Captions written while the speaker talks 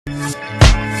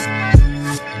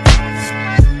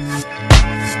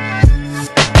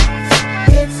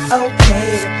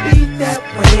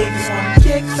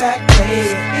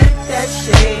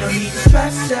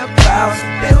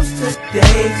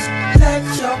days. Let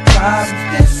your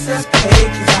problems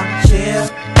dissipate, 'cause I'm chill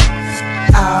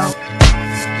out.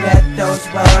 Let those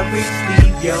worries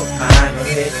leave your mind a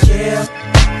bit chill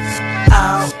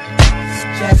out.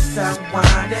 Just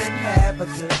unwind and have a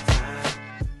good time.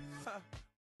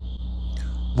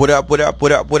 What up, what up,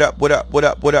 what up, what up, what up, what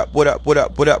up, what up, what up, what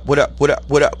up, what up, what up, what up,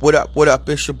 what up, what up, what up?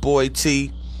 It's your boy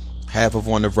T. Half of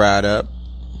On the Ride Up.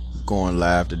 Going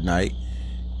live tonight.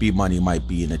 B Money might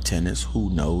be in attendance. Who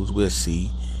knows? We'll see. You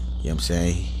know what I'm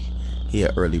saying? He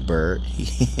an early bird.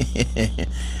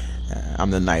 I'm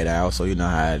the night owl, so you know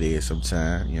how it is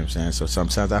sometimes. You know what I'm saying? So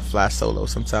sometimes I fly solo.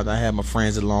 Sometimes I have my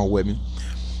friends along with me.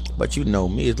 But you know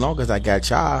me, as long as I got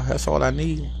y'all, that's all I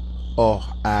need. All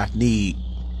I need.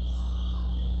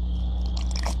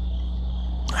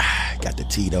 Got the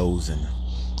Tito's and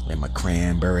my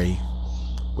cranberry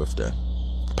with the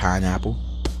pineapple.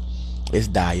 It's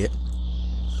diet.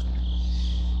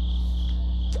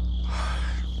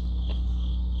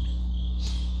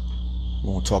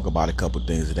 We're going to talk about a couple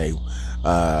things today.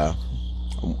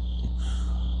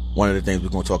 One of the things we're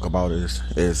going to talk about is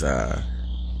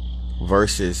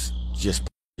versus just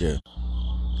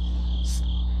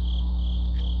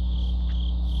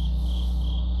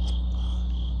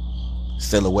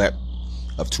silhouette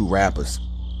of two rappers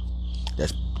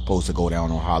that's supposed to go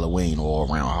down on Halloween or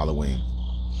around Halloween.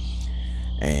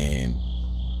 And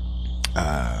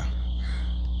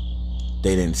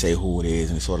they didn't say who it is,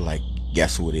 and it's sort of like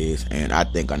guess who it is. And I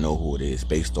think I know who it is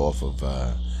based off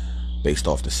the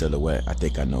silhouette. I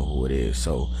think I know who it is.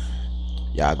 So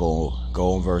y'all go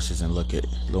on Versus and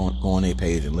go on their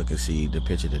page and look and see the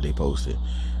picture that they posted.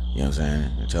 You know what I'm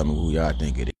saying? And tell me who y'all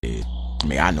think it is. I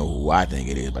mean, I know who I think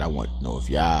it is, but I want to know if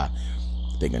y'all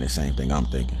thinking the same thing I'm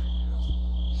thinking.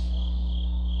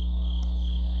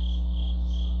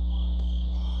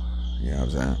 You know what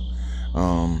I'm saying?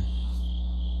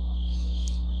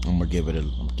 I'm gonna give it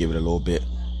a little bit.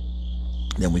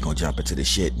 Then we're gonna jump into the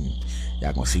shit, and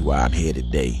y'all gonna see why I'm here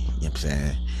today. You know what I'm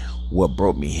saying? What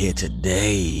brought me here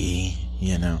today,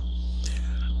 you know?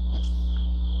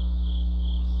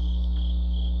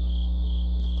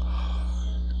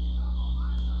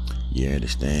 You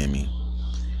understand me?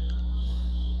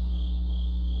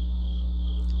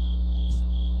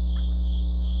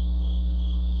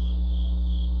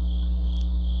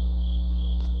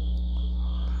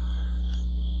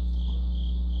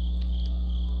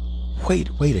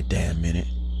 Wait a damn minute.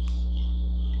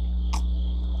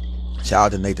 Shout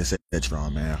out to Nathan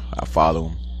Citron, man. I follow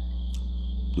him.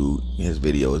 Dude, his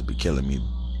videos be killing me.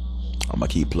 I'm gonna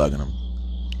keep plugging them.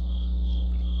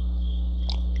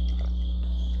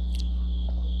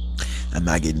 I'm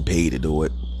not getting paid to do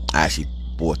it. I actually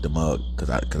bought the mug because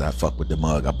I fuck with the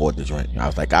mug. I bought the joint. I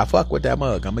was like, I fuck with that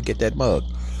mug. I'm gonna get that mug.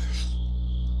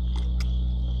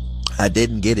 I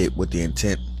didn't get it with the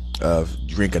intent of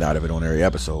drinking out of it on every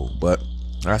episode, but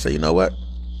I said, you know what?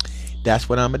 That's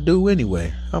what I'm gonna do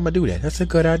anyway. I'm gonna do that. That's a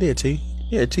good idea, T.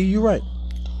 Yeah, T, you right.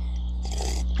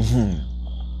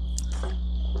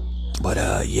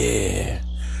 But yeah.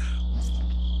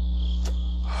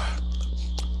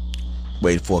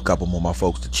 Waiting for a couple more of my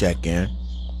folks to check in.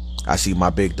 I see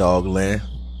my big dog Lynn.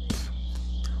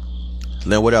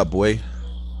 Lynn, what up, boy?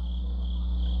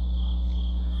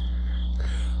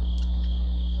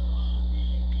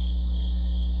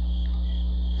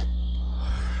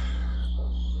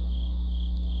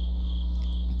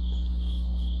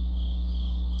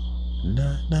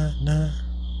 Nah.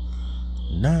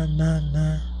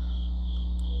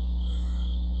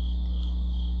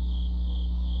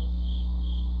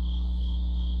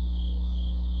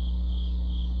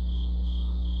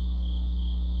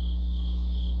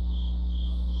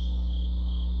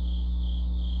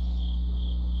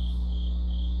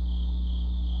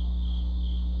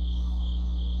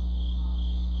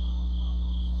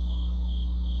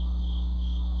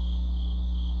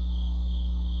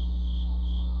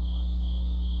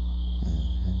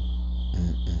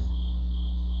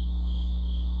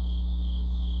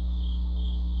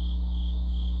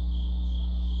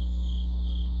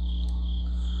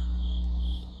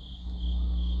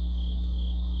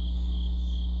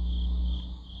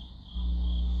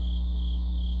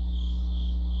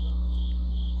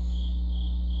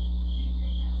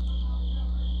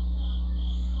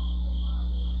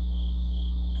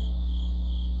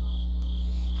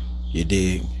 You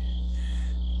dig?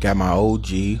 Got my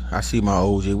OG. I see my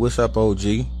OG. What's up,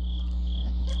 OG?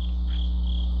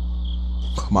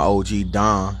 My OG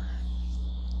Don.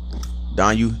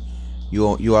 Don, you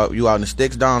out in the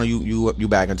sticks, Don, or you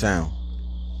back in town?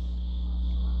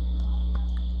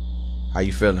 How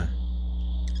you feeling?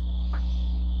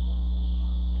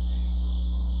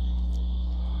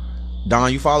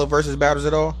 Don, you follow Versus Battles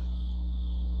at all?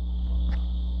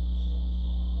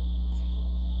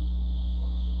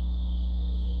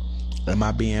 Am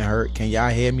I being hurt? Can y'all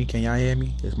hear me? Can y'all hear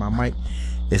me? Is my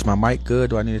mic good?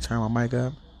 Do I need to turn my mic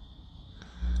up?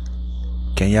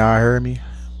 Can y'all hear me?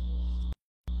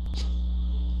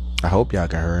 I hope y'all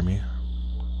can hear me.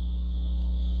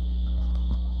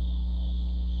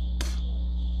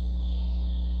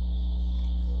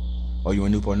 Oh, you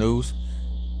in Newport News?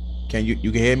 Can you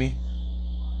can hear me?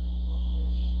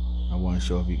 I wasn't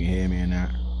sure if you can hear me or not.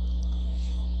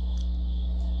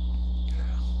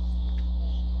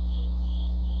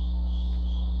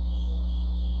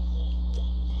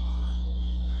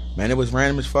 Man, it was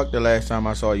random as fuck the last time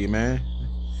I saw you, man.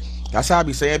 That's how I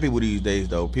be saying people these days,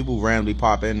 though. People randomly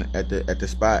pop in at the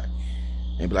spot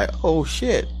and be like, "Oh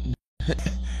shit."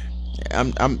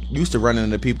 I'm used to running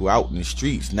into people out in the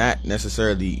streets, not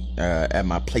necessarily at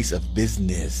my place of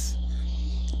business.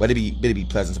 But it'd be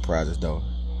pleasant surprises, though.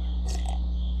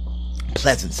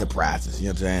 Pleasant surprises, you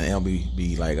know what I'm saying? It don't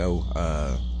be like,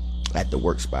 at the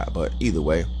work spot. But either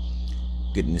way,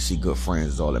 getting to see good friends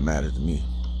is all that matters to me.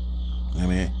 I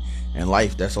mean, in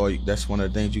life, that's one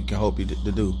of the things you can hope to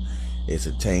do, is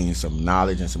attain some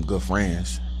knowledge and some good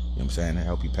friends. You know what I'm saying? To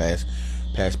help you pass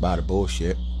by the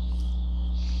bullshit.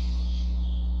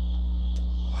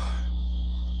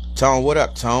 Tone, what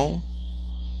up, Tone?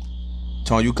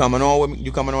 Tone, you coming on with me?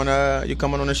 You coming on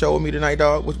the show with me tonight,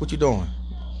 dog? What you doing?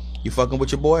 You fucking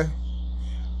with your boy?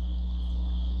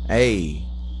 Hey,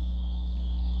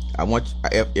 I want,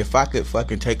 if I could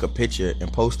fucking take a picture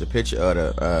and post a picture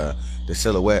of the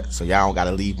silhouette, so y'all don't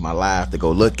gotta leave my live to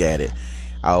go look at it.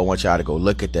 I want y'all to go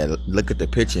look at the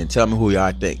picture and tell me who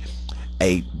y'all think.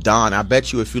 Hey, Don, I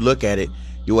bet you if you look at it,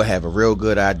 you will have a real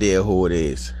good idea who it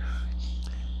is.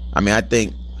 I mean, I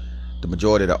think the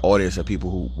majority of the audience of people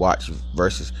who watch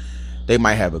Versus, they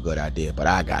might have a good idea, but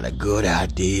I got a good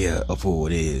idea of who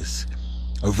it is.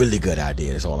 A really good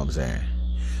idea, that's all I'm saying.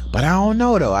 But I don't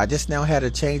know, though. I just now had a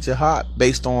change of heart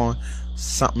based on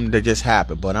something that just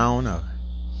happened, but I don't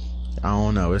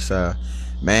know. It's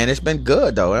man, it's been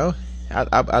good though.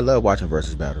 I love watching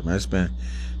Versus Battles, man.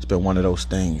 It's been one of those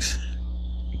things.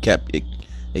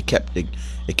 It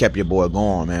kept your boy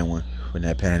going, man, when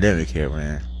that pandemic hit,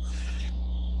 man.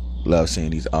 Love seeing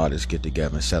these artists get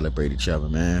together and celebrate each other,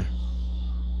 man.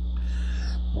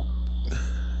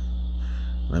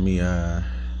 Let me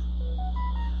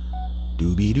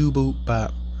doobie doo boop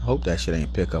bop. Hope that shit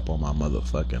ain't pick up on my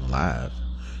motherfucking live.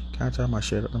 Can I turn my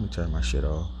shit up? Let me turn my shit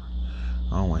off.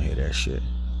 I don't want to hear that shit.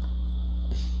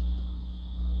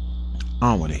 I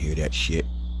don't want to hear that shit.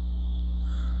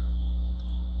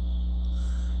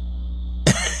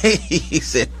 He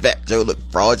said Fat Joe look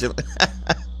fraudulent.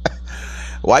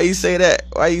 Why you say that?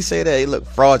 Why you say that? He look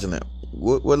fraudulent.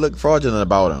 What look fraudulent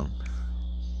about him?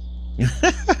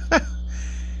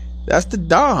 That's the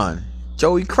Don.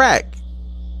 Joey Crack.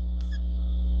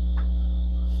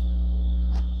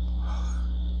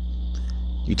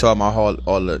 You talking about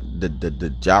all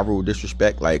the Ja Rule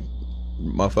disrespect? Like,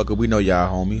 motherfucker, we know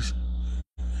y'all homies.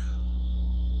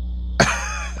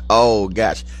 Oh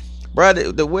gosh, bro,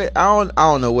 the way I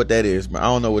don't know what that is, man. I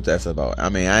don't know what that's about. I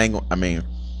mean,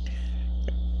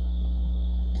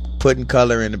 putting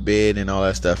color in the bed and all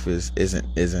that stuff isn't, you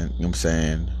know what I'm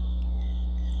saying,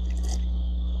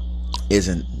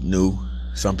 isn't new.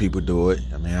 Some people do it.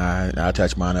 I mean, I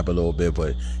touch mine up a little bit,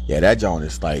 but yeah, that joint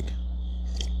is like,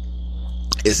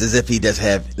 it's as if he doesn't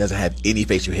have any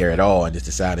facial hair at all and just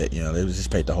decided, you know, they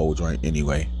just paint the whole joint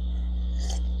anyway.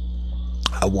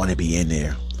 I want to be in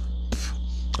there.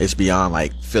 It's beyond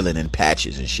like filling in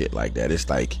patches and shit like that. It's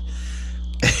like,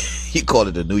 you call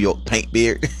it the New York paint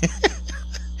beard.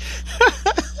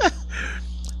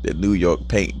 The New York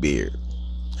paint beard.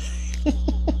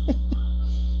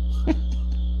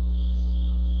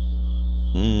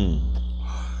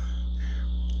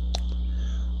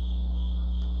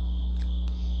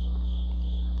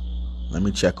 Let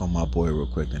me check on my boy real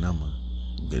quick, then I'm gonna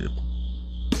get a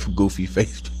goofy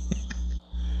face.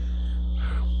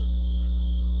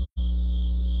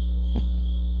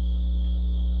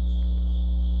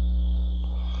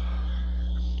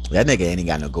 That nigga ain't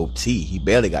got no goatee. He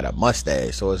barely got a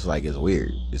mustache, so it's like, it's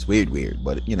weird. It's weird.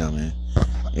 But you know, man,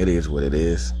 it is what it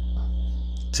is.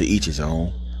 To each his own.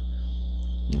 You know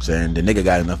what I'm saying? The nigga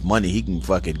got enough money, he can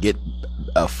fucking get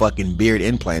a fucking beard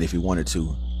implant if he wanted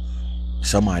to.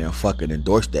 Somebody will fucking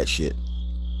endorse that shit.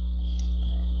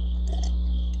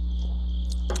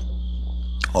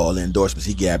 All the endorsements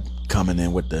he got coming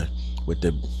in with the you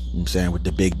know what I'm saying, with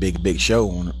the big show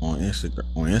on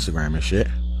Instagram and shit.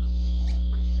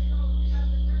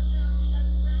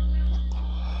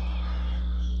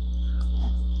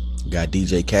 Got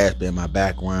DJ Casper in my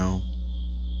background.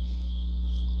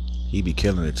 He be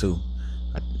killing it too.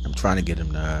 I'm trying to get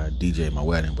him to DJ my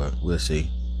wedding, but we'll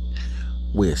see.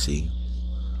 We'll see.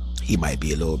 He might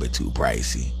be a little bit too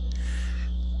pricey.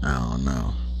 I don't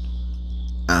know.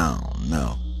 I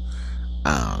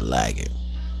don't like it.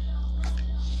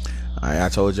 Alright, I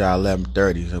told y'all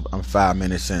 11:30. So I'm 5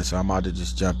 minutes in, so I'm about to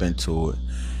just jump into it.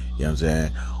 You know what I'm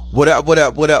saying? What up, what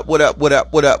up, what up, what up, what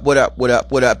up, what up, what up, what up,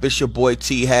 what up? It's your boy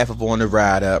T, half of On the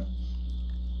Ride Up.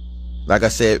 Like I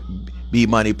said, B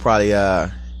Money probably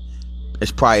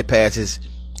it's probably past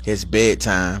his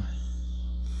bedtime.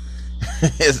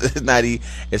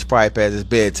 It's probably past his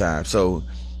bedtime. So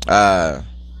alright,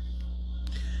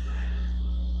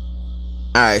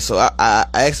 so I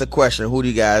asked a question. Who do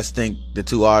you guys think the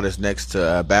two artists next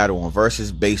to battle on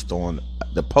Versus based on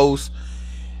the post?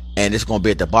 And it's gonna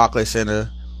be at the Barclays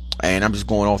Center. And I'm just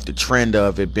going off the trend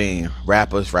of it being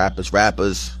rappers,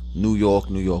 New York.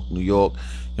 You know what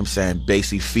I'm saying?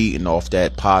 Basically feeding off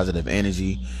that positive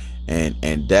energy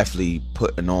and definitely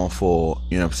putting on for,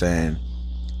 you know what I'm saying,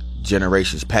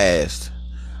 generations past.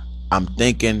 I'm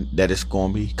thinking that it's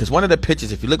going to be, because one of the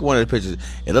pictures, if you look at one of the pictures,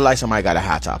 it looked like somebody got a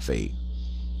high top fade.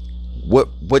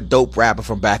 What dope rapper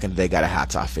from back in the day got a high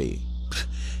top fade?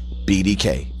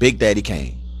 BDK, Big Daddy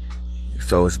Kane.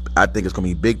 So I think it's gonna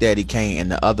be Big Daddy Kane.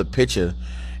 And the other picture,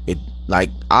 it like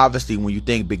obviously when you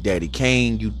think Big Daddy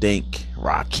Kane, you think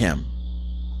Rakim.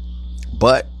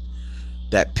 But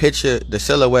that picture, the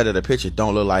silhouette of the picture,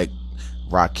 don't look like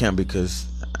Rakim because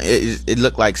it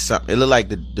looked like something. It looked like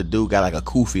the dude got like a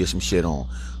kufi or some shit on,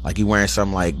 like he wearing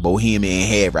some like Bohemian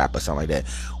head wrap or something like that.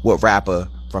 What rapper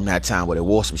from that time where they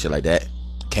wore some shit like that?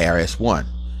 KRS-One.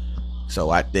 So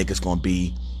I think it's gonna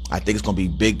be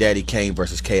Big Daddy Kane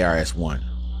versus KRS-One.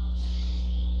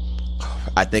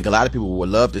 I think a lot of people would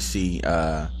love to see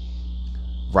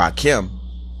Rakim,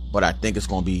 but I think it's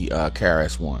going to be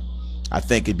KRS-One. I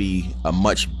think it'd be a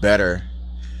much better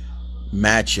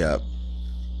matchup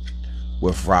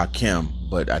with Rakim,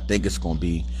 but I think it's going to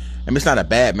be. I mean, it's not a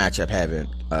bad matchup having.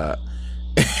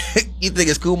 You think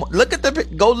it's cool?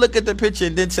 Go look at the picture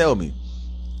and then tell me.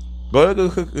 Go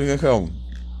look at the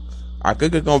I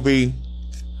think it's going to be.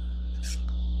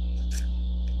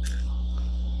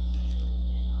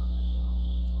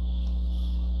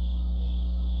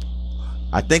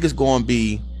 I think it's going to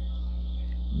be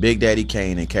Big Daddy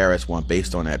Kane and KRS-One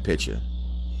based on that picture.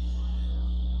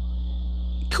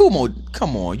 Kumo,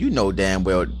 come on, you know damn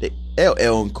well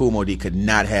LL and Kumo D could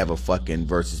not have a fucking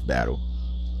versus battle.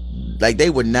 Like they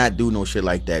would not do no shit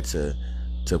like that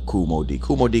to Kumo D.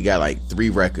 Kumo D got like 3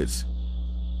 records.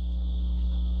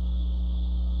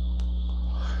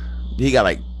 He got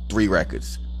like 3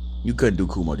 records. You couldn't do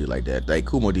Kumo D like that. Like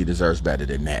Kumo D deserves better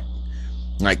than that.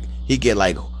 Like he get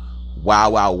like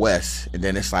Wild Wild West, and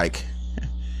then it's like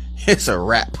it's a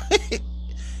rap.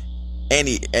 And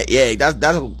that's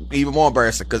even more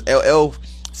embarrassing because LL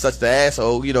such the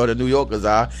asshole, you know, the New Yorkers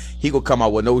are. He gonna come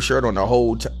out with no shirt on the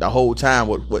whole time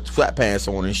with sweatpants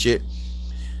on and shit.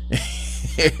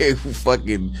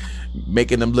 Fucking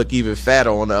making them look even fatter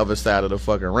on the other side of the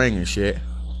fucking ring and shit.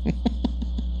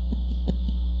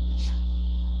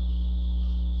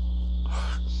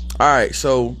 All right,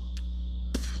 so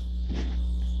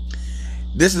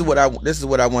this is what I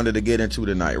wanted to get into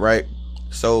tonight, right?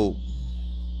 So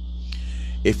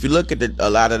if you look at a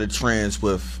lot of the trends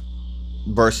with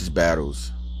versus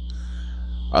battles,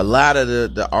 a lot of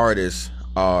the artists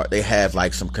they have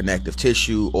like some connective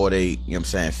tissue, or they, you know what I'm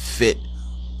saying, fit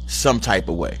some type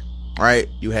of way, right?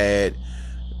 You had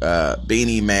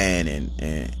Beanie Man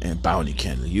and Bounty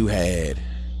Killer. You had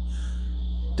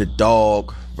the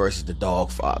Dog versus the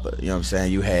Dog Father. You know what I'm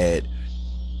saying? You had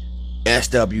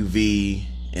SWV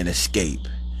and Escape.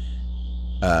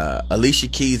 Alicia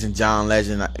Keys and John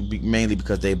Legend, mainly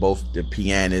because they both the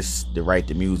pianists, they write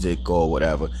the music or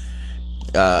whatever.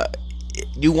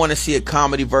 You want to see a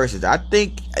comedy versus? I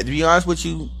think, to be honest with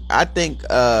you, I think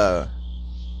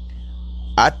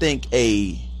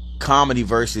a comedy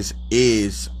versus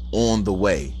is on the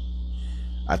way.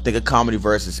 I think a comedy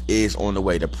versus is on the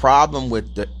way. The problem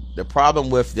with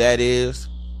that is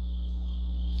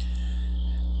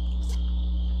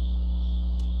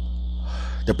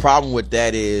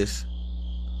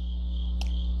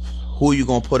who you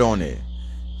gonna put on there?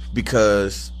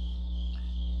 Because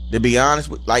to be honest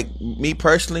with, like me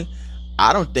personally,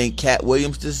 I don't think Cat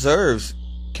Williams deserves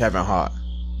Kevin Hart.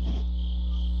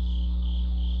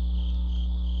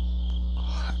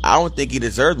 I don't think he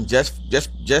deserves him just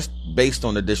based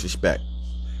on the disrespect.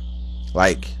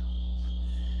 Like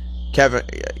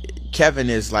Kevin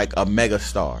is like a mega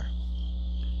star,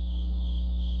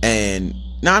 and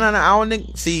No. I don't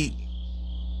think. See,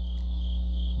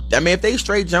 I mean, if they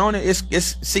straight Jonah, it's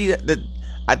see that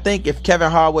I think if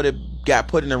Kevin Hart would have got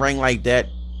put in the ring like that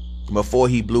before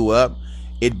he blew up,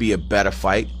 it'd be a better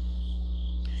fight.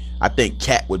 I think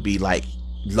Cat would be like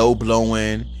low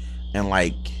blowing and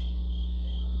like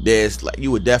there's like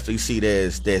you would definitely see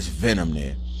there's venom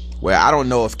there. Where I don't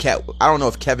know if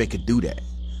Kevin could do that.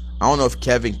 I don't know if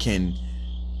Kevin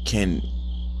can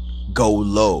go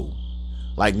low.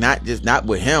 Like not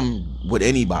with him, with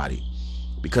anybody.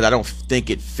 Because I don't think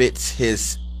it fits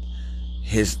his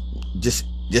just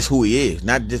who he is.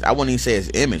 Not just, I wouldn't even say his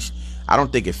image. I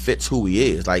don't think it fits who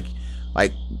he is. Like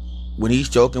when he's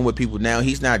joking with people now,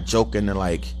 he's not joking to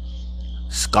like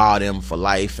scar them for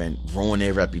life and ruin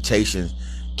their reputations.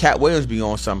 Cat Williams be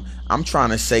on something. I'm trying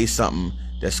to say something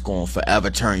that's going to forever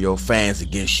turn your fans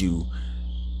against you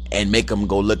and make them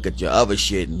go look at your other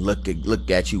shit and look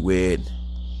at you weird.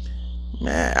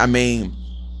 Man, I mean,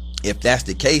 if that's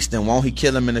the case, then won't he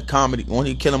kill him in the comedy? Won't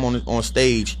he kill him on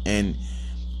stage and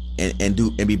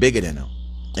be bigger than him?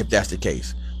 If that's the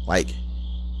case, like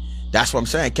that's what I'm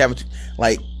saying. Kevin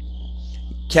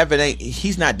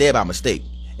he's not there by mistake.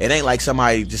 It ain't like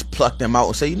somebody just plucked him out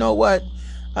and say, you know what,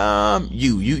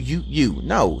 you.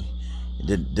 No,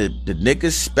 the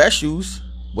nigga's specials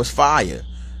was fire.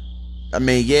 I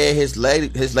mean, yeah, his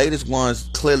latest ones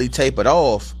clearly tapered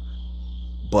off,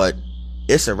 but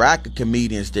it's a rack of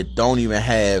comedians that don't even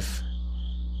have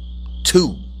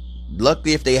two.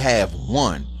 Luckily, if they have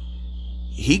one,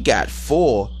 he got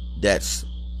four that's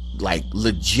like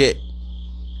legit.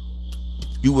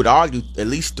 You would argue at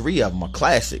least three of them are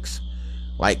classics.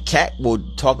 Like Cat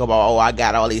would talk about, oh, I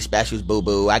got all these specials, boo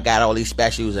boo. I got all these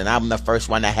specials, and I'm the first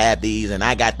one to have these, and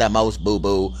I got the most, boo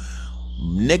boo.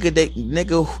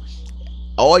 Nigga,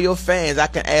 all your fans, I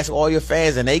can ask all your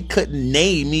fans, and they couldn't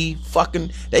name me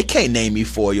they can't name me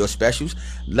 4 of your specials,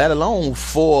 let alone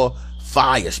 4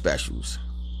 fire specials.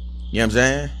 You know what I'm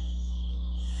saying?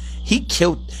 He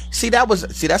killed.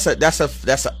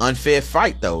 That's an unfair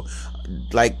fight though.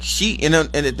 Like and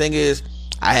the thing is,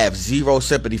 I have zero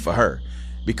sympathy for her.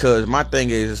 Because my thing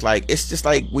is, it's just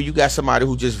like when you got somebody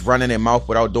who just running their mouth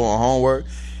without doing homework.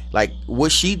 Like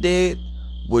what she did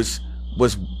was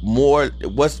more, you know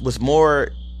what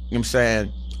I'm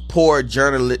saying, poor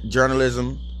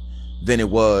journalism than it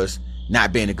was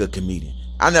not being a good comedian.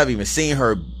 I've never even seen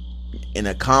her in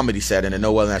a comedy setting and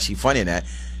know whether or not she's funny in that.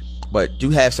 But you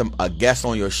have a guest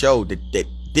on your show that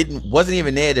wasn't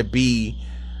even there to be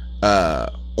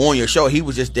on your show. He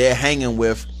was just there hanging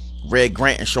with Red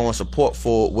Grant and showing support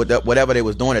for whatever they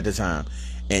was doing at the time,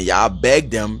 and y'all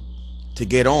begged them to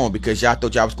get on because y'all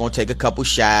thought y'all was gonna take a couple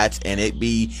shots and it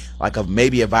be like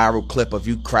maybe a viral clip of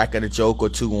you cracking a joke or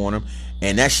two on him,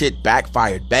 and that shit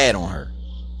backfired bad on her.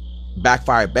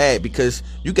 Backfired bad because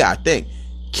you gotta think,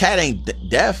 Cat ain't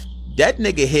deaf. That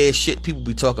nigga hears shit people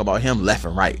be talking about him left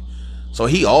and right. So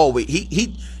he always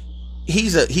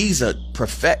he's a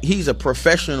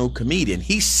professional comedian.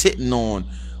 He's sitting on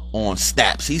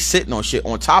snaps. He's sitting on shit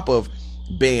on top of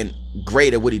being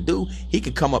great at what he do. He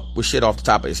could come up with shit off the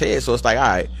top of his head. So it's like, all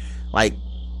right, like,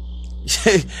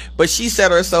 but she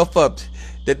set herself up.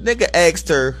 The nigga asked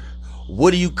her,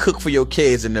 "What do you cook for your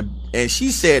kids?" And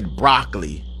she said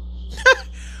broccoli.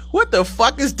 What the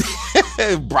fuck is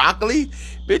that? Broccoli?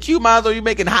 Bitch, you might as well be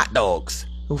making hot dogs.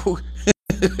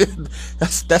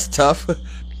 That's tough.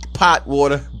 Pot,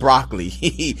 water, broccoli.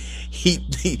 Heat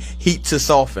to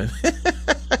soften.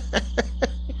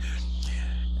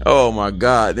 Oh my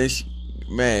God. Then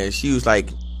she was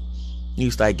like,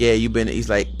 yeah, he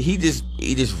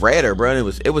just read her, bro.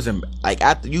 It was like,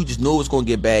 after you just knew it was gonna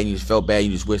get bad and you just felt bad,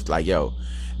 you just wished like, yo.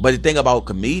 But the thing about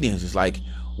comedians is like,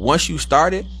 once you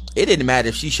started, it didn't matter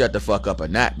if she shut the fuck up or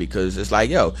not, because it's like,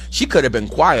 yo, she could have been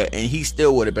quiet and he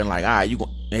still would have been like, all right,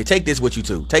 hey, take this with you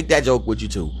too. Take that joke with you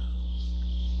too.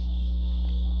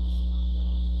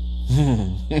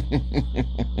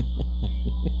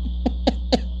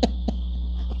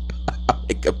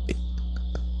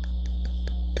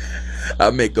 I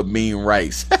make a mean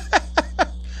rice.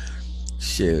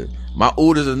 Shit. My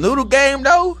oodles a noodle game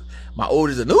though.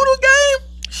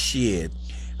 Shit.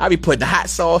 I be putting hot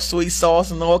sauce, sweet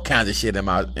sauce, and all kinds of shit in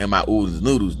my oodles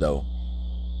noodles though.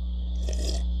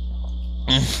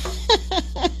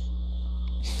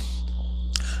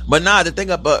 But nah,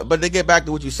 but to get back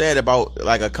to what you said about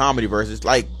like a comedy versus,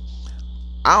 like,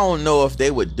 I don't know if they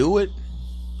would do it,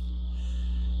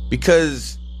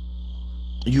 because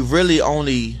you really the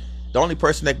only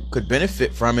person that could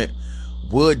benefit from it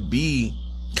would be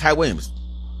Kai Williams.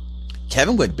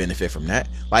 Kevin wouldn't benefit from that,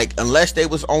 like, unless they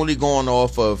was only going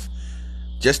off of,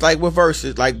 just like with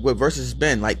Versus has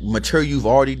been, like, material you've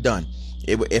already done.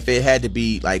 if it had to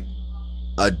be like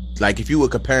if you were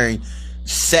comparing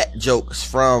set jokes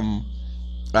from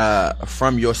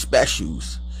your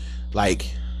specials,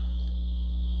 like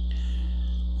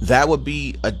that would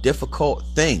be a difficult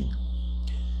thing.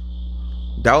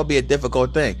 That would be a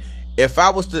difficult thing. If I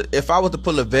was to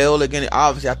put Lavelle again,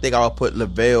 obviously I think I would put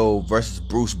Lavelle versus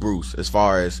Bruce as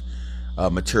far as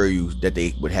materials that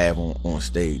they would have on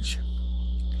stage.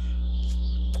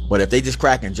 But if they just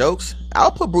cracking jokes,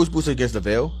 I'll put Bruce against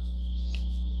Lavelle.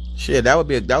 Shit, that would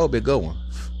be a good one.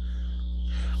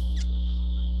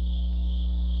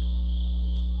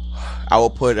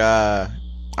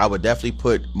 I would definitely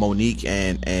put Monique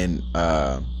and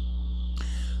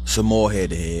Samoa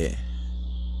head to head.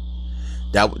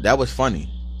 That was funny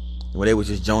when they was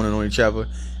just joning on each other.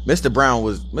 Mr.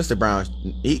 Brown.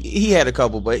 He had a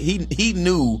couple, but he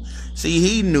knew. See,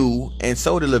 he knew, and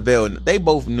so did Lavelle. They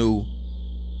both knew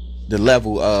the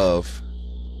level of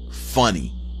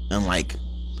funny and like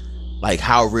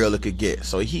how real it could get.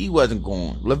 So Lavelle wasn't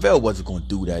going to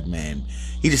do that, man.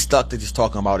 He just stuck to just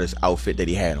talking about his outfit that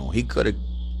he had on. He could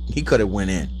have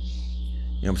went in.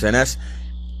 You know what I'm saying? That's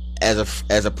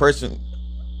as a person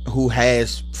who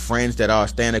has friends that are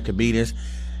stand-up comedians,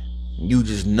 you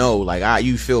just know, like,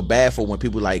 you feel bad for when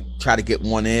people like try to get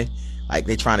one in, like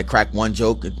they trying to crack one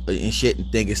joke and shit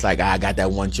and think it's like, I got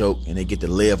that one joke, and they get to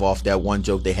live off that one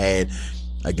joke they had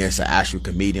against an actual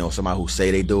comedian or somebody who say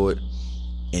they do it,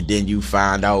 and then you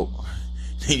find out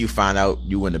you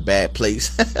in a bad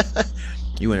place.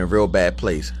 You in a real bad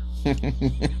place.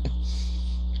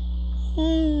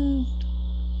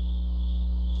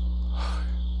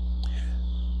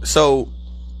 So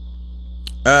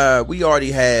we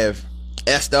already have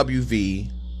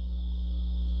SWV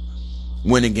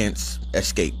win against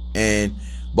Escape, and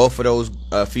both of those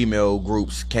female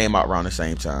groups came out around the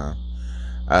same time.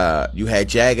 You had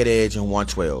Jagged Edge and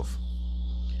 112.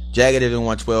 Jagged Edge and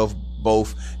 112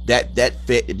 both that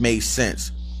fit, it made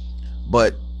sense.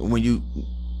 But when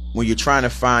you're trying to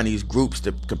find these groups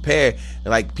to compare,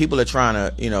 like people are trying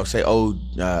to, say,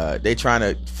 they're trying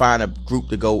to find a group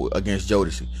to go against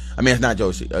Jodeci. I mean, it's not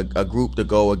Jodeci, a group to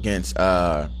go against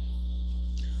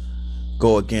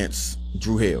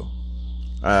Dru Hill.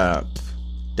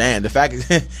 Damn, the fact is,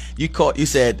 you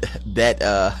said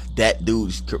that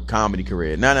dude's comedy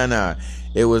career. No.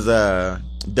 It was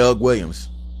Doug Williams,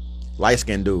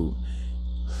 light-skinned dude.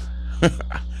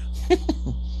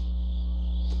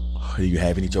 Do you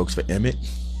have any jokes for Emmett?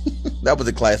 That was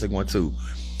a classic one too.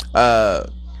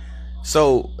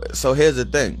 So here's the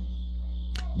thing.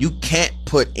 You can't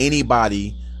put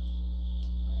anybody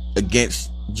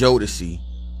against Jodeci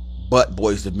but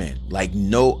Boyz II Men. Like,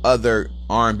 no other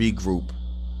R&B group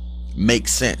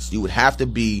makes sense. You would have to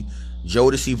be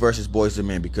Jodeci versus Boyz II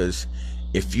Men, because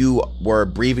if you were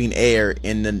breathing air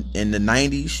in the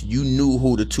 90s, you knew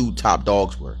who the two top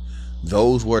dogs were.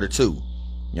 Those were the two. You know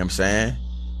what I'm saying?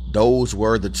 Those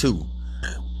were the two.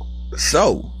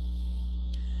 So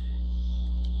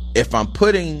if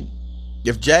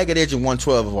Jagged Edge and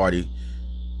 112 have already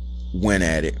went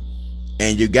at it,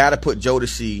 and you got to put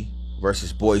Jodeci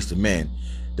versus Boyz II Men,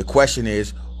 the question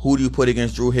is, who do you put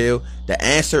against Dru Hill? The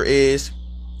answer is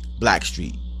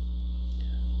Blackstreet.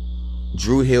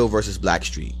 Dru Hill versus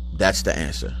Blackstreet. That's the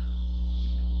answer.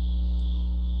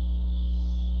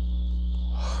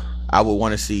 I would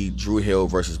want to see Dru Hill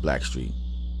versus Blackstreet.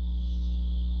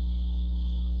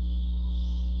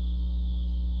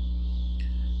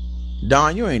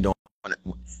 Don, you ain't doing. They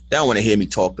don't want to hear me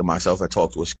talk to myself. I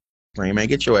talk to a screen, man.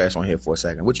 Get your ass on here for a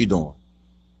second. What you doing?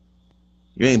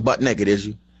 You ain't butt naked, is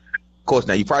you? Of course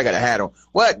not. You probably got a hat on.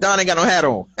 What? Don ain't got no hat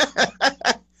on.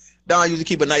 Don used to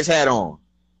keep a nice hat on.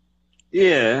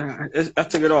 Yeah, I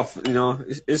took it off.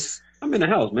 I'm in the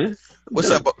house, man. What's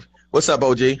up? What's up,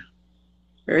 OG?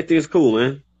 Everything's cool,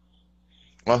 man.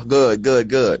 Oh,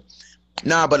 good.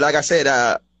 Nah, but like I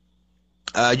said,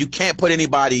 you can't put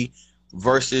anybody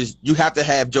versus. You have to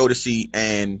have Jodeci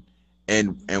and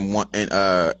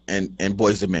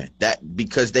Boyz II Men. That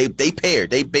because they paired.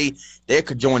 They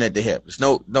could join at the hip. There's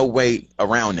no way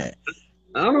around that.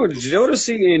 I don't know.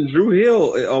 Jodeci and Dru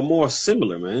Hill are more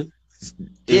similar, man.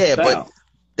 Yeah, style.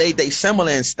 But they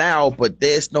similar in style, but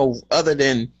there's no other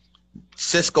than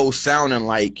Cisco sounding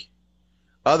like.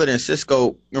 Other than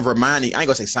Cisco reminding, I ain't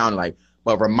gonna say sounding like,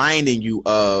 but reminding you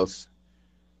of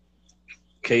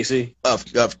KC. Of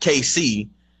KC,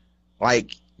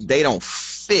 like they don't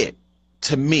fit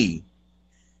to me.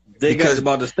 They got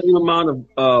about the same amount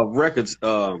of records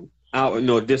out,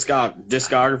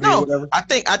 discography or whatever. I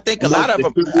think a lot of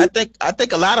them. I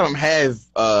think a lot of them have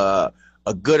a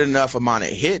good enough amount of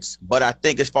hits, but I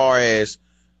think as far as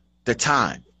the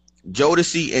time,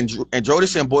 Jodeci and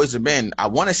Jodeci and Boyz II Men, I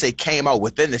want to say, came out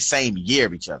within the same year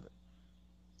of each other.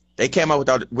 They came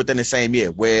out within the same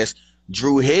year, whereas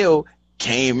Dru Hill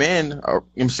came in, you know what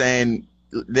I'm saying,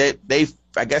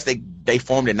 I guess they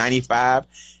formed in 95,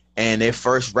 and their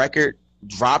first record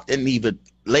dropped in either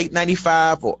late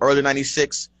 95 or early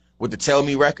 96 with the Tell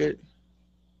Me record.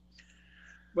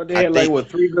 But they had like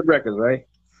 3 good records, right?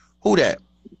 Who that?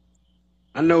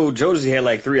 I know Jodeci had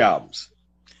like 3 albums.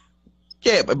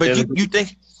 Yeah, but you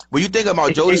think when you think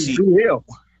about Jodeci,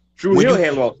 Dru Hill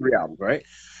had about 3 albums, right?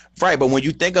 Right, but when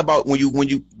you think about when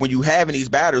you having these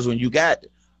battles, when you got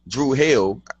Dru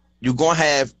Hill, you're gonna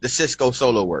have the Cisco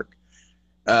solo work.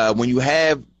 When you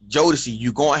have Jodeci,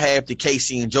 you're gonna have the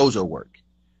KC and JoJo work.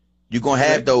 You're gonna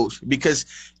have those because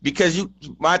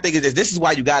my thing is this is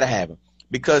why you gotta have them,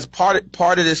 because part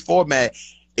of this format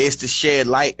is to shed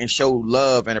light and show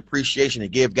love and appreciation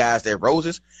and give guys their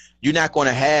roses. You're not going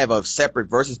to have a separate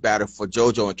versus battle for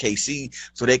JoJo and KC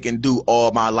so they can do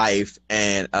All My Life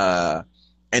and all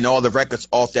the records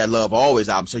off that Love Always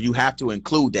album. So you have to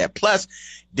include that. Plus,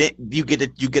 then you get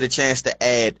a chance to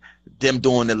add them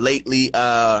doing the lately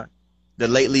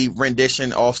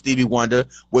rendition of Stevie Wonder,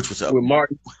 which was with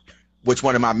Martin. Which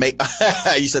one of my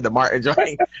you said the Martin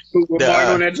joint?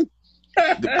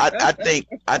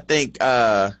 I think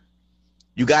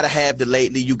you gotta have the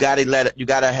lately. You gotta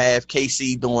have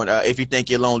KC doing If You Think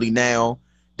You're Lonely Now.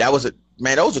 Those are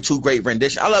 2 great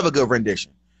renditions. I love a good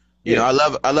rendition. You know,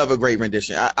 I love a great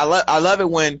rendition. I love it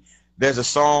when there's a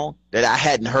song that I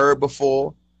hadn't heard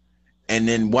before, and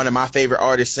then one of my favorite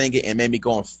artists sing it and made me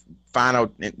go and find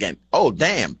out again. Oh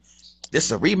damn, this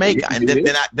is a remake, and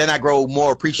then I grow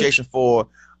more appreciation for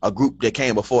a group that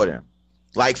came before them.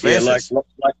 Like for instance,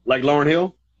 like Lauryn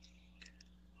Hill.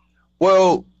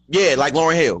 Well, yeah, like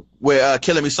Lauryn Hill with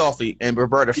 "Killing Me Softly" and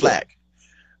Roberta Flack.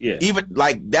 Yeah, even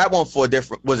like that one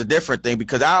was a different thing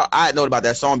because I know about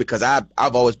that song because I've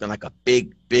always been like a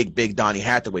big Donny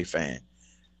Hathaway fan.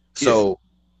 So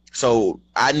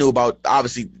I knew about,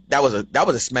 obviously that was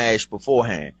a smash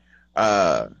beforehand.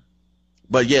 But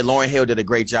yeah, Lauryn Hill did a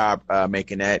great job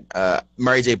making that.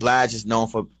 Mary J. Blige is known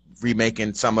for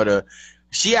remaking some of the.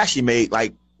 She actually made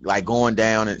like Going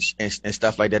Down and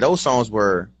stuff like that. Those songs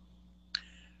were.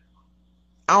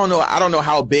 I don't know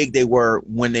how big they were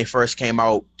when they first came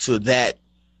out to that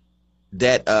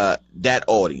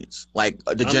audience, like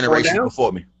the generation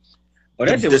before me. Oh,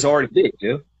 that shit was already big,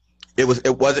 Joe. It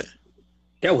wasn't.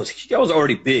 That was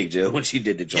already big, Joe, when she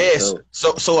did the joint. Yes.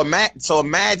 So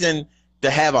imagine to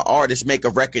have an artist make a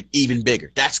record even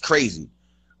bigger. That's crazy.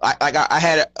 I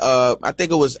had I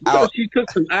think it was out. She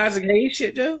took some Isaac Hayes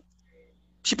shit, Joe.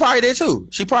 She probably did too.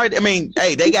 I mean,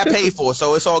 hey, they got paid for it,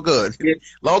 so it's all good. Yeah.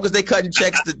 Long as they cutting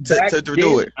checks to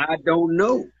do it. I don't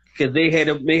know, because they had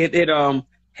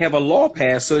have a law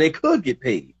passed so they could get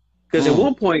paid. Because at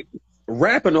one point,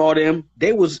 rapping all them,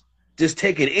 they was just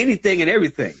taking anything and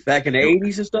everything back in the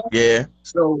 80s and stuff. Yeah.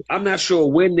 So I'm not sure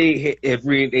when they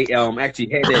actually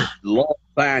had that law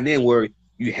signed in where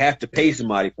you have to pay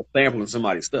somebody for sampling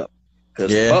somebody's stuff.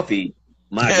 Because Puffy,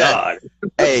 my God.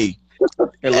 Hey.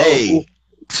 Hello. Hey.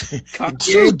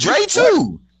 Dre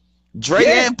too. Dre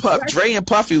and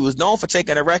Puffy was known for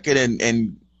taking a record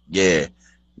and yeah.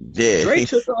 Dre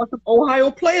took off some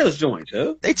Ohio Players joints,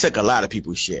 huh? They took a lot of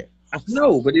people's shit. I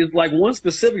know, but it's like one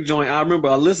specific joint I remember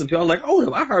I listened to. I was like,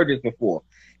 oh, I heard this before.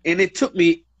 And it took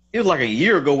me, it was like a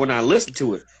year ago when I listened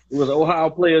to it. It was Ohio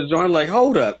Players joint. I'm like,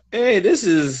 hold up. Hey, this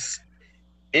is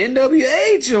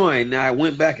NWA joint. Now I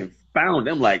went back and found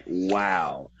them like,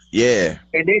 wow. Yeah.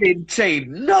 And they didn't change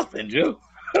nothing, Joe.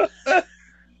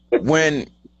 when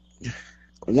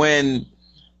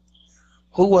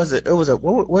who was it? It was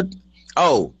what?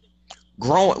 Oh,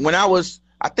 when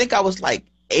I think I was like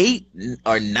 8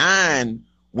 or 9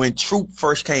 when Troop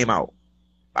first came out.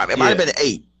 It might have been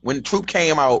 8 when Troop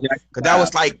came out, because that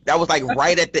was like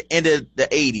right at the end of the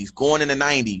 80s, going in the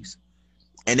 90s,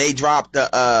 and they dropped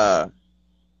the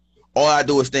All I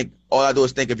Do Is Think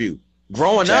of You.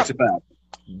 Growing up,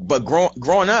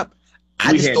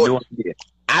 I just thought,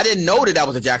 I didn't know that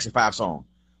was a Jackson 5 song.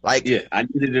 Like, yeah, I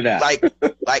needed that. like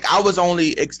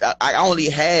I only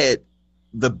had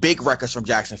the big records from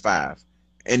Jackson 5.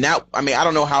 And now, I mean, I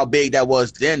don't know how big that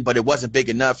was then, but it wasn't big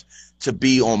enough to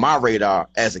be on my radar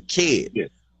as a kid. Yeah.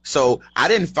 So I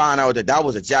didn't find out that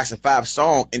was a Jackson 5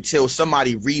 song until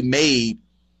somebody remade,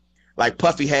 like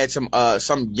Puffy had some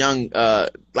young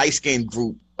light-skinned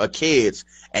group of kids,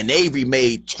 and they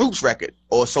remade Troop's record,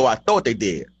 or so I thought they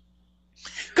did.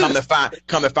 Come to find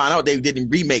out they didn't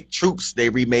remake Troops, they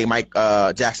remade Mike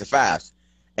Jackson 5's.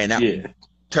 And that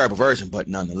terrible version, but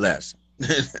nonetheless.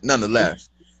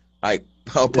 Like,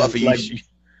 oh, Puffy,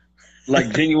 Like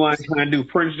Genuine trying to do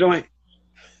Prince joint.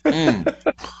 Mm.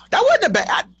 That wasn't a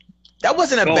bad. That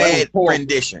wasn't a bad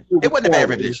rendition. It wasn't a bad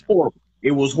rendition.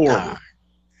 It was horrible. Nah.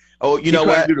 Oh, you know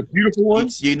what? Do the beautiful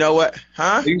ones. You know what?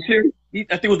 Huh? Are you serious? I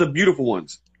think it was the beautiful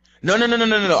ones. No.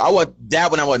 I was that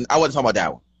one. I wasn't talking about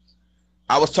that one.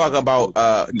 I was talking about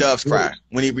Dove's Cry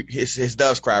when his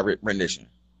Dove's Cry rendition.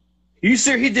 You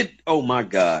serious? He did. Oh my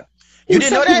God! You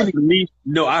didn't know that?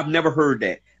 No, I've never heard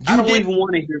that. I don't even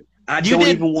want to hear. I don't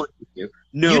even want to hear.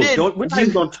 No, we're not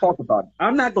even going to talk about it.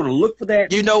 I'm not going to look for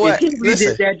that. You know what? If he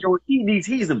did that joint,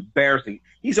 he's embarrassing.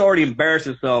 He's already embarrassed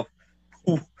himself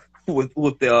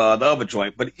with the other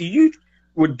joint. But you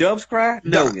with Dove's Cry?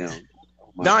 No.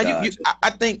 I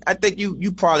think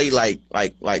you probably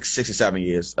like 6 or 7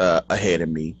 years ahead of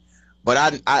me.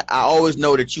 But I always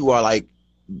know that you are like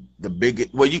the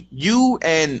biggest. Well, you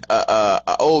and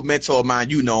an old mentor of mine,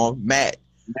 you know him, Matt.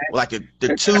 Like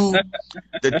the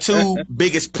two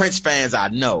biggest Prince fans I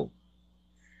know.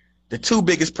 The two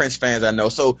biggest Prince fans I know.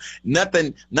 So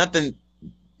nothing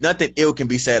ill can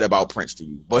be said about Prince to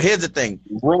you. But here's the thing.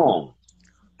 Wrong.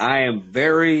 I am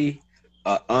very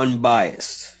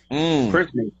unbiased.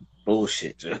 Prince makes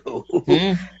bullshit, Joe.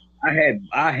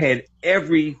 I had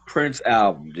every Prince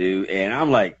album, dude, and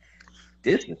I'm like,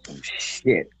 this is some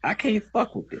shit. I can't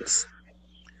fuck with this.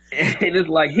 And it's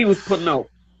like he was putting out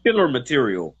filler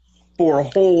material for a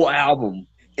whole album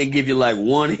and give you like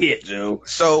one hit, Joe.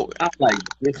 So I'm like,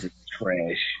 this is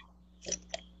trash.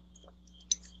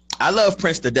 I love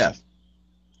Prince to death.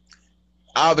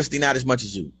 Obviously not as much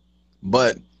as you,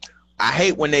 but I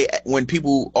hate when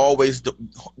people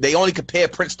they only compare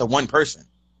Prince to one person.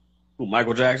 Who,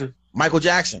 Michael Jackson? Michael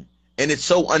Jackson, and it's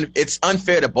so it's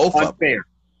unfair to both of them.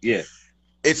 Yeah,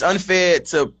 it's unfair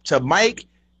to Mike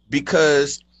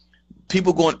because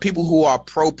people who are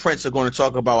pro Prince are going to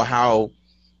talk about how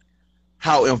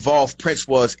involved Prince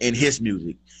was in his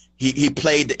music. He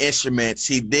played the instruments,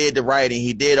 he did the writing,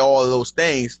 he did all of those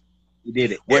things. He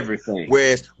did everything.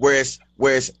 Whereas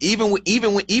even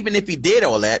if he did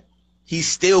all that, he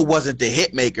still wasn't the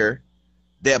hit maker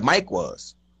that Mike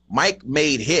was. Mike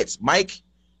made hits. Mike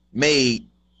made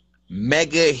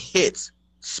mega hits,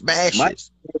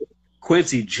 smashes.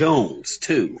 Quincy Jones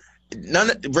too.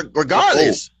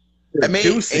 Regardless. I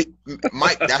mean,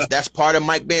 Mike. That's part of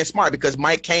Mike being smart because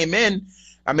Mike came in.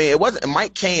 I mean,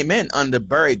 Mike came in under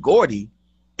Berry Gordy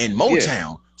in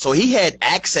Motown, so he had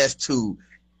access to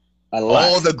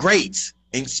all the greats,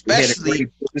 and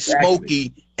especially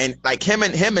Smokey and like him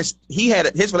and he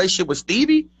had his relationship with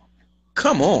Stevie.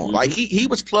 Come on, like he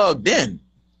was plugged in.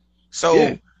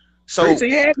 So Prince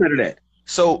he had none of that.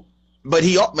 So, but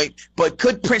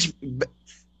could Prince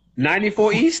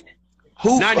 94 East?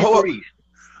 Who 94 East?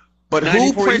 But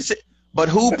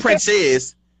who Prince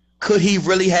is, could he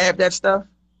really have that stuff?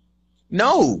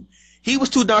 No. He was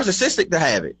too narcissistic to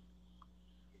have it.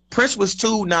 Prince was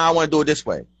too, I want to do it this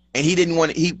way. And he didn't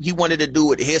want he wanted to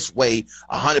do it his way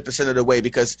 100% of the way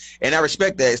because, and I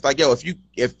respect that. It's like, yo, if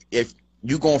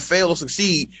you gonna fail or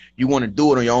succeed, you want to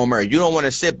do it on your own merit. You don't want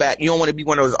to sit back. You don't want to be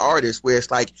one of those artists where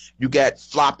it's like you got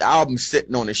flopped albums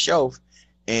sitting on the shelf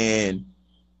and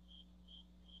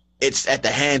it's at the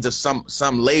hands of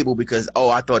some label because, oh,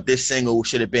 I thought this single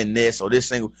should have been this or this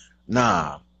single.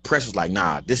 Nah, Prince was like,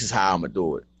 nah, this is how I'm gonna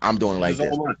do it. I'm doing it like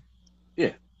this.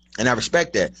 Yeah, and I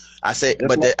respect that. I say,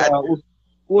 what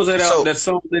was that? That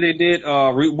song that they did,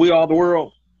 "We Are the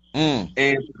World," and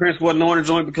Prince wasn't on the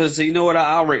joint because you know what?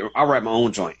 I'll write my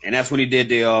own joint, and that's when he did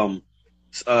the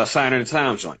Sign of the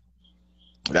Times joint.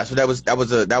 That's what that was.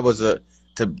 That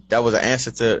was an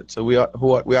answer to We Are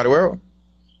the World.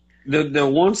 The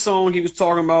one song he was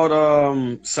talking about,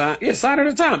 Sign of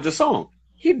the Times, the song.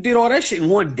 He did all that shit in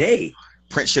one day.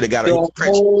 Prince should have got the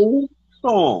whole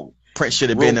song. Prince should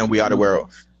have been in We Are the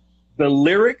World. The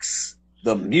lyrics,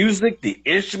 the music, the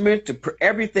instrument,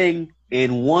 everything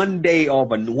in one day off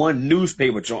one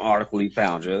newspaper article he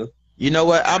found, Joe. You know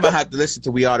what? I'm gonna have to listen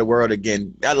to We Are the World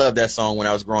again. I love that song when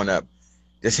I was growing up.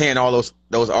 Just hearing all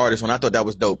those artists when I thought that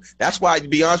was dope. That's why, to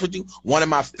be honest with you, one of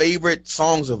my favorite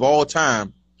songs of all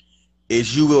time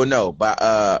is You Will Know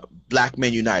by Black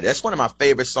Men United. That's one of my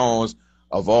favorite songs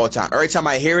of all time. Every time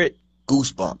I hear it,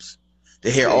 goosebumps. To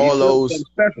hear all those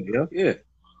special, yeah.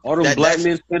 All those black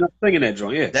men stand up singing that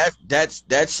joint, yeah.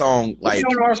 That song, like, you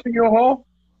on Arsenio Hall?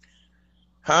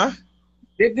 Huh?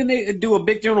 Didn't they do a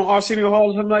big joint on Arsenio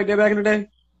Hall or something like that back in the day?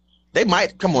 They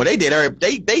might. Come on, they did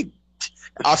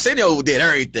Arsenio did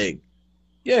everything.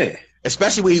 Yeah.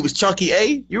 Especially when he was Chunky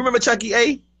A. You remember Chunky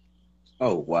A?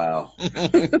 Oh, wow.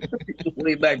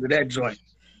 Way back to that joint.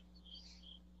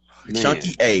 Man.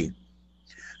 Chunky A.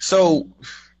 So,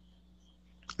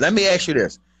 let me ask you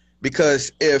this.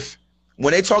 Because if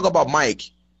when they talk about Mike,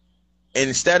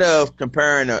 instead of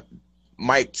comparing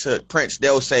Mike to Prince,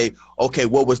 they'll say, okay,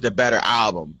 what was the better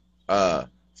album,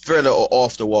 Thriller or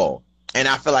Off the Wall? And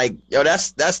I feel like, yo,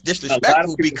 that's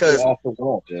disrespectful because Off the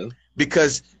Wall, dude.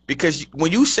 because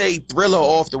when you say Thriller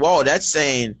or Off the Wall, that's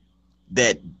saying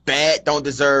that Bad don't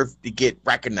deserve to get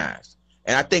recognized.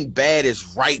 And I think Bad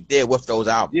is right there with those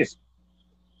albums.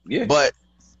 Yeah. But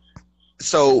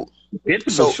so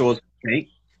Invincible ain't.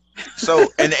 So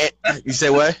and you say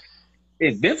what?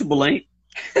 Invincible ain't.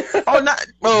 Oh, not.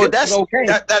 Oh, that's okay.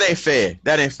 That ain't fair.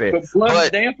 That ain't fair. But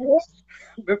Blood and Danforth?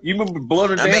 You remember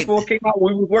Blood and Danforth came out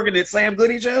when we were working at Sam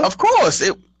Goody Joe? Of course.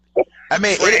 It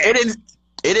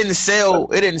didn't sell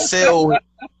with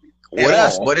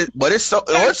us, but it's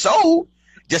sold,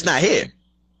 just not here.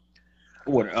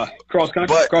 What, cross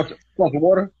country, across the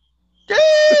water?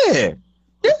 Yeah.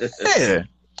 Yeah.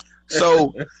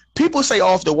 So people say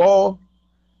Off the Wall,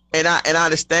 and I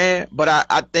understand, but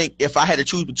I think if I had to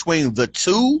choose between the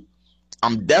two,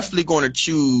 I'm definitely going to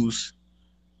choose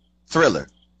Thriller.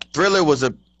 Thriller was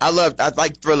I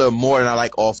like Thriller more than I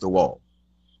like Off the Wall.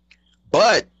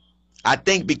 But I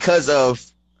think because of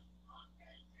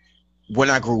when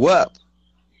I grew up,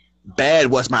 Bad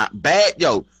was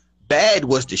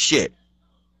the shit.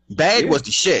 Bad was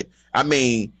the shit. I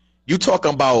mean, you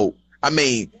talking about,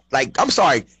 like, I'm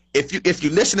sorry, if you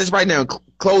listen to this right now,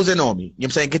 close in on me. You know what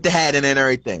I'm saying? Get the hat in and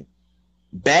everything.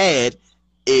 Bad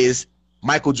is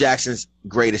Michael Jackson's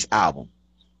greatest album.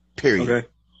 Period. Okay.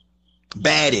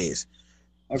 Bad is.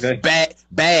 Okay.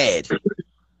 Bad.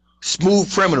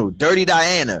 Smooth Criminal, Dirty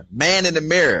Diana, Man in the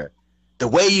Mirror, The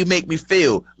Way You Make Me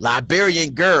Feel,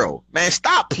 Liberian Girl. Man,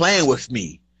 stop playing with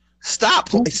me. Stop.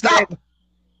 Who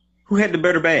had the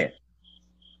better Bad?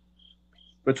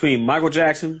 Between Michael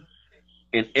Jackson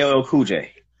and LL Cool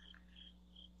J.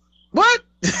 What?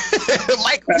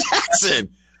 Michael Jackson.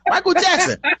 Michael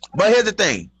Jackson. But here's the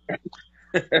thing.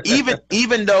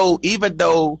 Even though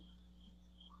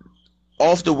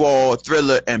Off the Wall,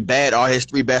 Thriller, and Bad are his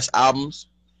three best albums,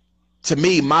 to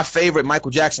me, my favorite Michael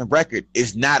Jackson record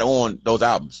is not on those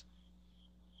albums.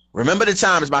 Remember the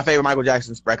Time is my favorite Michael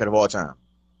Jackson record of all time.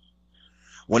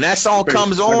 When that song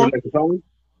comes on,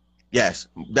 yes,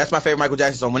 that's my favorite Michael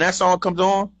Jackson song. When that song comes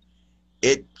on,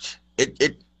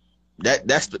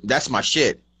 that's my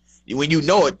shit. When you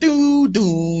know it, do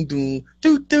do do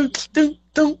do do do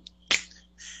do.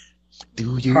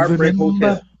 Do you Heartbreak remember?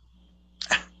 Hotel.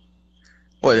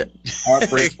 What?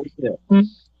 Heartbreak Hotel.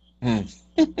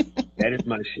 That is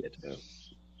my shit, though.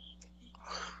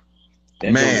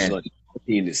 That Man, like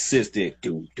in the sister.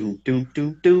 Do do do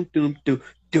do do do do.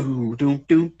 Do do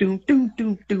do do do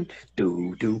do do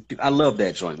do do. I love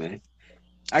that joint, man.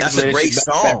 That's a great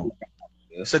song.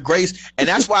 It's a great, and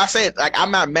that's why I said, like,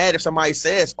 I'm not mad if somebody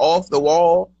says Off the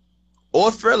Wall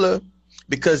or Thriller,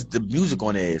 because the music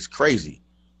on there is crazy.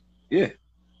 Yeah.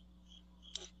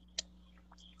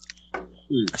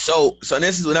 So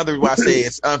this is another reason why I say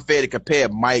it's unfair to compare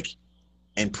Mike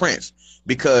and Prince,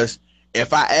 because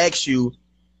if I ask you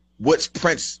what's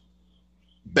Prince's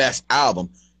best album,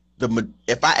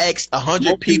 if I ask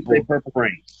 100 people, Purple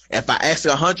Rain. if I ask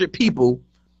 100 people,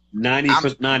 90 I'm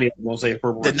gonna say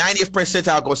Purple Rain. The 90th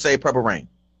percentile gonna say Purple Rain.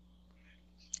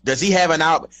 Does he have an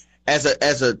album as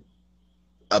a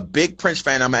big Prince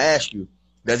fan? I'm gonna ask you,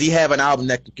 does he have an album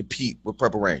that can compete with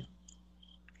Purple Rain?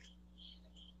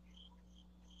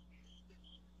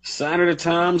 Sign of the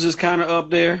Times is kind of up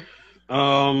there.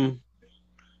 My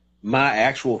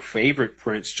actual favorite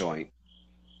Prince joint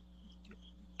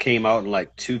came out in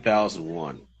like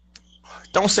 2001.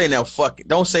 Don't say that fucking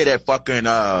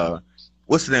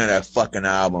what's the name of that fucking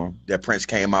album that Prince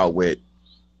came out with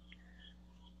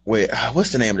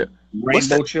what's the name of it?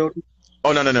 Rainbow Children?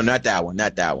 Oh no, not that one.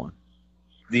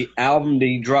 The album that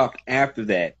he dropped after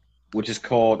that, which is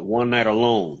called One Night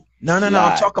Alone. No.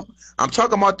 I'm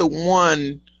talking about the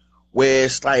one where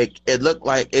it's like it's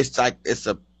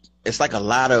like a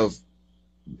lot of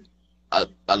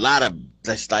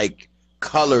just like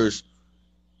colors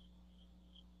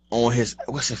on his,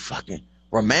 what's it, fucking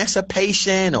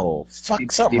Romancipation or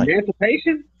fuck something like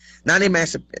Emancipation? Not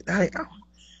Emancipation.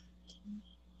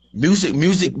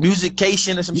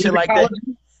 Musication or some shit like that.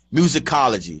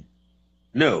 Musicology.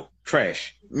 No,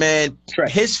 trash. Man,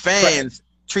 Trash. his fans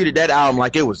treated that album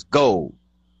like it was gold.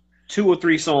 2 or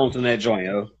 3 songs in that joint,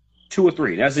 yo. 2 or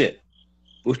 3. That's it.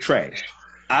 It was trash.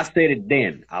 I said it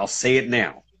then. I'll say it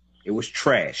now. It was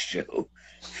trash, Joe.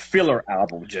 Filler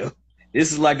album, Joe.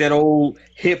 This is like that old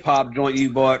hip hop joint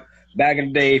you bought back in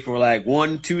the day for like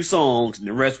 1-2 songs, and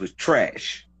the rest was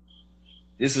trash.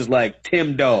 This is like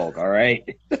Tim Dog, all right?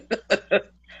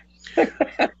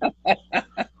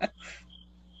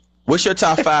 What's your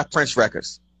top 5 Prince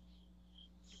records?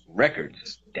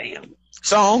 Records, damn.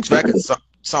 Songs, records,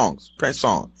 songs, Prince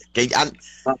songs. Okay,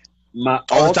 My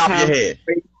on the top of your head.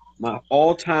 My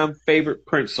all-time favorite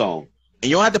Prince song. And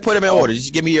you don't have to put them in order.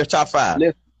 Just give me your top 5.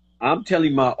 Listen, I'm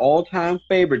telling you, my all-time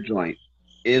favorite joint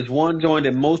is one joint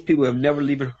that most people have never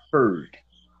even heard.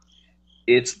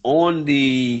 It's on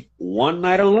the One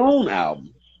Night Alone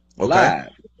album,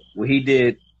 live, where he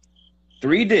did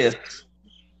 3 discs,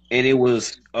 and it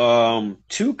was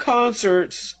 2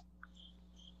 concerts.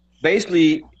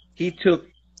 Basically, he took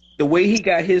the way he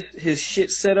got his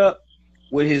shit set up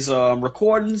with his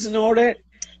recordings and all that.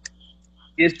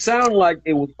 It sounded like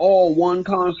it was all one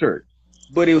concert,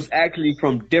 but it was actually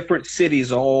from different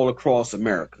cities all across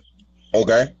America.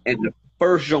 Okay. And the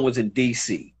first joint was in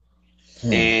D.C.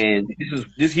 And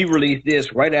he released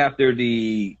this right after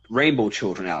the Rainbow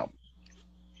Children album.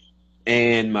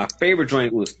 And my favorite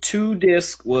joint was 2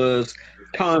 discs was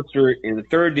concert, and the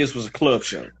 3rd disc was a club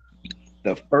show.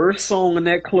 The first song in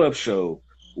that club show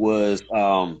was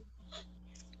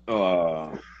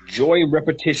Joy and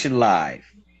Repetition Live.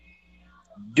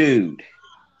 Dude,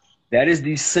 that is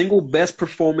the single best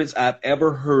performance I've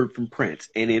ever heard from Prince.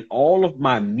 And in all of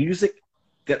my music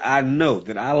that I know,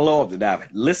 that I love, that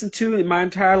I've listened to in my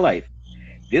entire life,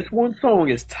 this one song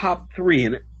is top 3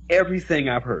 in everything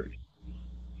I've heard.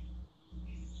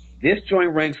 This joint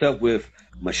ranks up with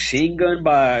Machine Gun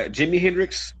by Jimi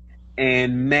Hendrix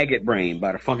and Maggot Brain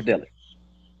by the Funkadelic.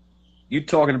 You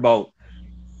talking about,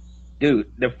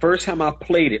 dude, the first time I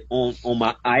played it on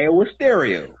my Iowa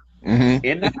stereo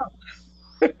in the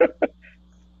house,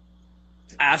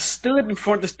 I stood in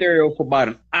front of the stereo for about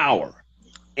an hour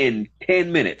and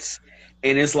 10 minutes,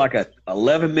 and it's like a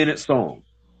 11-minute song.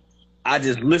 I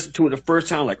just listened to it the first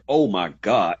time like, oh my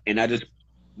God, and I just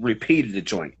repeated the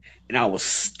joint, and I was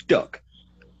stuck.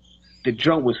 The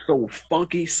joint was so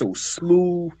funky, so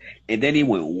smooth, and then he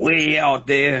went way out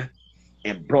there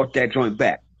and brought that joint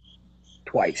back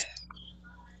twice.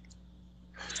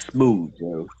 Smooth,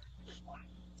 bro.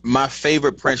 My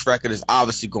favorite Prince record is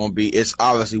obviously going to be, it's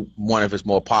obviously one of his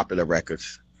more popular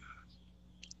records.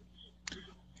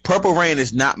 Purple Rain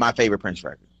is not my favorite Prince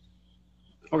record.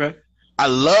 Okay. I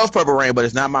love Purple Rain, but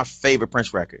it's not my favorite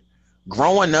Prince record.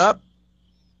 Growing up,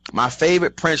 my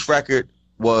favorite Prince record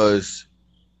was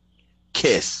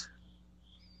Kiss.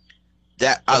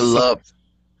 That I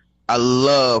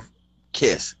love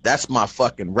Kiss. That's my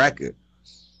fucking record.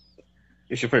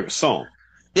 It's your favorite song?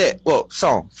 Yeah, well,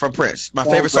 song from Prince. My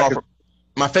favorite song.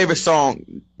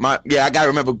 I gotta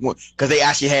remember because they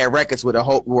actually had records with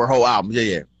whole albums.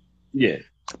 Yeah.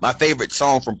 My favorite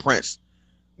song from Prince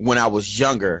when I was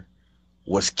younger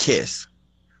was Kiss.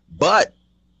 But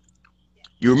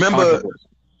you remember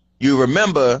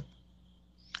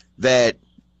that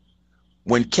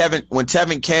when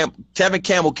Tevin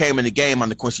Campbell came in the game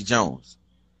under Quincy Jones.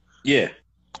 Yeah.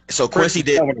 So Quincy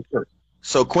did.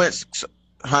 So Quince,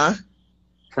 huh?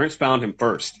 Prince found him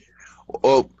first.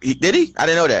 Oh, did he? I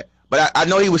didn't know that, but I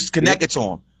know he was connected to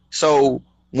him. So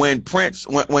when Prince,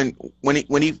 when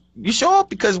he, you show up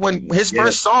because when his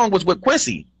first song was with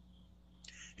Quincy.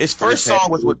 His first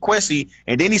song was with Quincy,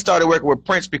 and then he started working with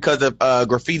Prince because of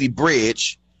Graffiti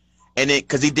Bridge, and then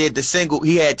because he did the single,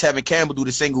 he had Tevin Campbell do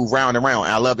the single Round and Round,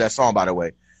 and I love that song, by the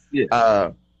way.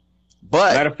 Yeah.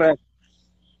 But matter of fact,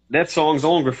 that song's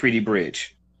on Graffiti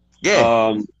Bridge.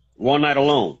 Yeah. One Night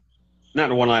Alone, not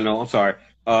the One Night Alone. I'm sorry.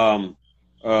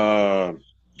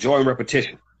 Joy and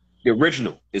Repetition. The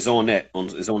original is on that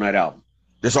album.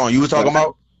 The song you were talking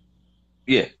about?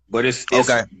 Yeah, but it's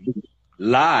okay.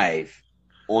 Live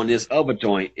on this other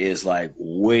joint is like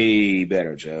way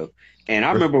better, Joe. And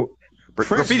I remember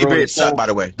Graffiti Bridge sucked, by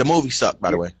the way. The movie sucked,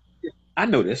 by the way. I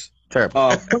know this.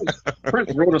 Terrible.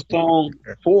 Prince wrote a song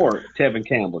for Tevin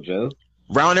Campbell, Joe.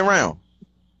 Round and Round.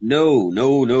 No.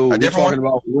 A different one?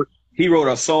 About he wrote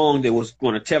a song that was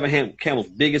one of Tevin Campbell's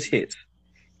biggest hits,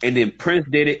 and then Prince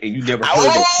did it, and you never heard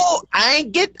it. Oh, I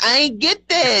ain't get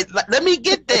that. Let me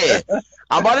get there.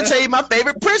 I'm about to tell you my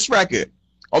favorite Prince record.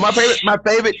 Or my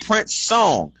favorite Prince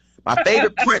song. My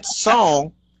favorite Prince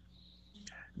song,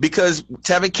 because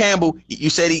Tevin Campbell, you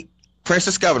said Prince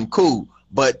discovered him, cool.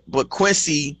 But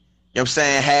Quincy, you know what I'm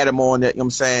saying, had him on that, you know what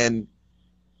I'm saying?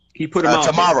 He put him on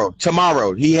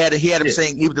Tomorrow. He had him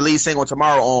sing, he was the lead singer on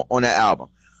Tomorrow on that album.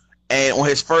 And on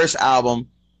his first album,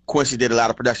 Quincy did a lot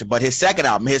of production. But his second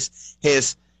album,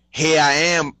 his Here I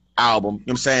Am album, you know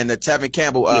what I'm saying, the Tevin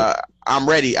Campbell I'm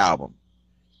Ready album.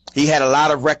 He had a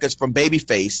lot of records from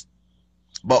Babyface,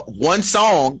 but one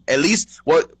song, at least,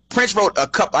 well, Prince wrote a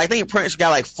couple, I think Prince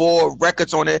got like 4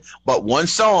 records on it, but one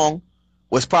song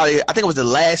was probably, I think it was the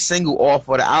last single off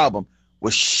of the album,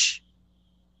 was Shh.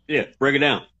 Yeah, break it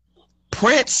down.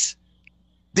 Prince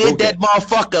did that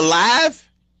motherfucker live.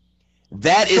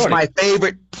 That is my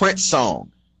favorite Prince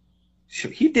song.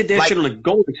 He did that shit on the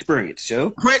Gold Experience,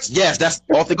 Joe. Prince, yes, that's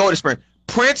off the Gold Experience.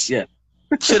 Prince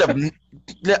should have.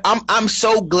 I'm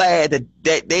so glad that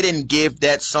they didn't give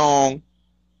that song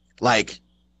like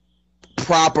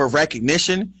proper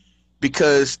recognition,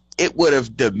 because it would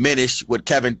have diminished what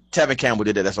Tevin Campbell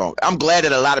did to that song. I'm glad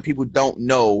that a lot of people don't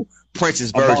know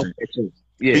Prince's version,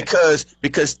 because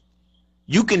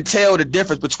you can tell the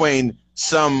difference between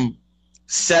some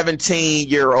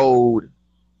 17-year-old, you know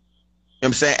what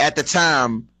I'm saying, at the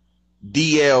time,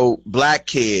 DL black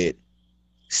kid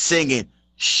singing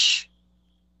 "Shh"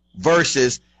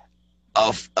 versus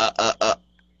a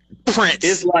Prince.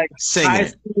 It's like singing high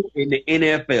school in the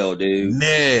NFL, dude.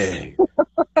 Nah.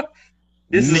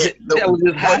 That was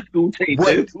his high school tape,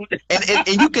 dude.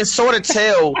 And you can sort of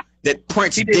tell that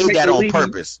Prince did that on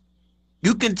purpose.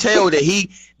 You can tell that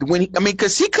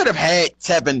because he could have had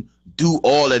Tevin do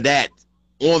all of that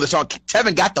on the song.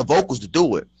 Tevin got the vocals to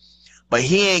do it, but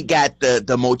he ain't got the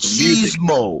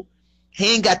machismo.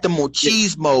 He ain't got the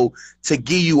machismo to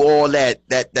give you all that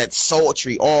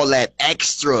sultry, all that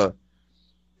extra,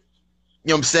 you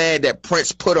know what I'm saying, that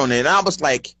Prince put on it. And I was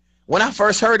like, when I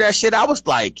first heard that shit, I was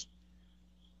like,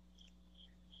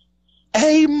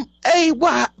 hey,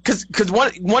 why? Because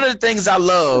one of the things I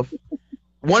love,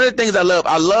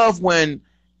 I love when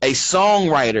a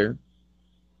songwriter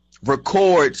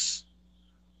records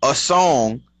a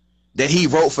song that he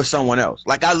wrote for someone else.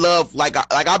 Like I love, like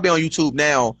I'll be on YouTube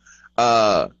now,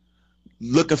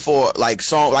 looking for like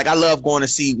song. Like I love going to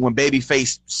see when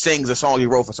Babyface sings a song he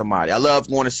wrote for somebody. I love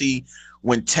going to see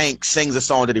when Tank sings a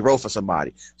song that he wrote for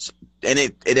somebody.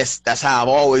 And that's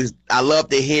how I love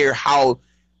to hear how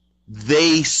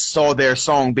they saw their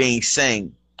song being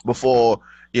sang before,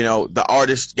 you know, the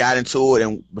artist got into it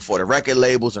and before the record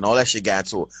labels and all that shit got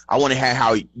into it. I want to hear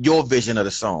how your vision of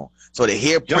the song. So to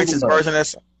hear Prince's version of that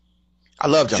song, I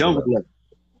love Jungle Love.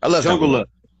 I love Jungle Love.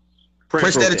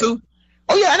 Prince did it too?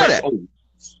 Oh yeah, I know that.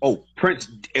 Prince.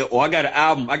 Oh, I got an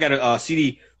album. I got a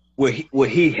CD where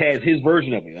he has his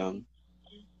version of it.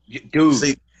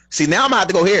 Dude. See, now I'm gonna have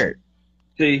to go hear it.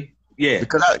 See, yeah,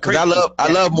 because I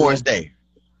love Morris Day.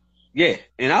 Yeah,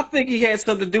 and I think he had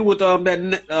something to do with that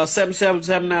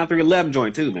 7779311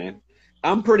 joint too, man.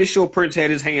 I'm pretty sure Prince had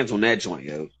his hands on that joint,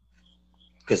 yo.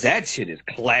 Because that shit is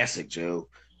classic, Joe.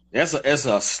 That's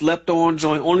a slept-on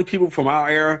joint. Only people from our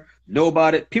era know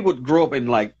about it. People that grew up in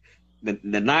like the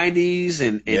 90s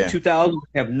and 2000s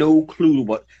have no clue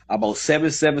about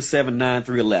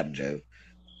 7779311, Joe.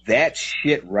 That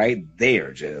shit right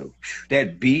there, Joe.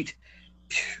 That beat,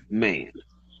 man,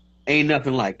 ain't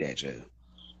nothing like that, Joe.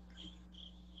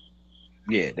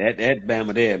 Yeah, that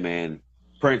Bama there, man.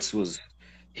 Prince was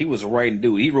a writing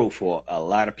dude. He wrote for a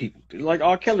lot of people. Like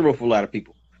R. Kelly wrote for a lot of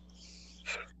people.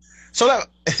 So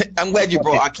I'm glad you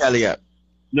brought R. Kelly up.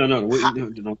 No, we gotta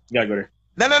go there.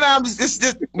 No. I'm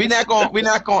just we're not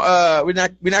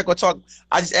gonna talk.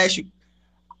 I just ask you,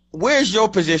 where's your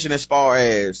position as far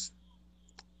as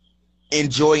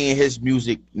enjoying his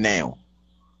music now?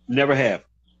 Never have.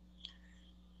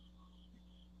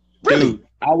 Really? Dude,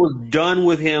 I was done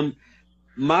with him.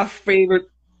 My favorite,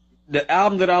 the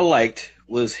album that I liked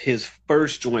was his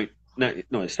first joint.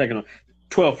 His second one,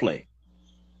 12 Play.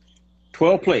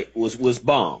 12 Play was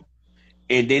bomb.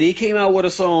 And then he came out with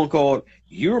a song called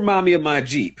You Remind Me of My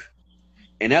Jeep.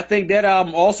 And I think that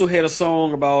album also had a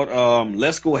song about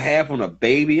Let's Go Half on a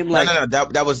Baby. I'm like, no.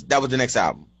 That was the next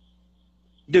album.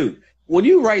 Dude, when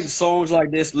you writing songs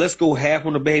like this, Let's Go Half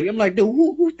on a Baby, I'm like, dude,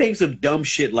 who thinks of dumb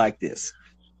shit like this?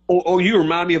 Or You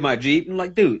Remind Me of My Jeep. I'm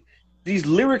like, dude, these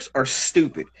lyrics are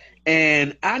stupid.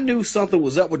 And I knew something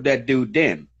was up with that dude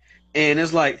then. And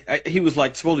it's like, he was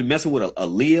like supposedly messing with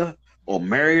Aaliyah or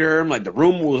married her. I'm like, the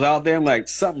rumor was out there. I'm like,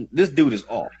 this dude is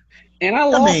off. And I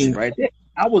lost him right there.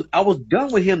 I was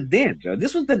done with him then, Joe.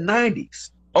 This was the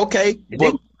 90s. Okay.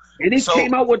 And he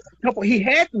came out with a couple, he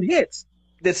had some hits.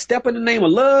 That Step in the Name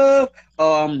of Love,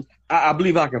 I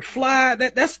Believe I Can Fly.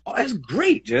 That's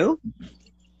great, Joe.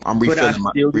 I'm refilling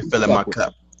my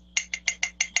cup.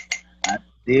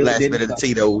 Last bit of the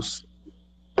Tito's.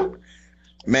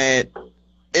 Man,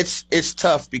 it's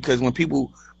tough because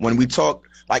when we talk,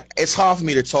 like, it's hard for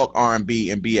me to talk R&B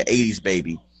and be an 80s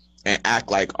baby and act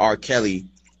like R. Kelly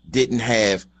didn't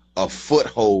have a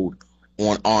foothold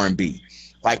on R&B.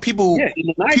 Like people, in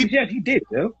the 90s, he did,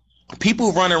 Joe.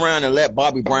 People run around and let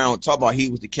Bobby Brown talk about he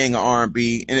was the king of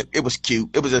R&B, and it was cute.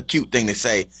 It was a cute thing to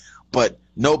say, but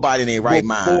nobody in their right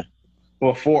mind.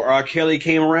 Before R. Kelly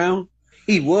came around,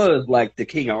 he was like the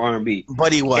king of R&B.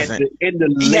 But he wasn't. In the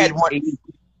late 80s.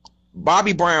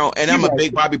 Bobby Brown, and I'm a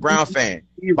big Bobby Brown fan.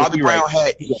 Bobby Brown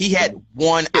had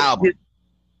one album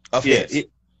of hits.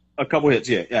 A couple hits,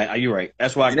 yeah. You're right.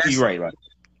 That's why you're right.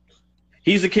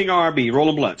 He's the king of R&B,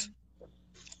 rolling blunts.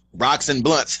 Rocks and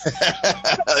blunts.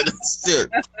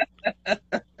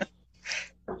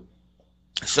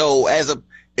 So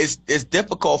it's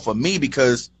difficult for me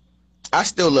because I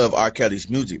still love R. Kelly's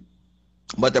music.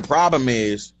 But the problem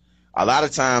is a lot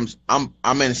of times I'm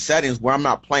in settings where I'm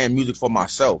not playing music for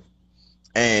myself.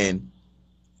 And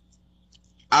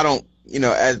I don't,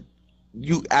 as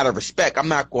you, out of respect, I'm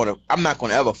not gonna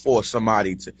ever force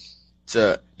somebody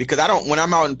to because I don't, when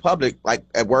I'm out in public, like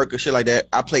at work or shit like that,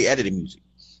 I play edited music.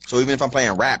 So even if I'm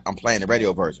playing rap, I'm playing the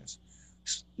radio versions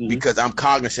because I'm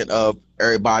cognizant of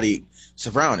everybody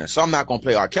surrounding. So I'm not gonna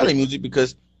play R. Kelly music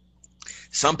because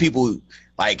some people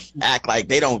act like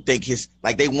they don't think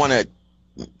they want to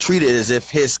treat it as if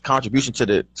his contribution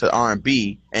to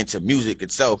R&B and to music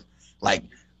itself, like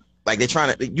they're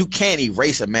trying to. You can't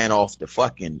erase a man off the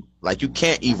fucking, you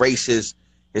can't erase his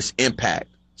impact.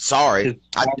 Sorry,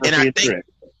 I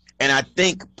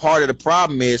think part of the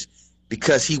problem is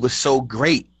because he was so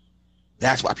great.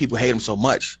 That's why people hate him so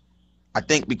much. I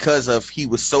think because of he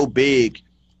was so big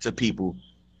to people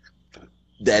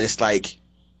that it's like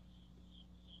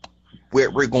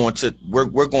we're going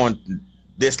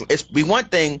this. It's be one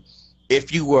thing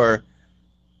if you were.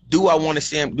 Do you want to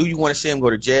see him go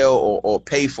to jail or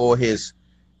pay for his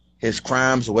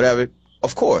crimes or whatever?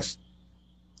 Of course.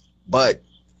 But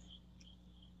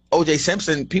O.J.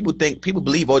 Simpson, people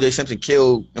believe O.J. Simpson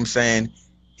killed,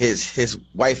 his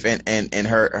wife and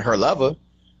her lover,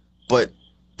 but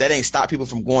that ain't stop people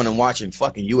from going and watching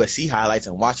fucking USC highlights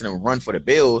and watching them run for the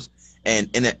Bills,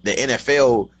 and the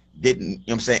NFL didn't,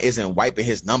 isn't wiping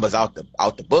his numbers out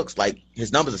the books. Like,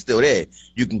 his numbers are still there.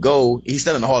 You can go, he's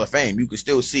still in the Hall of Fame. You can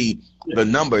still see the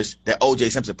numbers that O.J.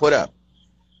 Simpson put up.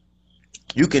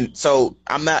 You can, so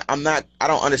I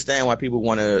don't understand why people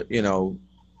want to,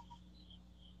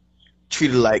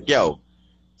 treat it like,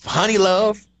 Honey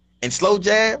Love and Slow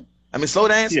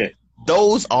Dance,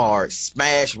 those are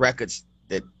smash records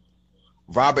that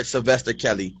Robert Sylvester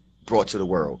Kelly brought to the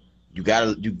world. You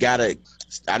gotta.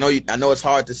 I know it's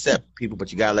hard to accept people,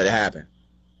 but you gotta let it happen.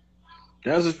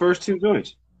 That was his first two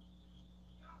joints.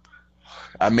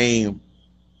 I mean,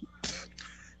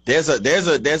 there's a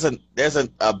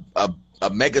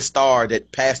mega star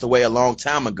that passed away a long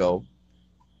time ago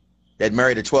that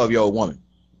married a 12-year-old woman.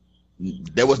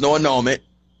 There was no annulment.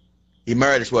 He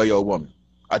married a 12-year-old woman.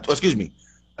 A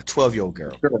 12-year-old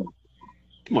girl.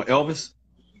 Come on, Elvis.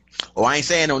 Oh, I ain't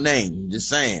saying no name. I'm just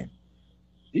saying.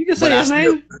 You can say his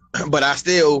name. But I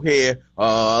still hear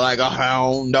like a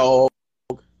hound dog.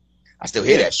 I still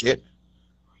hear that shit.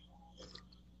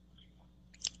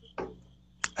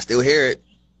 I still hear it.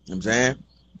 You know what I'm saying?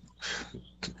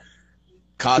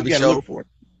 Cosby Show. For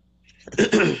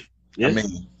it. I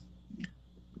mean,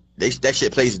 that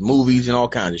shit plays in movies and all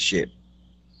kinds of shit.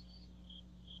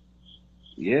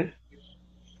 Yeah.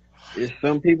 There's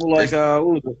some people like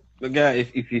the guy.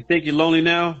 If you think you're lonely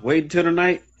now, wait until the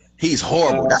night. He's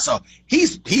horrible.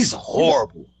 He's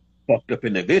horrible. Fucked up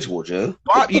individual, Joe.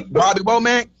 Bobby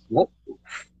Womack.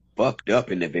 Fucked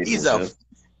up individual.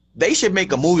 They should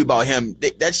make a movie about him.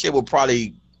 That shit will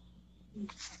probably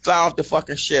fly off the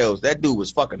fucking shelves. That dude was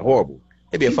fucking horrible.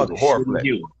 He'd be a fucking horrible.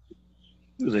 He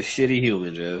was a shitty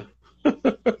human, Joe.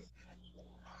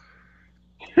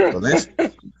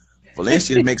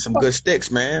 Valencia make some good sticks,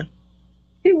 man.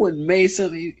 He wouldn't made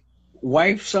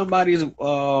somebody's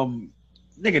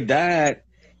nigga died.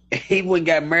 He wouldn't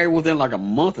got married within like a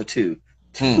month or two.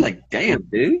 Like, damn,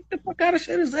 dude, the fuck kind of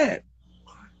shit is that?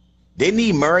 Didn't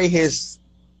he marry his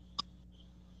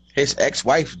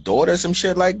ex-wife's daughter, some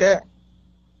shit like that?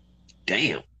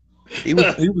 Damn. He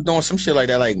was doing some shit like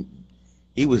that. Like,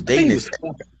 he was dating his.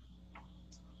 I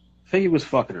think he was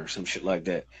fucking her, some shit like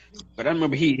that. But I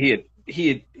remember it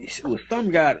was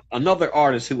some guy, another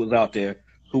artist who was out there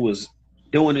who was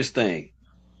doing his thing,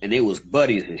 and it was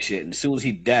buddies and shit. And as soon as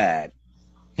he died,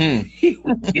 he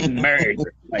was getting married.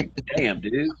 Like, damn,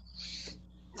 dude.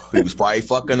 He was probably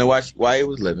fucking her while he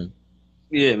was living.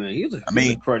 Yeah, man. He was a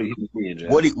cruddy human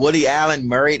being. Woody Allen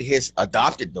married his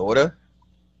adopted daughter.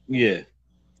 Yeah.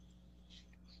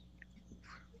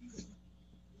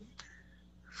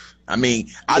 I mean,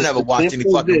 I never watched any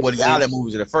fucking Woody Allen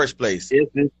movies in the first place. It's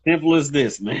as simple as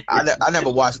this, man. I never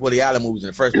watched Woody Allen movies in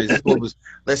the first place. This movie was,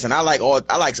 listen, I like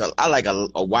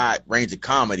a wide range of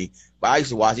comedy, but I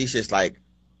used to watch these shits like,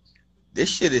 this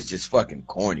shit is just fucking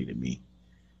corny to me.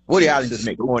 Woody Allen just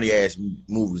make corny ass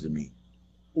movies to me.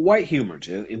 White humor,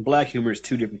 Joe, and black humor is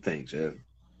two different things, Joe.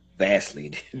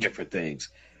 Vastly different things.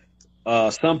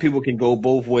 Some people can go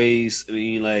both ways. I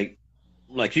mean, like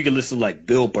you can listen to like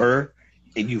Bill Burr,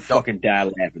 and you fucking die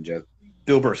laughing, Joe.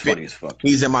 Bill Burr's funny as fuck,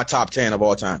 He's in my top 10 of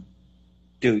all time.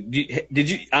 dude. Did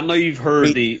you? I know you've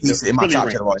heard He's in my Philly top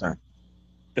rant, 10 of all time.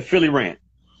 the Philly rant.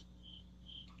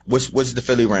 What's the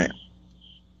Philly rant?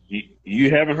 You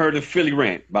haven't heard the Philly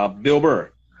rant about Bill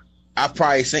Burr? I've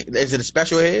probably seen. Is it a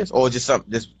special of his or just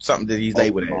something that he's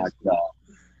labeled Oh my as? God.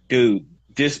 Dude,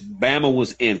 this Bama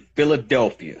was in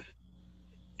Philadelphia,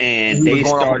 and He was they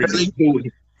going on started Philly?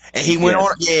 doing. And he went Yes.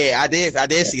 on. Yeah, I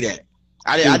did see that. Dude,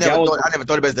 I never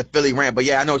thought of it as the Philly rant, but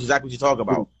yeah, I know exactly what you're talking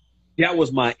about. That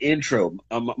was my intro.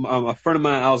 A friend of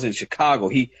mine, I was in Chicago.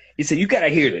 He said, "You gotta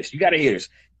hear this. You gotta hear this."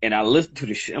 And I listened to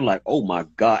the shit. I'm like, "Oh my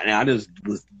God!" And I just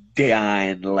was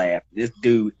dying laughing. This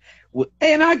dude,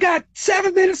 and I got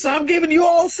 7 minutes. So I'm giving you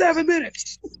all 7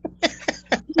 minutes.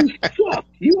 You suck.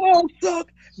 You all suck.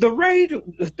 The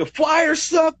the Flyers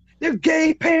suck. They're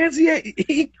gay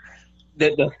pansy.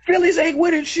 The Phillies ain't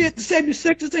winning shit. The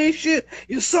 76ers ain't shit.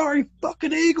 You sorry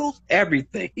fucking Eagles.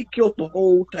 Everything. He killed the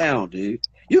whole town, dude.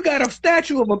 You got a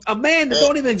statue of a man that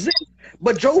don't even exist,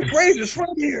 but Joe Frazier's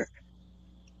from here.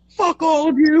 Fuck all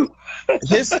of you.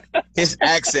 His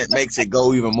accent makes it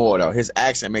go even more, though. His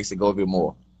accent makes it go even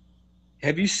more.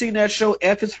 Have you seen that show,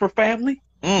 F is for Family?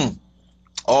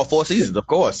 All 4 seasons, of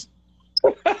course.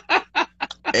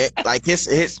 Like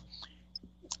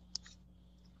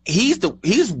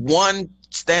he's one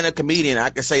stand-up comedian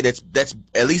I can say that's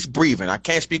at least breathing. I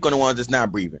can't speak on the ones that's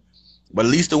not breathing, but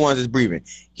at least the ones that's breathing.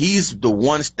 He's the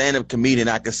one stand-up comedian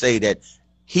I can say that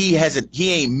he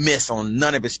ain't missed on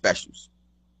none of his specials.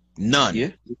 None.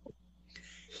 Yeah.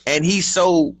 And he's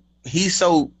so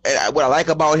what I like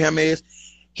about him is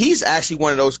he's actually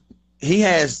one of those, he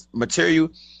has material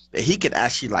that he could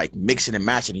actually like mix it and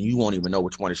match it and you won't even know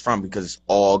which one is from because it's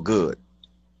all good.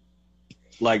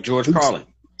 Like George Carlin.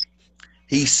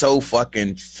 He's so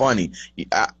fucking funny. He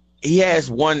has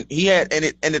one. He had,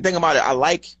 and the thing about it, I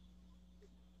like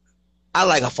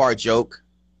a fart joke.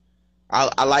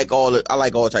 I like all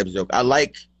types of jokes. I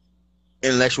like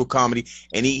intellectual comedy,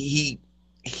 and he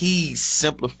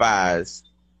simplifies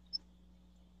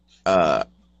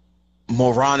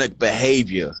moronic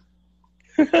behavior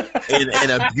in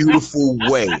a beautiful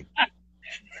way,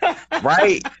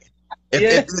 right?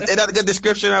 If that's a good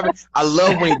description of it. I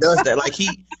love when he does that. Like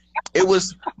it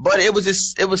was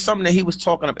something that he was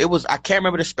talking about. I can't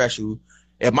remember the special.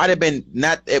 It might have been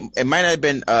it might have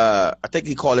been I think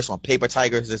he called this one Paper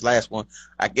Tigers, this last one.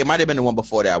 It might have been the one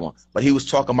before that one. But he was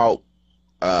talking about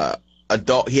a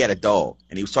dog. He had a dog,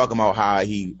 and he was talking about how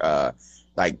he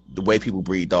like the way people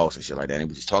breed dogs and shit like that. And he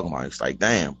was just talking about it. It's like,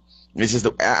 damn. It's just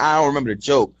I don't remember the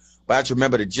joke, but I just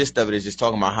remember the gist of it is just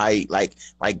talking about how he like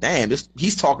damn,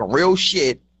 he's talking real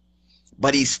shit,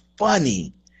 but he's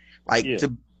funny. Like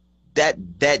to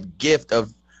that gift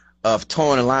of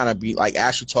towing the line and be like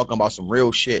actually talking about some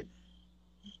real shit,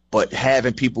 but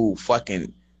having people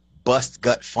fucking bust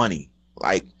gut funny.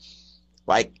 Like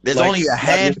there's only a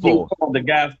handful. The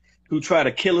guy who tried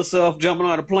to kill himself jumping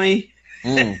on a plane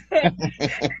and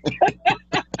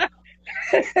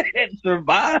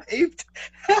survived.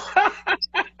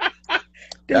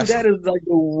 Dude, that is like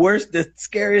the worst, the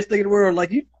scariest thing in the world.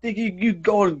 Like you think you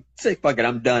go and say, "Fuck it,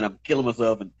 I'm done. I'm killing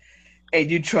myself," and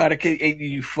you try to kill, and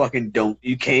you fucking don't.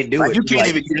 You can't do it. You can't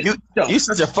even. You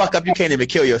such a fuck up. You can't even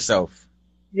kill yourself.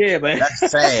 Yeah, man.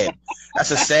 That's sad.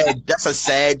 That's a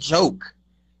sad joke.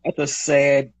 That's a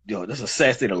sad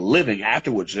state of living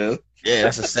afterwards, Joe. Yeah,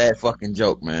 that's a sad fucking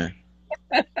joke, man.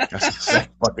 That's a sad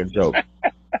fucking joke.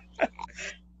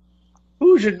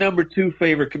 Who's your number 2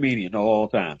 favorite comedian of all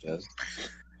time, Jez?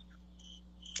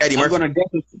 Eddie Murphy. I'm gonna guess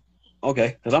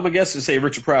okay, because I'm gonna guess to say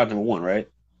Richard Pryor number 1, right?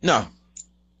 No,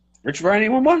 Richard Pryor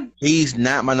ain't number 1. he's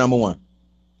not my number 1.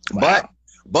 Wow.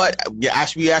 But yeah,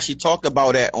 we actually talked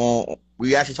about that on.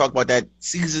 We actually talked about that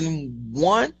season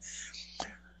 1,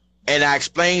 and I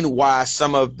explained why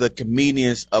some of the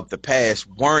comedians of the past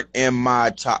weren't in my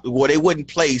top. Well, they wouldn't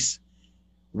place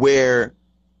where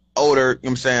older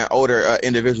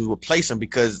individuals would place them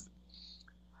because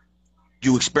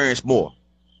you experience more.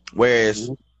 Whereas,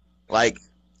 like,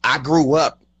 I grew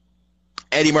up,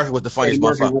 Eddie Murphy was the funniest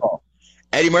motherfucker.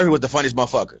 Eddie Murphy was the funniest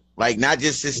motherfucker. Like, not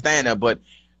just his stand-up, but,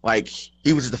 like,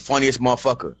 he was the funniest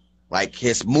motherfucker. Like,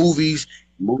 his movies,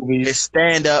 his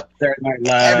stand-up,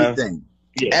 everything.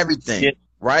 Yeah. Everything. Yeah.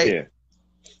 Right? Yeah.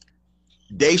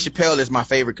 Dave Chappelle is my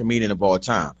favorite comedian of all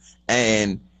time.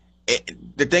 And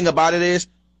the thing about it is,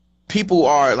 people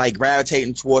are, like,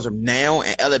 gravitating towards him now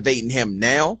and elevating him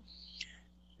now.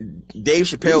 Dave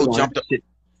Chappelle jumped up.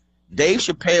 Dave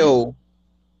Chappelle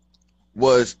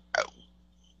was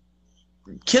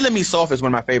Killing Me Soft is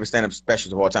one of my favorite stand-up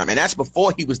specials of all time, and that's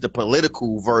before he was the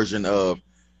political version of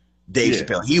Dave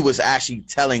Chappelle. He was actually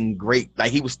telling great,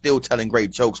 like he was still telling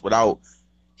great jokes without.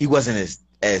 He wasn't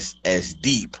as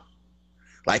deep.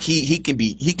 Like he can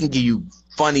give you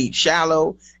funny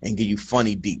shallow and give you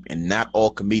funny deep, and not all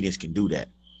comedians can do that.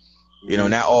 You know,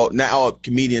 not all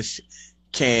comedians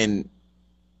can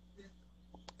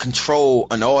control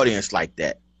an audience like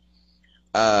that.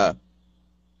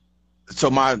 So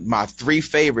my three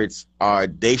favorites are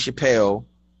Dave Chappelle,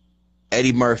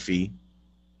 Eddie Murphy,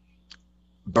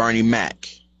 Bernie Mac.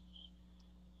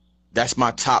 That's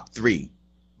my top three.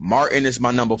 Martin is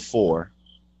my number 4.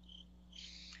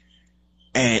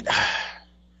 And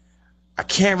I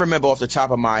can't remember off the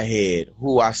top of my head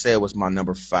who I said was my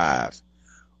number 5.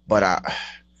 But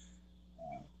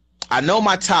I know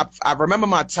I remember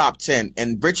my top 10,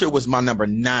 and Richard was my number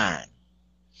 9.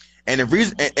 And the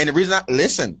reason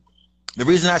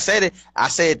I said it, I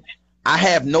said I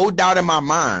have no doubt in my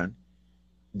mind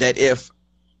that if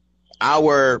I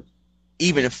were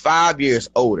even 5 years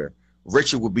older,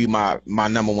 Richard would be my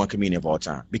number 1 comedian of all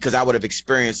time, because I would have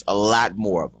experienced a lot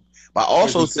more of them. But I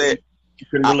also said,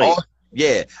 I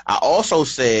also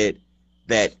said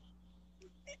that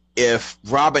if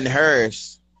Robin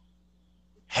Harris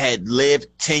had lived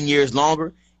 10 years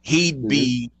longer, he'd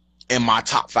be in my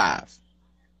top 5.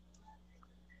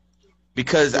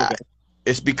 Because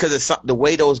it's because of the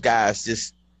way those guys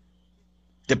just,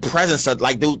 the presence of,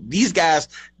 like, these guys,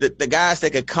 the guys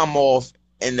that could come off,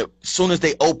 and as soon as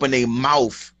they open their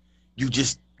mouth, you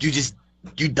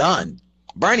done.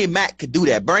 Bernie Mac could do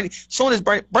that.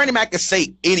 Bernie Mac could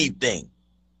say anything.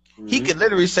 He could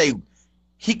literally say,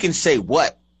 he can say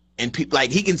what, and people,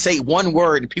 like, he can say one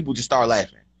word and people just start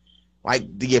laughing. Like,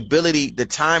 the ability, the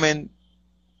timing,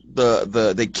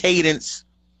 the cadence,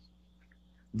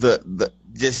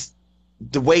 just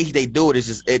the way they do it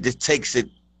is it just takes it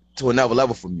to another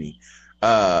level for me.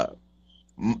 I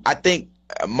think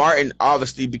Martin,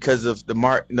 obviously, because of the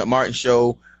Martin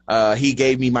show, he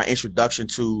gave me my introduction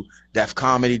to Def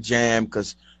Comedy Jam,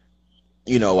 because,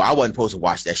 you know, I wasn't supposed to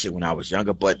watch that shit when I was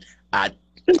younger, but I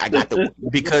got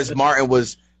because Martin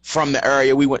was from the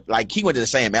area. He went to the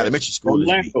same elementary school as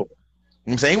me. You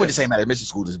know what I'm saying? He went to the same elementary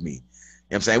school as me. You know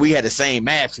what I'm saying? We had the same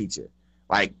math teacher.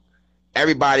 Like,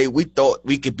 everybody, we thought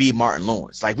we could be Martin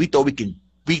Lawrence. Like, we thought we could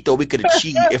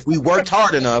achieve if we worked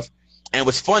hard enough and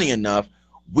was funny enough,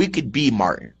 we could be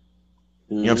Martin.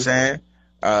 You know what I'm saying?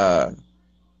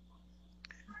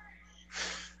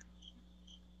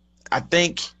 I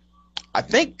think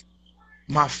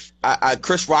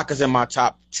Chris Rock is in my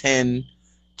top 10.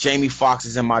 Jamie Foxx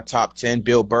is in my top 10.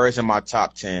 Bill Burr is in my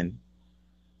top 10.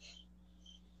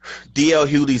 D.L.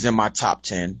 Hewley's in my top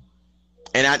 10.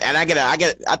 And I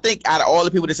think out of all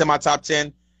the people that's in my top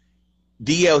 10,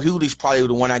 D.L. Hewley's probably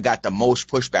the one I got the most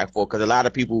pushback for, because a lot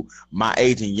of people my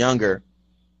age and younger,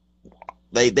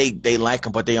 they like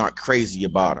him, but they aren't crazy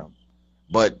about him.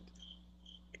 But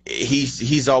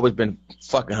he's always been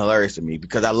fucking hilarious to me,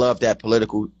 because I love that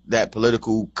political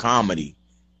comedy.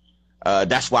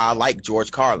 That's why I like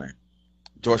George Carlin.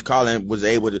 George Carlin was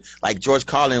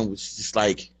just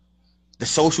like the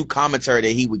social commentary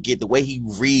that he would get, the way he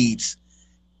reads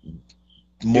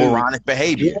moronic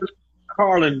behavior. George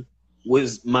Carlin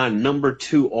was my number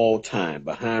 2 all time,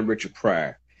 behind Richard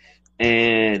Pryor.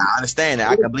 And I understand that.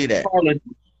 I can believe that. Carlin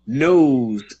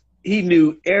he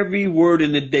knew every word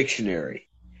in the dictionary,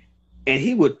 and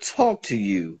he would talk to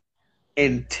you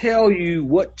and tell you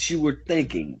what you were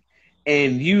thinking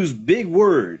and use big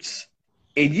words,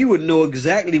 and you would know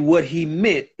exactly what he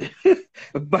meant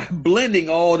by blending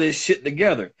all this shit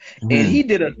together. And he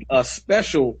did a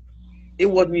special. It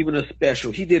wasn't even a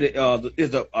special. He did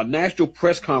a national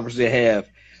press conference they have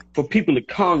for people in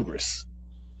Congress,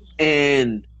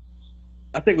 and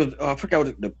I think it was I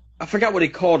forgot what they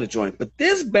called the joint. But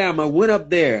this Bama went up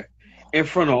there in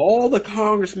front of all the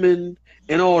congressmen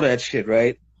and all that shit,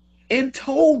 right, and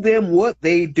told them what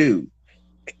they do,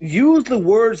 use the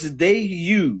words that they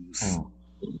use,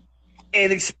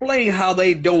 and explain how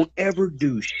they don't ever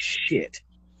do shit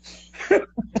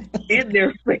in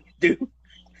their face, dude.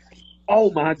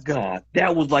 Oh my God,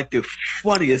 that was like the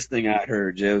funniest thing I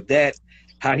heard, Joe. That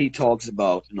how he talks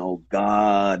about, you know,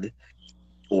 God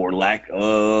or lack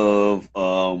of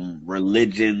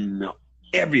religion,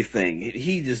 everything.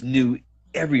 He just knew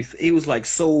everything. He was like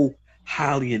so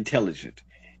highly intelligent,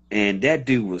 and that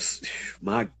dude was,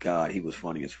 my God, he was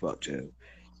funny as fuck, Joe.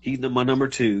 He's my number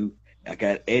 2. I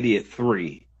got Eddie at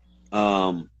 3.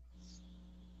 You're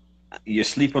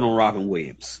sleeping on Robin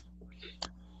Williams.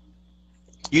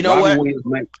 You know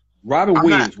Robin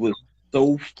Williams was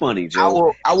so funny,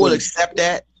 Joe. I will accept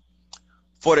that,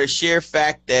 for the sheer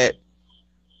fact that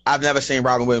I've never seen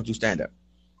Robin Williams do stand up.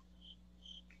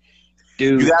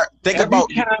 Dude, You got to think about.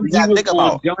 every time You he got to was think on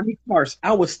about. Johnny Carson,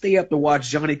 I would stay up to watch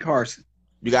Johnny Carson.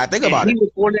 You got to think And about he it. was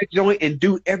on that joint, and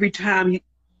dude, every time it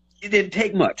didn't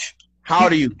take much. How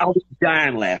old are you? I was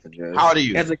dying laughing, Joe. How old are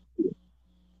you? As a kid.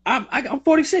 I'm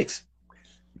 46.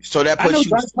 So that I know puts you.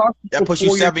 Johnny Carson That for puts you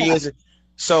 4 years 7 years.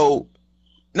 So,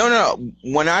 no.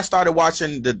 When I started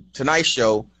watching the Tonight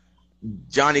Show,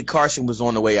 Johnny Carson was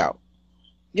on the way out.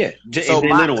 Yeah, So Jay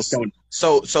my- Leno was coming.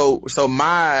 So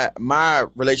my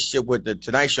relationship with the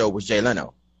Tonight Show was Jay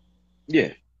Leno.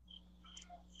 Yeah,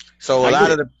 So I a get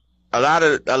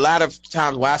lot of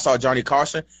times when I saw Johnny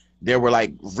Carson, there were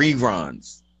like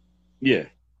reruns. yeah.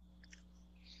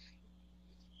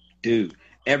 Dude,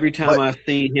 every time But- I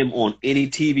seen him on any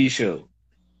TV show,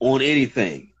 on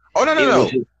anything, Oh no it no no!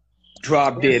 was just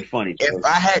drop dead funny. Joe.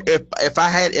 If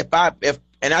I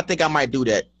and I think I might do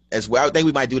that as well. I think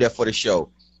we might do that for the show.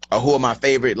 Who are my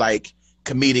favorite like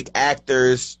comedic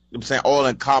actors? You know what I'm saying, all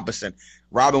encompassing.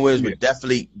 Robin Williams would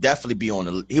definitely be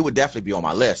on he would definitely be on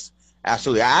my list.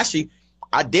 Absolutely.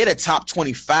 I did a top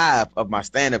 25 of my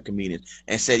stand-up comedians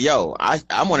and said, yo, I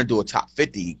want to do a top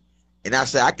 50. And I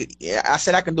said I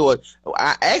can do it.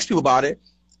 I asked people about it.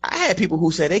 I had people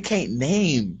who said they can't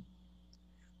name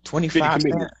 25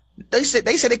 comedians. They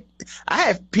said I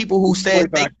have people who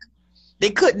said they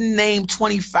couldn't name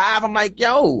 25. I'm like,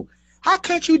 yo, how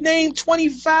can't you name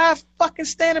 25 fucking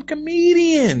stand-up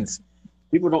comedians?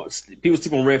 People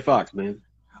sleep on Red Fox, man.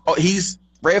 Oh,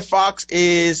 Red Fox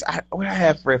is what I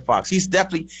have Red Fox. He's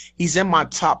in my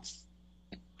top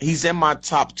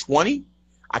 20.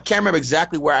 I can't remember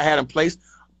exactly where I had him placed.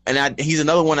 And he's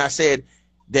another one I said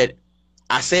that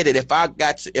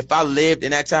if I lived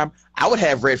in that time, I would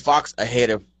have Red Fox ahead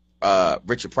of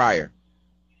Richard Pryor.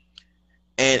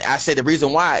 And I said the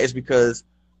reason why is because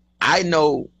I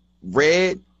know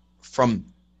Red from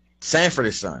Sanford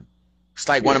and Son. It's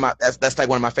like one of my that's like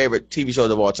one of my favorite TV shows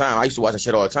of all time. I used to watch that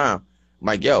shit all the time. I'm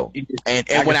like, yo, and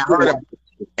when I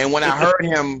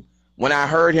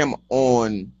heard him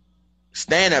on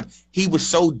stand up, he was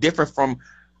so different from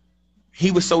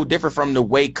the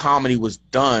way comedy was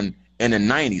done in the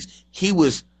 90s. He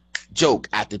was joke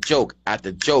after joke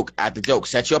after joke after joke.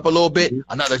 Set you up a little bit,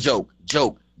 another joke.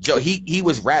 He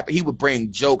was rapping. He would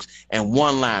bring jokes and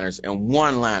one-liners.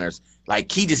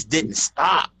 Like he just didn't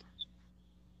stop.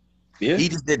 Yeah. He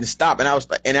just didn't stop. And I was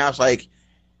like,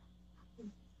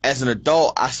 as an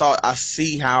adult, I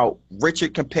see how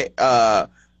Richard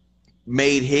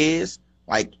made his,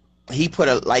 like he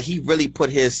really put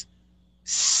his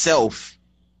self,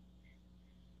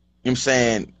 you know what I'm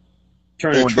saying,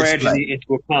 Turning on tragedy display.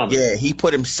 into a comedy. Yeah, he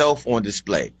put himself on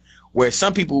display. Where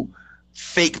some people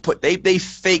they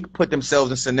fake put themselves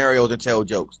in scenarios and tell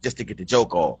jokes just to get the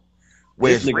joke off. This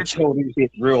Whereas nigga Richard, told you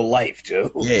it's real life,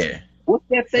 Joe. yeah. What's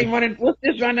that thing running? What's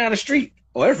this running down the street?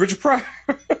 Oh, that's Richard Pryor.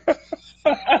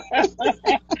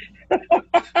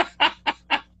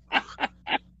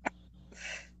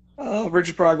 Oh,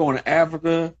 Richard Pryor going to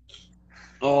Africa.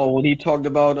 Oh, when he talked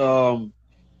about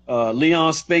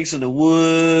Leon Spinks in the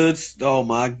woods. Oh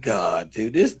my God,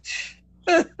 dude, this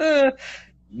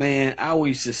man. I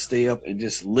always just stay up and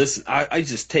just listen. I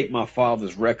just take my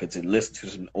father's records and listen to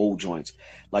some old joints.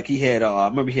 Like he had, I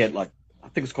remember he had like I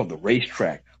think it's called The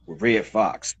Racetrack with Red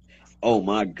Fox. Oh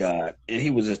my God, and he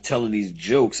was just telling these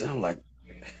jokes. And I'm like,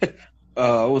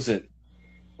 what was it?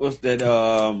 What's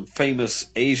that famous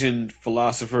Asian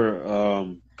philosopher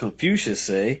Confucius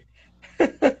say?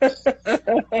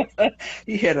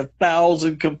 He had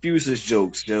 1,000 Confucius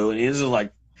jokes, Joe, and it's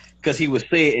like because he would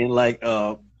say it in like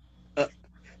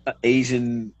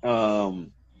Asian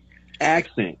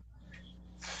accent.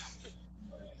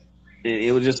 And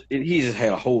it was just he just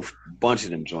had a whole bunch of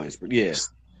them joints, but yeah.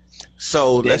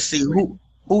 So let's see who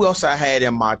else I had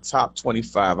in my top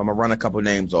 25. I'm gonna run a couple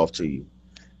names off to you,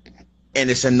 and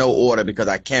it's in no order because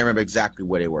I can't remember exactly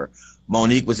where they were.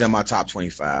 Monique was in my top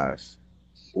 25.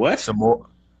 What? Some more.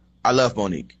 I love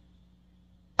Monique.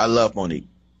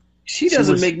 She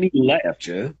doesn't make me laugh,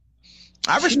 Joe.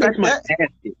 I She respect makes my that. ass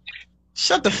itch.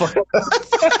 Shut the fuck up.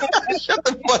 Shut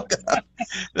the fuck up.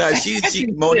 No,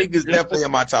 Monique is definitely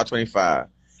in my top 25.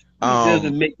 She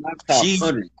doesn't make my top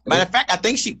 100. Matter of fact, I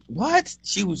think she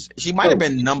might have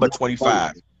been number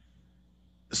 25.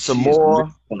 Some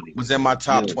more was in my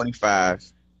top 25.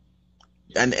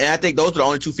 And I think those are the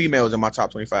only two females in my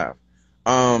top 25.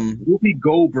 Whoopi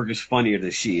Goldberg is funnier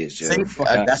than she is, Joe.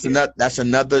 That's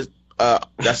another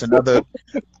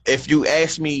if you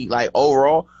ask me like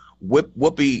overall,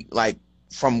 Whoopi, like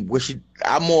from what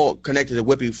I'm more connected to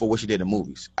Whoopi for what she did in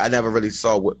movies. I never really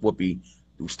saw Whoopi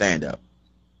do stand up.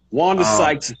 Wanda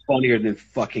Sykes is funnier than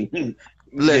fucking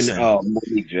Listen,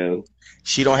 Monique, Joe.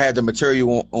 she don't have the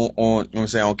material on you know what I'm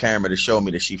saying, on camera to show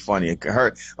me that she funny. And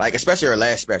her, like, especially her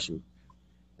last special,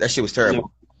 that shit was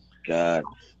terrible. God,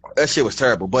 that shit was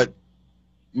terrible. But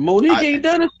Monique ain't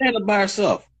done a stand-up by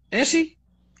herself, has she?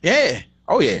 Yeah.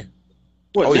 Oh yeah.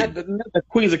 What? Oh, not the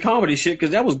Queens of Comedy shit,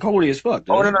 because that was corny as fuck.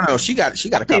 Dude. Oh no. She got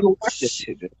a couple.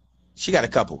 She got a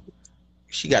couple.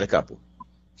 She got a couple.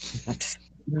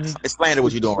 It's slander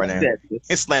what you're doing right now.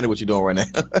 It's slander what you're doing right now.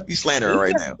 You slandering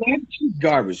right now. She's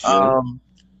garbage.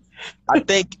 I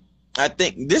think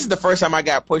this is the first time I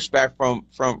got pushback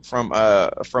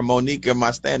from Monique in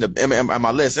my stand-up and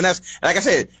my list, and that's like I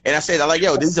said, I'm like,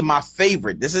 yo, these are my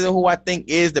favorite. This isn't who I think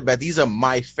is the best. These are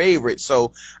my favorites.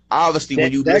 So obviously,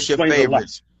 when you list your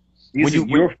favorites,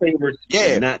 your favorites,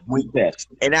 yeah, not the best.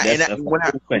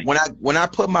 When I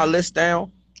put my list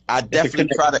down, I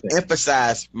definitely try to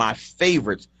emphasize my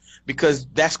favorites because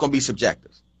that's going to be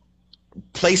subjective.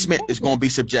 Placement is going to be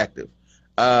subjective.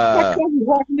 My cousin's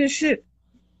watching this shit.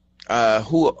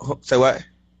 Who say what?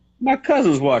 My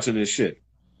cousin's watching this shit.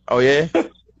 Oh yeah.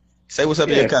 Say what's up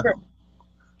to your cousin.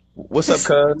 What's up,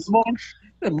 cuz?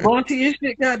 Monty and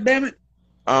shit. God damn it.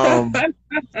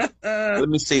 Let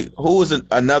me see. Who is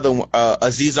another one?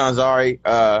 Aziz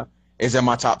Ansari is in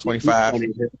my top 25.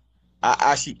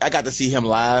 I got to see him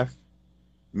live.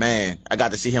 Man, I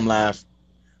got to see him live.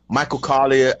 Michael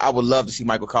Collier. I would love to see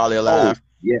Michael Collier live. Oh,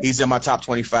 yeah. He's in my top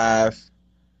 25.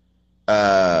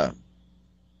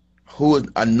 Who is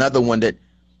another one that?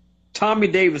 Tommy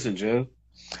Davidson, Joe.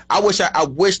 I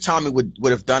wish Tommy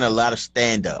would have done a lot of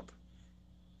stand up.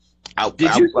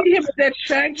 Did you see him at that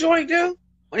Shaq joint, Joe?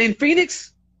 In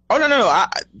Phoenix? Oh no!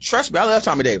 Trust me, I love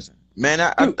Tommy Davidson. Man,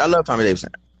 I love Tommy Davidson.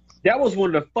 That was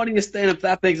one of the funniest stand-ups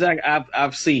I think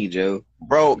I've seen, Joe.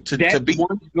 Bro, to be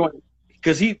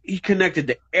because he connected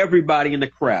to everybody in the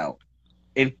crowd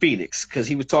in Phoenix because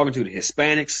he was talking to the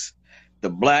Hispanics, the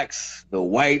blacks, the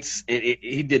whites, and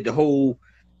he did the whole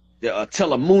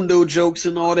Telemundo jokes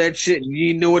and all that shit. And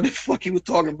you know what the fuck he was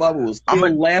talking about? It was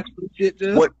still laughing and shit,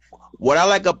 Joe. What I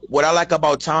like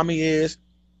about Tommy is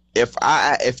if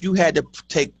you had to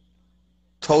take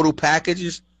total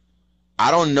packages, I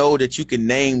don't know that you can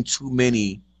name too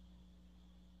many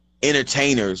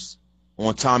entertainers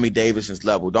on Tommy Davidson's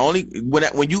level. The only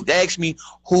when you ask me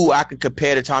who I can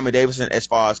compare to Tommy Davidson as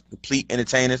far as complete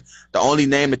entertainers, the only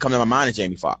name that comes to my mind is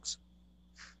Jamie Foxx.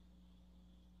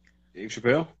 Dave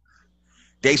Chappelle.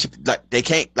 They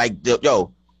can't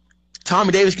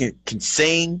Tommy Davis can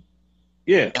sing.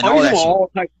 Yeah, and all that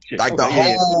all shit. type of shit. Like the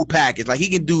whole package. Like he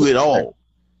can do it all.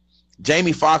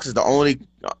 Jamie Foxx is the only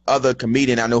other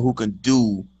comedian I know who can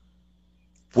do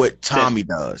what Tommy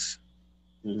does.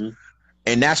 Mm-hmm.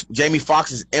 And that's Jamie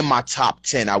Foxx is in my top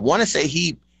 10. I want to say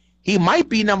he might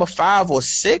be number 5 or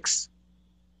 6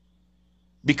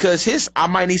 because his I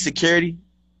Might Need Security.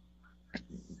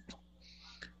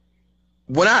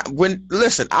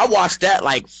 Listen, I watched that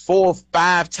like 4 or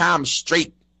 5 times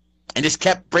straight and just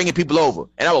kept bringing people over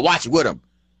and I would watch it with them.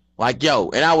 Like, yo,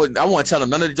 and I want to tell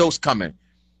them none of the jokes coming.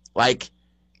 Like,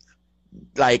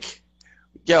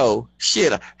 yo,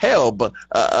 shit, hell, but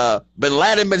Bin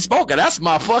Laden been smoking. That's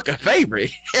my fucking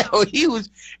favorite. Hell, he's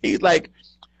like,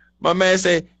 my man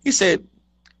said,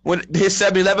 when his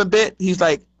 7-Eleven bit, he's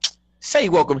like, say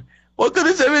welcome to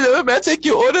 7-Eleven, man, take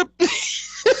your order.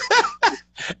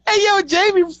 Hey, yo,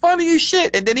 Jamie, funny as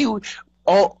shit. And then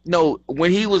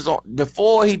when he was on,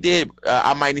 before he did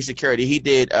I Might Need Security, he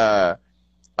did the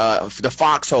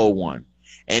Foxhole one.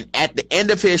 And at the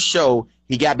end of his show,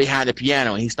 he got behind the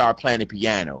piano and he started playing the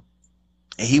piano.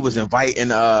 And he was inviting,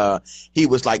 he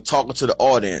was like talking to the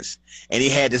audience. And he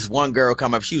had this one girl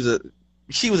come up. She was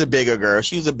a bigger girl.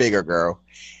 She was a bigger girl.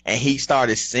 And he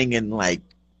started singing like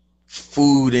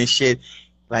food and shit.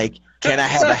 Like, can I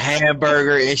have a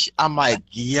hamburger? And I'm like,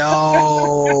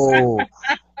 yo,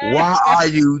 why are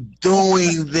you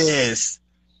doing this?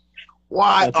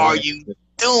 Why are you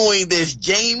doing this,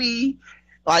 Jamie?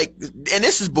 Like, and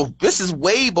this is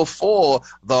way before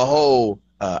the whole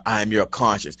I'm your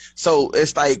conscience. So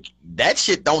it's like that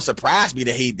shit don't surprise me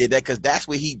that he did that because that's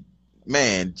what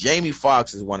Jamie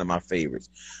Foxx is one of my favorites.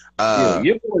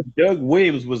 Your boy Doug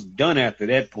Williams was done after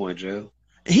that point, Joe.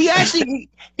 He's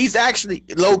actually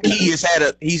low key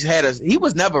he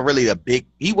was never really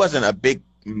he wasn't a big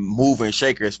mover and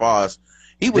shaker as far as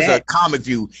he was a comic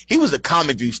view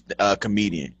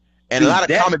comedian. And a lot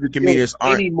of comic book comedians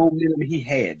aren't. Any momentum he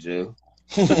had, Joe.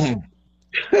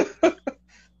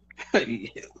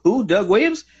 Who? Doug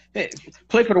Williams? Hey,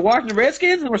 played for the Washington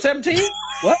Redskins, number 17?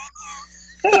 What?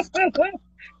 That's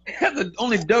the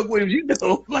only Doug Williams you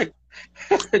know. Like,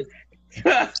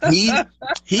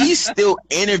 He's still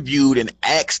interviewed and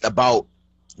asked about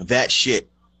that shit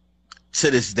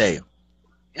to this day.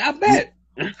 I bet.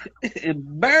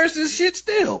 Embarrassing shit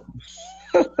still.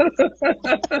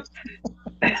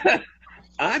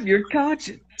 I'm your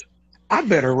conscience. I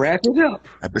better wrap it up.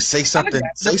 I better say something.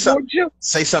 Say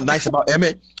something nice about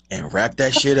Emmett and wrap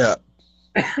that shit up.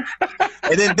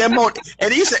 And then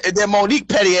Monique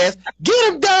petty ass,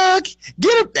 get him, Doug,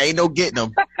 get him. There ain't no getting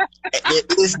him.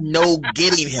 It is no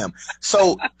getting him.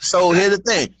 So here's the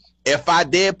thing: if I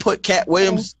did put Cat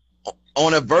Williams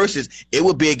on a versus, it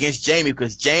would be against Jamie,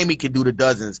 because Jamie could do the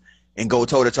dozens and go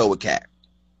toe to toe with Cat.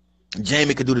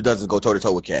 Jamie could do the dozens and go toe to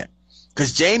toe with Cat,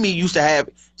 because Jamie had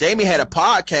a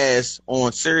podcast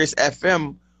on Sirius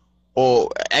FM or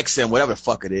XM, whatever the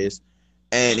fuck it is,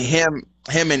 and him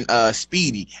and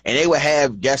Speedy, and they would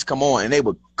have guests come on and they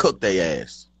would cook their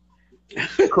ass.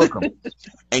 Cook them.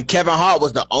 And Kevin Hart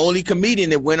was the only comedian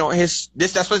that went on his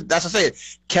that's what I said.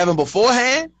 Kevin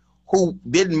beforehand, who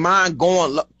didn't mind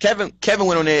going, Kevin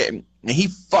went on there and he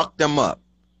fucked them up.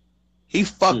 He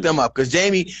fucked them up, because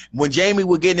when Jamie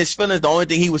would get in his feelings, the only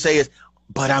thing he would say is,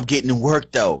 "But I'm getting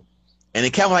work though." And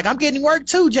then Kevin like, "I'm getting work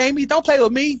too, Jamie. Don't play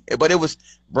with me." But it was,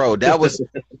 bro, that was,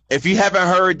 if you haven't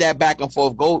heard that back and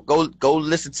forth, go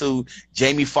listen to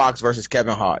Jamie Foxx versus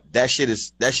Kevin Hart. That shit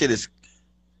is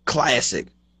classic.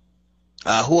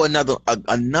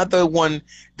 Another one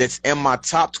that's in my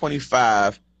top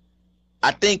 25.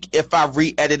 I think if I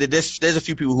re-edited this, there's a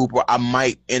few people who I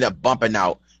might end up bumping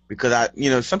out, because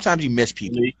sometimes you miss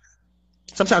people.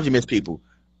 Sometimes you miss people.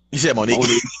 You said Monique.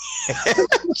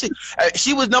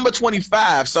 She was number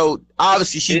 25, so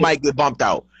obviously she might get bumped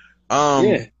out. Yeah,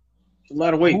 it's a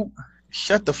lot of weight.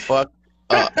 Shut the fuck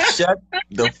up. Shut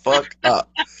the fuck up.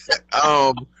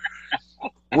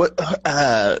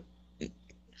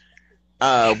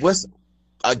 What's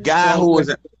a guy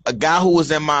who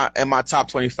was in my top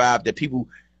 25 that people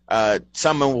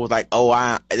someone was like,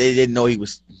 they didn't know he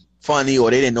was funny,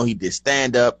 or they didn't know he did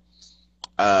stand up.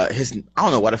 I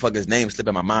don't know what the fuck his name is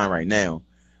slipping my mind right now.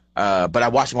 But I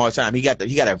watch him all the time. He got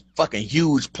a fucking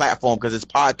huge platform because his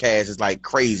podcast is like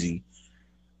crazy.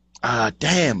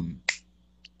 Damn.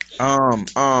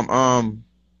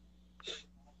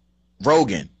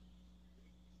 Rogan.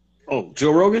 Oh,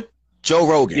 Joe Rogan? Joe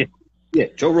Rogan. Yeah,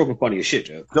 Joe Rogan funny as shit,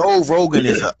 Joe. Joe Rogan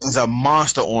is a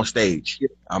monster on stage.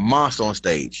 A monster on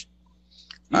stage.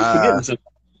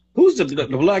 Who's the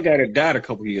black guy that died a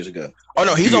couple years ago? Oh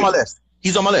no, he's on my list.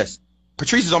 He's on my list.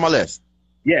 Patrice is on my list.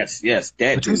 Yes.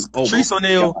 Patrice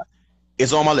O'Neal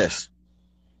is on my list.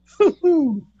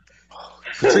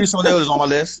 Patrice O'Neal is on my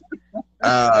list.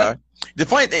 The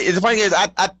funny thing is,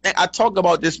 I talk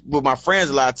about this with my friends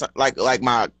a lot of time, like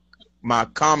my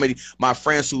comedy, my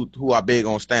friends who are big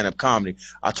on stand-up comedy.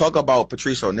 I talk about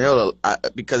Patrice O'Neal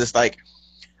because it's like,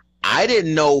 I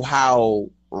didn't know how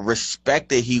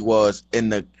respected he was in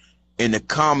the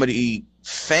comedy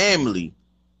family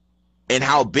and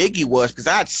how big he was, because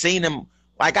I'd seen him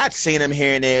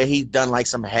here and there. He'd done like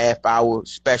some half-hour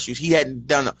specials. He hadn't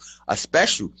done a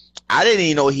special. I didn't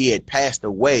even know he had passed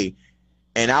away,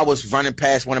 and I was running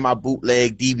past one of my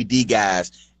bootleg DVD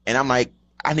guys, and I'm like,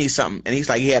 I need something. And he's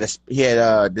like, he had this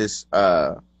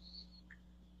and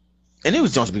it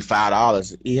was going to be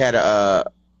 $5. He had a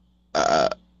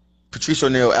Patrice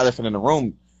O'Neal Elephant in the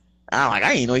Room. And I'm like,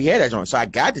 I didn't know he had that joint. So I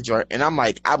got the joint, and I'm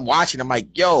watching. I'm like,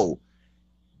 yo,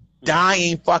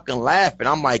 dying fucking laughing.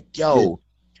 I'm like,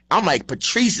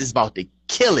 Patrice is about to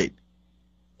kill it.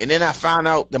 And then I found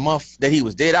out the month that he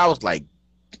was dead. I was like,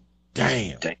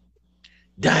 damn.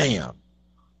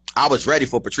 I was ready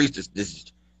for Patrice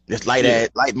this light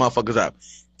motherfuckers up.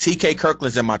 TK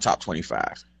Kirkland's in my top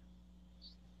 25.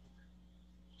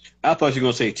 I thought you were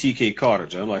gonna say TK Carter,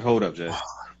 Joe. I'm like, hold up, Joe.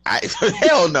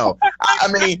 Hell no.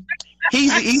 I mean,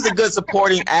 he's a good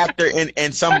supporting actor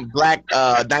in some black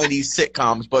 90s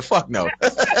sitcoms, but fuck no.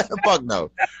 Fuck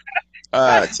no.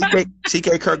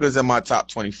 TK Kirkland's in my top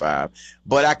 25.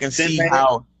 But I can see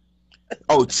how.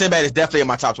 Oh, Sinbad is definitely in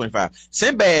my top 25.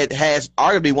 Sinbad has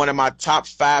arguably one of my top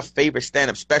 5 favorite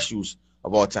stand-up specials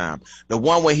of all time. The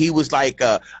one where he was like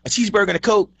a cheeseburger and a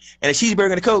Coke, and a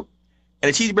cheeseburger and a Coke, and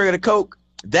a cheeseburger and a Coke.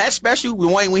 That special, the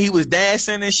one when he was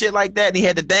dancing and shit like that, and he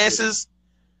had the dances.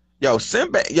 Yo,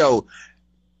 Sinbad,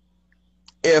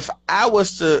 if I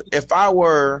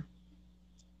were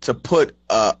to put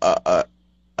a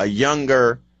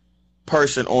younger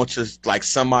person onto like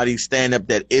somebody stand-up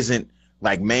that isn't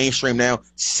like mainstream now,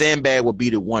 Sinbad would be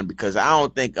the one, because I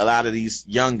don't think a lot of these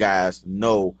young guys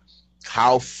know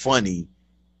how funny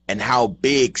and how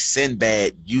big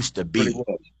Sinbad used to be.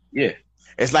 Yeah.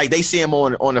 It's like they see him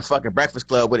on the fucking Breakfast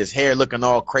Club with his hair looking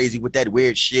all crazy with that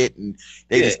weird shit, and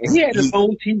he had his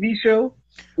own TV show.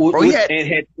 Bro,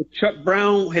 and Chuck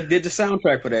Brown did the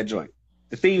soundtrack for that joint,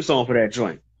 the theme song for that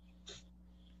joint.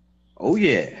 Oh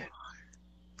yeah.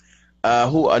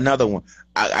 Who another one?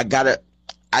 I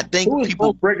think who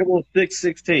people Unbreakable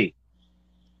 616.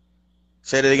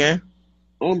 Say that again.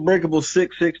 Unbreakable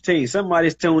 616.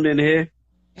 Somebody's tuned in here.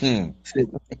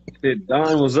 Said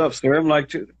Don was up, sir. I'm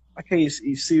like, I can't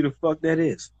see who the fuck that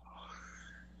is.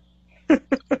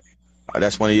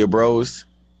 That's one of your bros.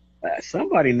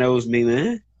 Somebody knows me,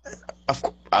 man.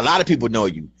 A lot of people know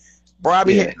you, bro.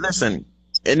 Listen,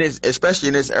 especially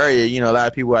in this area, you know, a lot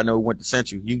of people I know went to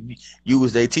Central. You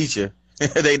was their teacher.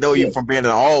 They know you from being in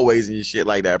the hallways and shit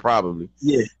like that, probably.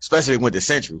 Yeah. Especially when went to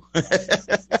Central.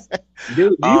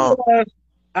 Dude,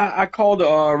 I called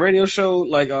a radio show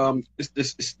like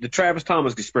it's the Travis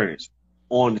Thomas Experience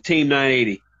on the Team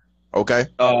 980. Okay.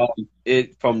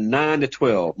 It from 9 to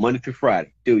 12, Monday through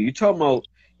Friday. Dude, you talking about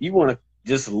you want to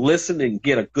just listen and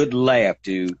get a good laugh,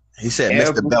 dude. He said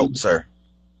Mr. Belt, sir.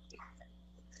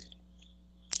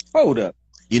 Hold up.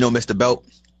 You know Mr. Belt?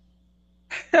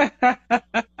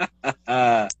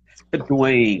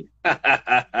 Dwayne.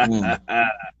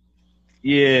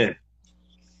 Yeah.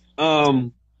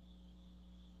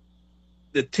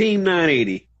 The Team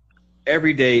 980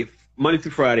 every day, Monday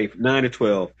through Friday, 9 to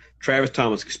 12, Travis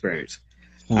Thomas Experience.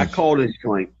 I call this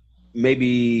joint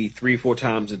maybe 3-4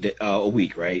 times a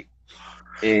week, right?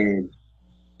 And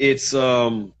it's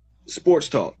sports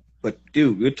talk. But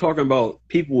dude, we're talking about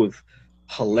people with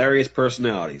hilarious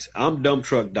personalities. I'm Dump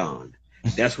Truck Don.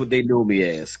 That's what they know me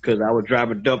as, because I was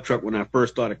driving a dump truck when I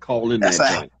first started calling that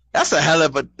joint. That's a hell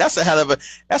of a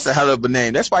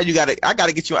name. That's why I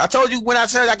gotta get you. I told you when I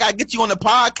said I gotta get you on the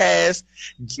podcast,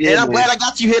 and I'm glad I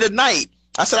got you here tonight.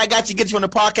 I said I got to get you on the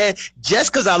podcast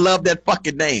just because I love that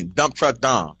fucking name, Dump Truck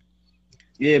Don.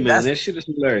 Yeah, man, that shit is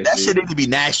hilarious. That shit need to be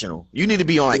national. You need to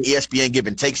be on like ESPN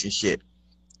giving takes and shit.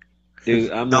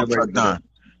 Dude, I'm Dump not Truck Don.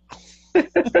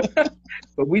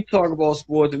 But we talk about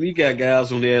sports, and we got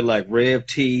guys on there like Rev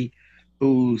T,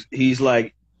 he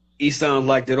sounds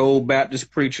like that old Baptist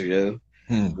preacher, yo.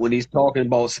 When he's talking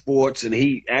about sports, and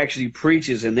he actually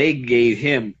preaches, and they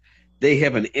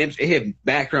have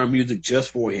background music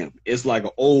just for him. It's like an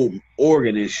old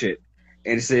organ and shit.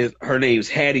 And it says her name's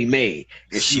Hattie Mae,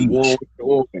 and she won the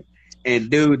organ. And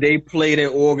dude, they play that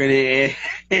organ, and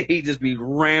he just be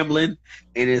rambling,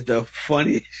 and it's the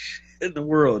funniest shit in the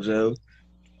world, Joe.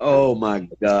 Oh my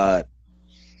God,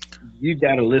 you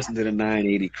gotta listen to the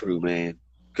 980 crew, man.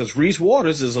 Because Reese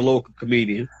Waters is a local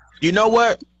comedian. You know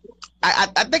what? I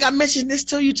think I mentioned this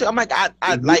to you too. I'm like, I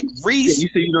like Reese. Yeah, you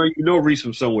say you know Reese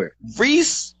from somewhere.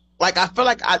 Reese, like I feel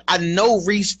like I know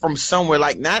Reese from somewhere,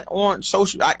 like not on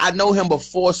social. I know him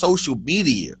before social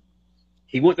media.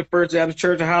 He went to First Baptist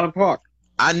Church in Highland Park.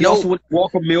 I know. He also went to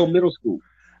Walker Mill Middle School.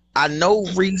 I know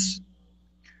Reese,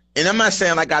 and I'm not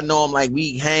saying like I know him, like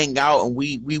we hang out and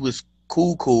we was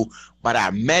cool, but I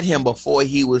met him before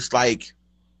he was like,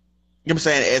 you know what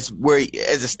I'm saying,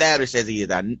 as established as he is.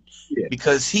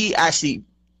 Because he actually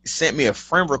sent me a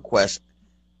friend request,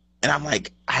 and I'm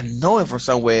like, I know him from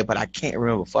somewhere, but I can't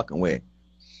remember fucking where.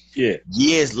 Yeah.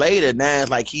 Years later, now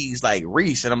it's like he's like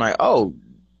Reese, and I'm like, oh,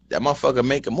 that motherfucker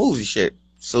making moves and shit.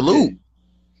 Salute.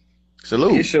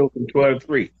 Salute. His show from 12 to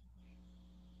 3.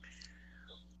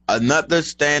 Another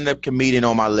stand-up comedian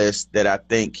on my list that I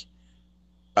think,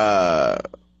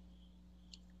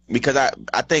 because I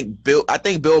think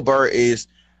Bill Burr is,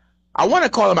 I want to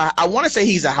call him, I want to say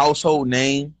he's a household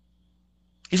name.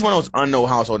 He's one of those unknown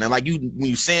household names. Like when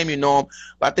you see him, you know him.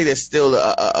 But I think there's still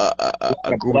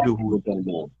a group of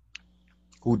people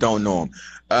who don't know him.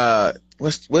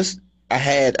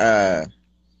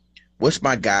 What's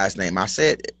my guy's name? I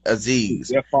said Aziz.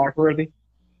 Jeff Foxworthy?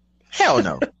 Hell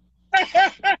no.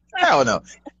 Hell no.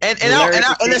 And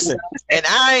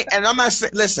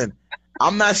listen,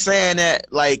 I'm not saying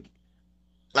that like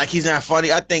he's not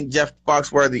funny. I think Jeff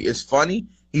Foxworthy is funny.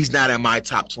 He's not in my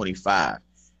top 25.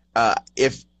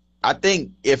 If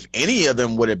any of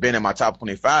them would have been in my top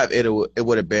 25, it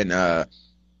would have been Larry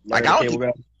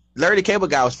the Cable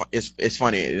Guy is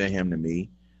funnier than him to me.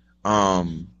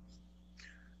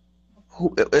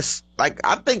 It's like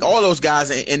I think all those guys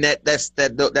in that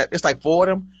it's like 4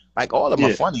 of them. Like all of them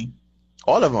are funny.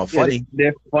 All of them are funny.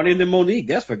 They're funnier than Monique.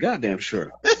 That's for goddamn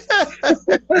sure.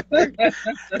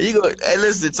 You go, hey,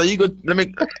 listen. So you go.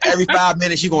 Every 5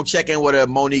 minutes you gonna check in with a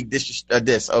Monique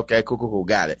this. Okay, cool.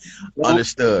 Got it.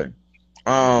 Understood.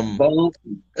 Who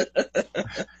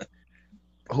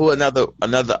another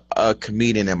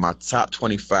comedian in my top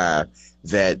 25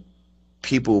 that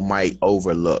people might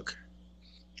overlook?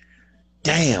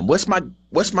 damn, what's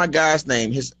my guy's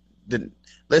name?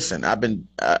 Listen, I've been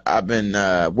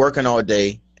working all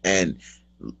day and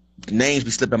names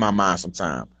be slipping my mind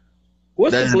sometimes.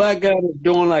 What's the black guy that's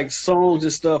doing like songs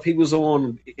and stuff? He was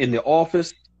on in The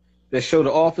Office, that show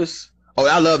The Office. Oh,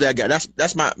 I love that guy.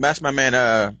 That's my man.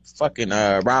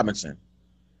 Robinson.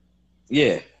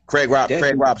 Yeah, Craig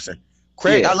Robinson.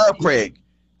 Craig, yeah. I love Craig.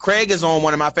 Craig is on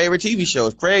one of my favorite TV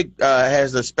shows. Craig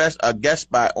has a guest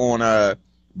spot on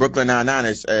Brooklyn Nine-Nine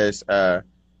as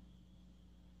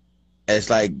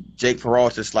like Jake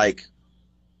Peralta's like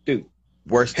dude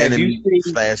worst enemy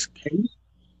slash.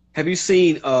 Have you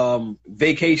seen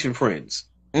Vacation Friends?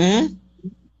 Mm-hmm.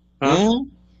 Huh? Mm-hmm.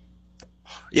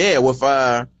 Yeah, with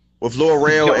Lil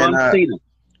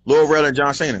Rel and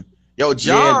John Cena. Yo,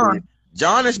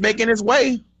 John is making his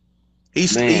way.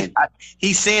 He's saying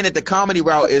that the comedy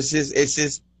route is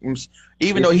his.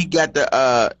 Even though he got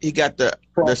the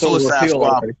Suicide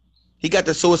Squad, he got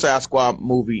the Suicide Squad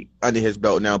movie under his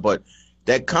belt now. But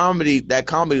that comedy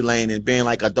lane and being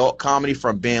like adult comedy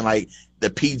from being like the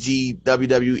PG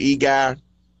WWE guy.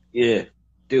 Yeah,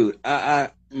 dude. My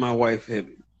wife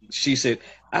she said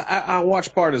I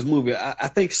watched part of this movie. I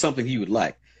think something he would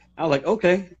like. I was like,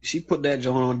 okay. She put that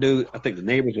joint on, dude. I think the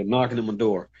neighbors were knocking on my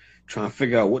door, trying to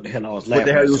figure out what the hell I was laughing. What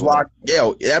the hell he was watching?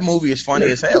 Yeah, that movie is funny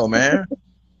as hell, man.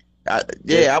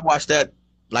 I watched that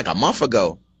like a month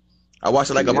ago. A month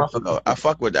ago. I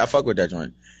fuck with that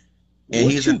joint.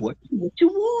 And what you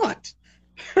want?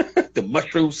 The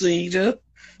mushroom scene, Jeff?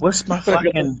 What's my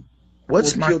damn?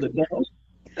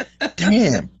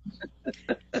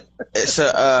 It's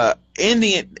a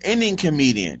Indian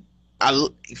comedian.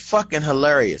 Fucking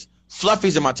hilarious.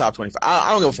 Fluffy's in my top 25.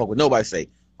 I don't give a fuck what nobody say.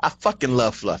 I fucking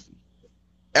love Fluffy.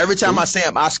 Every time I see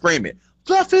him, I scream it.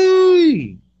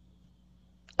 Fluffy!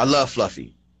 I love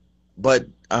Fluffy. But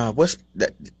what's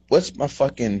my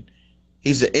fucking...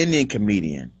 He's an Indian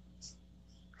comedian.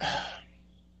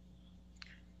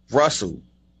 Russell.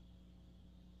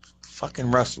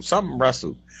 Fucking Russell. Something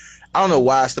Russell. I don't know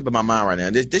why it's slipping my mind right now.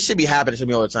 This should be happening to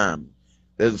me all the time.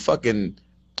 There's fucking...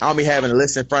 I don't be having a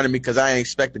list in front of me because I ain't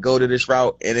expect to go to this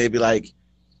route, and it'd be like,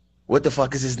 what the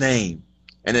fuck is his name?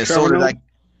 And then sort of like,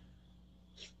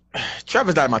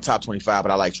 Trevor's not in my top 25,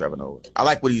 but I like Trevor Noah. I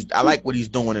like what he's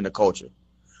doing in the culture,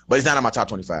 but he's not in my top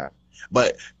 25.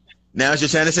 But now it's your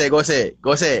chance to say it. Go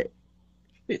say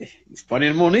it. He's funnier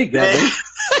than Monique, man.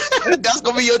 That's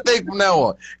gonna be your thing from now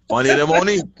on. Funnier than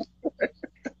Monique.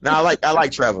 Now I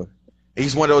like Trevor.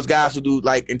 He's one of those guys who do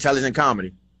like intelligent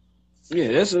comedy. Yeah,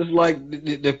 this is like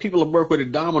the people that work with the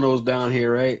Domino's down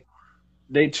here, right?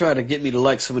 They try to get me to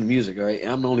like some of the music, right? And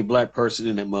I'm the only black person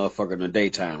in that motherfucker in the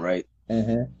daytime, right?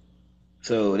 Mm-hmm.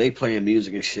 So they playing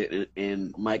music and shit,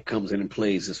 and Mike comes in and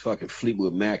plays this fucking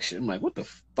Fleetwood Mac shit. I'm like, what the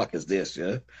fuck is this,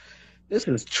 yeah? This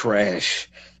is trash.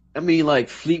 I mean, like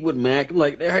Fleetwood Mac,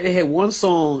 like they had one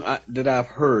song that I've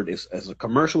heard as a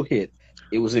commercial hit.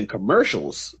 It was in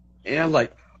commercials, and I'm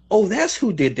like, oh, that's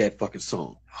who did that fucking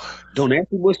song. Don't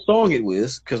ask me what song it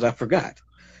was, because I forgot.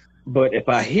 But if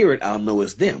I hear it, I'll know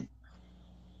it's them.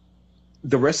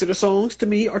 The rest of the songs, to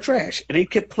me, are trash. And they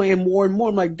kept playing more and more.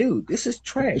 I'm like, dude, this is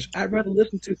trash. I'd rather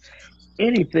listen to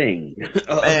anything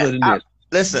other than this.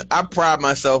 Listen, I pride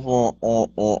myself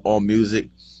on music.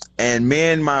 And me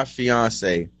and my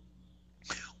fiance,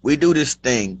 we do this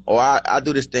thing, or I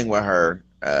do this thing with her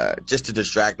just to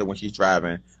distract her when she's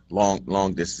driving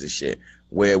long distance and shit,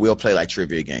 where we'll play like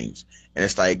trivia games. And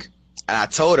it's like, and I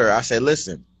told her, I said,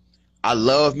 listen, I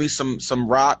love me some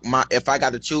rock. If I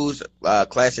got to choose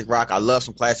classic rock, I love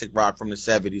some classic rock from the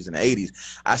 70s and 80s.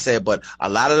 I said, but a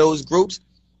lot of those groups,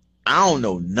 I don't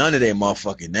know none of their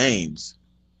motherfucking names.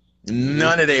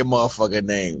 None of their motherfucking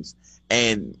names.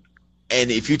 And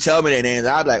if you tell me their names,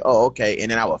 I'll be like, oh, okay. And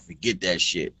then I will forget that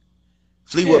shit.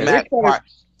 Fleetwood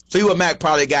Mac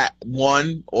probably got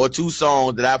one or two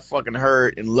songs that I fucking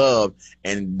heard and loved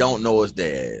and don't know it's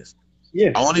theirs.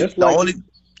 Yeah, the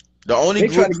only they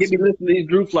try to get me to listen to these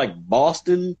groups like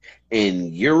Boston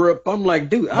and Europe. I'm like,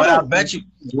 dude, I bet you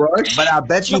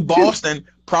Boston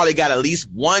probably got at least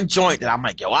one joint that I'm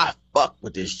like, yo, I fuck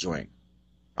with this joint.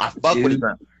 I fuck with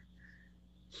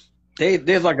it.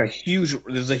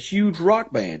 There's a huge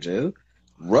rock band, Joe.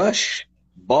 Rush,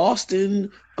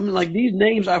 Boston. I mean, like these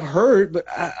names I've heard, but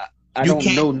I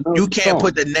don't know. You can't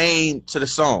put the name to the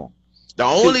song.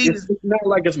 It's not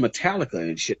like it's Metallica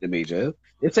and shit to me, Joe.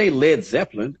 This ain't Led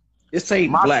Zeppelin. This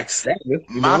ain't Black Sabbath. This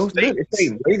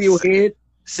ain't Radiohead.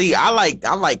 See, I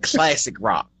like classic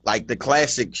rock, like the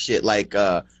classic shit, like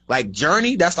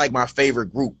Journey. That's like my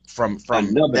favorite group from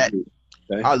that.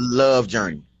 Okay. I love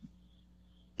Journey.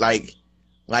 Like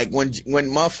when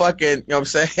motherfucking, you know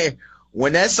what I'm saying?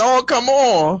 when that song come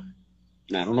on,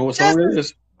 I don't know what song it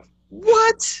is.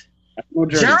 What?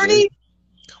 Journey?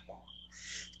 Come on.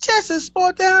 Just a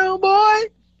small town boy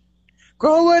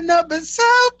growing up in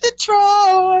South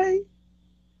Detroit.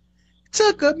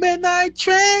 Took a midnight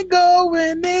train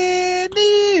going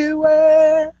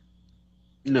anywhere.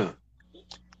 No.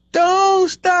 Don't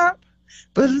stop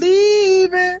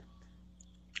believing.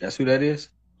 That's who that is?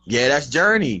 Yeah, that's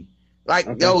Journey. Like,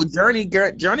 Okay. yo, Journey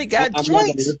got I'm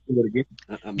joints.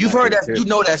 You've heard that. You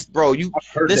know that's, bro. You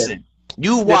listen.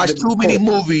 You watch too many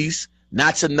movies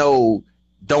not to know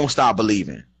Don't Stop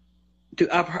Believing. Dude,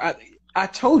 I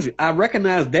told you, I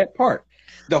recognize that part.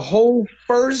 The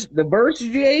verse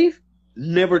you gave,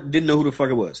 didn't know who the fuck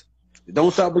it was.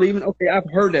 Don't Stop Believing. Okay, I've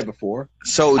heard that before.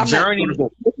 So I'm Journey, not gonna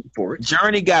go looking for it.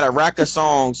 Journey got a rack of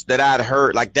songs that I'd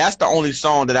heard. Like, that's the only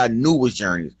song that I knew was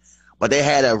Journey's. But they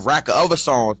had a rack of other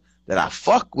songs that I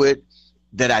fuck with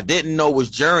that I didn't know was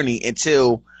Journey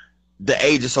until the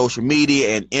age of social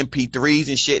media and MP3s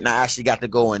and shit. And I actually got to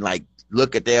go and like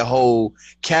look at their whole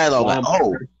catalog. Like,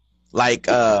 oh, like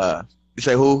you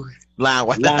say who?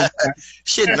 LimeWire.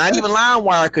 Shit, not even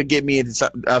LimeWire could get me into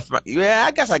something. Yeah,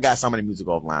 I guess I got some of the music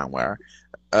off LimeWire.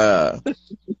 But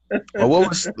what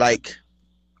was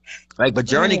but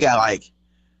Journey got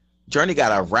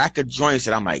a rack of joints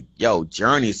that I'm like, yo,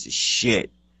 Journey is the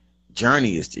shit.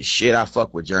 Journey is the shit. I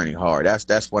fuck with Journey hard. That's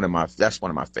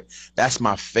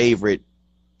my favorite.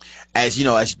 As you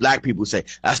know, as black people say,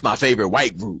 that's my favorite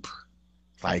white group.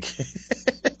 Like,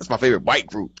 that's my favorite white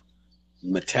group.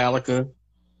 Metallica,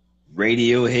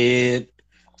 Radiohead.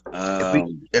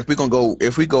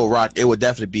 If we go rock, it would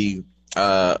definitely be.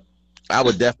 I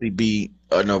would definitely be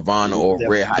a Nirvana or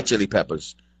Red Hot Chili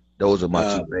Peppers. Those are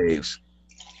my two faves.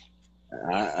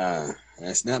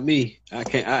 That's not me.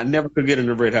 I never could get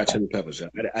into Red Hot Chili Peppers.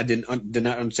 I did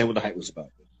not understand what the hype was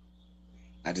about.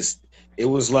 It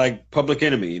was like Public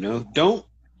Enemy, you know. Don't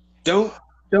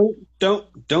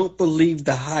believe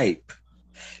the hype.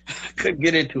 I couldn't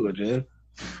get into it, Jeff.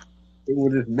 It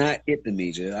was just not it to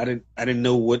me, Jeff. I didn't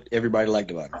know what everybody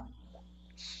liked about it.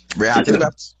 Red Hot Chili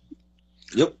Peppers.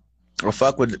 Yep. I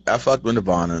fucked with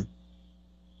Nirvana.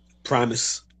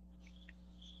 Primus.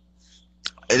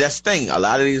 And that's the thing. A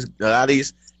lot of these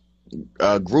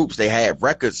groups, they had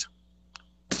records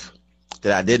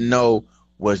that I didn't know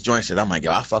was joints that I'm like,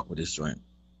 yo, I fuck with this joint.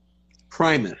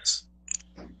 Primus.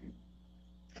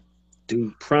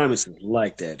 Dude, Primus is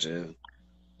like that, Joe.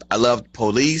 I love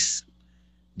Police,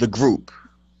 the group.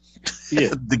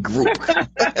 Yeah. The group.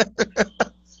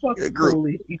 Fuck the group.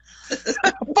 Police.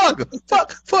 Fuck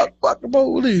the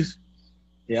Police.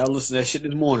 Yeah, I listened to that shit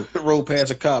this morning. Rolled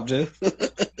past a cop, Joe.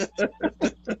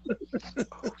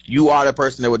 You are the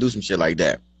person that would do some shit like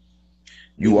that.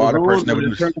 You are the person that would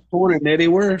do turn the corner and there they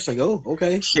were. It's like, oh,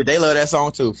 okay. Shit, they love that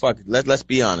song too. Fuck it. Let's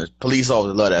be honest. Police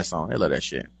officers love that song. They love that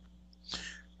shit.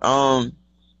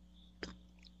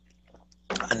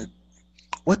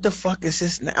 What the fuck is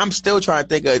his name? I'm still trying to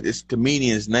think of this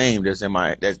comedian's name that's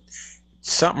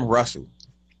something Russell.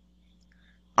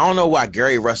 I don't know why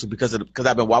Gary Russell, because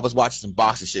I was watching some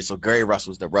boxing shit, so Gary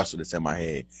Russell's the Russell that's in my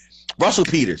head. Russell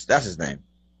Peters, that's his name.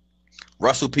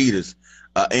 Russell Peters,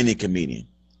 Indian comedian.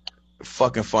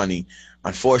 Fucking funny.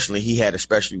 Unfortunately, he had a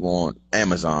special on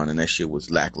Amazon, and that shit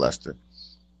was lackluster.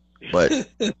 But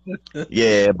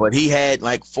yeah, but he had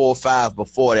like 4 or 5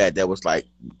 before that was like,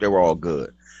 they were all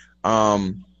good.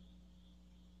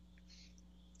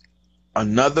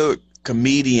 Another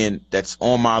comedian that's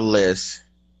on my list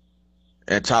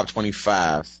in top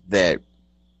 25 that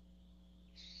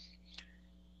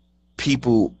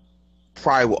people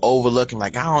probably were overlooking,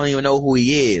 like, I don't even know who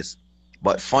he is,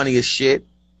 but funny as shit.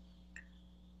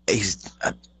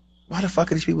 Why the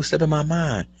fuck are these people slipping my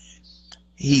mind?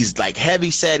 He's like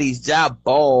heavy set, he's job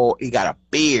bald, he got a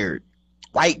beard,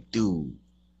 white dude.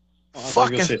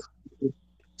 Fucking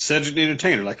Cedric the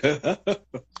Entertainer, like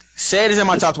Ced is in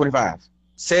my top 25.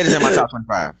 Ced is in my top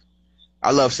 25.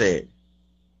 I love Ced.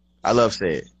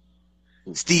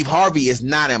 Steve Harvey is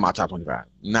not in my top 25.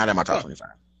 Not in my top 25.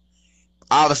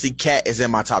 Obviously, Cat is in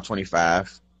my top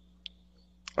 25.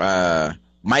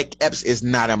 Mike Epps is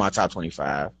not in my top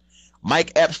 25.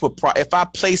 Mike Epps would if I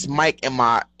place Mike in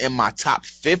my top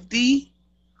 50,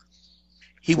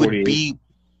 he would be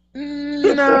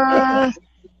he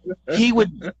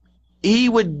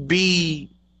would be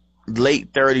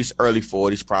late 30s, early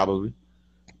 40s probably.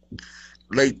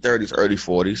 Late 30s, early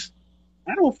 40s.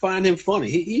 I don't find him funny.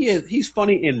 He's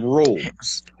funny in roles.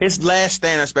 His last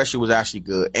stand-up special was actually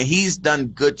good, and he's done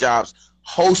good jobs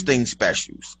hosting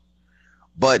specials.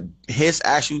 But his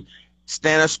actual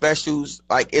stand-up specials,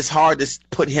 like, it's hard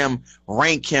to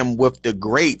rank him with the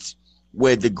greats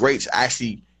where the greats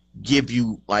actually give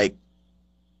you like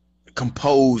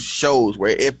composed shows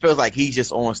where it feels like he's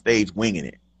just on stage winging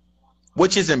it.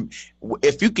 Which isn't,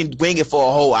 if you can wing it for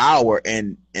a whole hour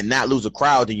and not lose a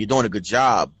crowd, then you're doing a good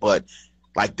job. But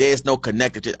like, there's no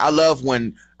connected to. I love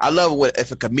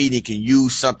if a comedian can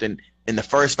use something in the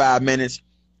first 5 minutes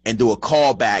and do a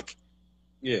callback.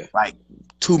 Yeah, like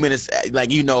 2 minutes, like,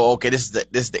 you know, okay, this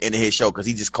is the end of his show because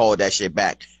he just called that shit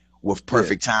back with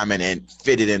perfect timing and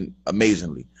fitted in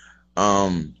amazingly.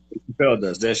 Chappelle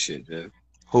does that shit, man.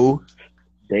 Who?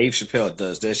 Dave Chappelle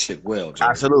does that shit well, Jerry.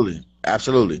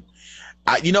 Absolutely.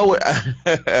 You know what?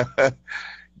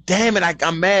 Damn it!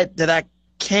 I'm mad that I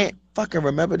can't fucking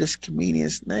remember this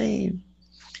comedian's name.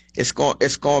 It's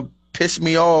gonna piss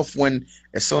me off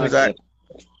as soon as I.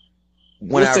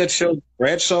 What's that show?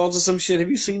 Bradshaw's or some shit. Have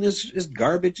you seen this? It's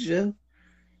garbage, yeah.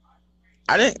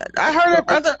 I heard it.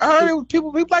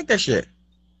 People like that shit.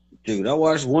 Dude, I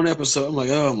watched one episode. I'm like,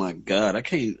 oh my god, I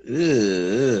can't.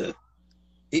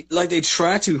 Like they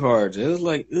try too hard. It was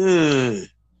like,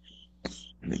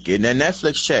 Getting that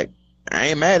Netflix check. I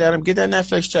ain't mad at him. Get that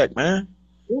Netflix check, man.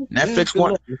 Netflix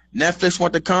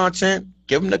want the content.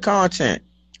 Give them the content.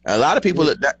 A lot of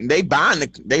people they buying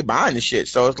the shit.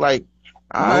 So it's like,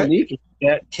 all right.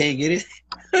 Can't get it.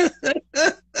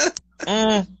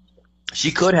 She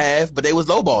could have, but they was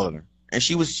lowballing her, and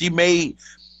she was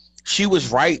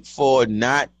right for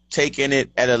not taking it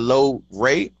at a low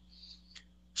rate.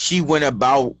 She went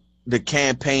about the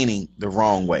campaigning the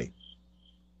wrong way.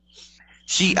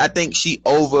 I think she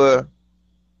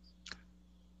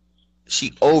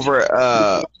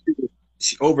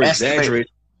over-exaggerated.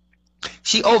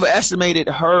 She overestimated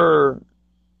her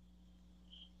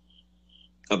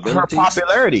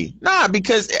popularity. Nah,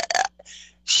 because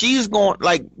she's going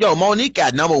like, yo, Monique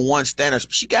got #1 standards.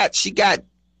 She got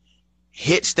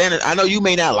hit standards. I know you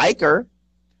may not like her,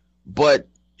 but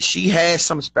she has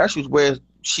some specials where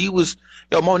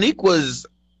Monique was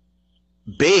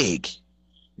big.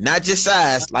 Not just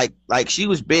size, like she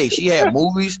was big. She had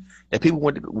movies that people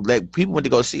went to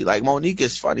go see. Like, Monique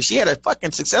is funny. She had a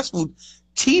fucking successful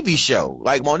TV show.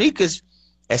 Like, Monique has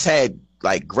had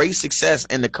like great success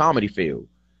in the comedy field.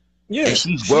 Yeah, and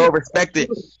she's well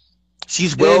respected.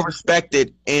 She's well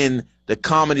respected in the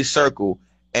comedy circle,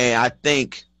 and I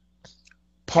think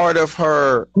part of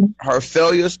her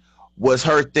failures was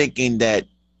her thinking that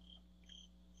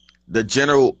the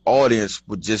general audience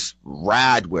would just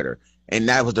ride with her. And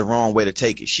that was the wrong way to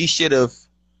take it. She should have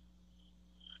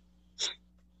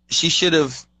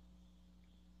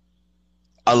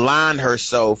aligned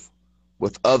herself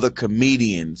with other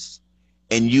comedians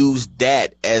and used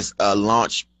that as a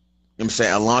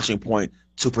launching point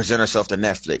to present herself to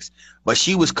Netflix. But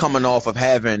she was coming off of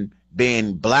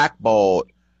been blackballed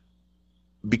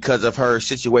because of her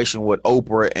situation with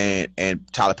Oprah and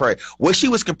Tyler Perry, where she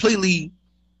was completely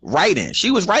right in.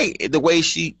 She was right the way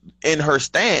in her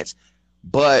stance.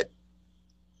 But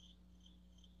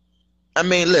I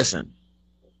mean, listen,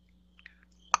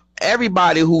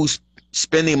 everybody who's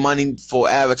spending money for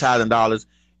advertising dollars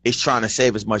is trying to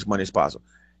save as much money as possible.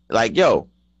 Like, yo,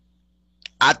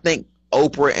 I think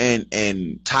Oprah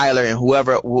and Tyler and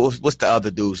whoever, what's the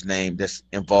other dude's name that's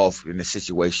involved in the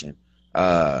situation?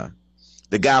 The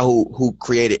guy who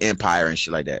created Empire and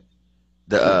shit like that.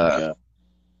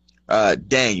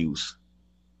 Daniels.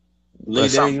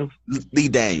 Lee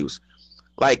Daniels.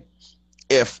 Like,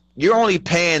 if you're only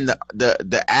paying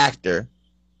the actor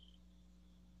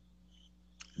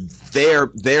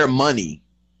their money,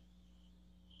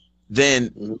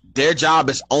 then their job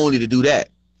is only to do that.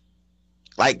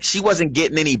 Like, she wasn't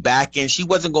getting any back end. She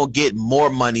wasn't gonna get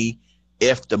more money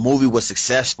if the movie was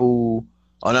successful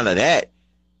or none of that.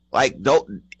 Like,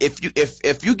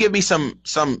 if you give me some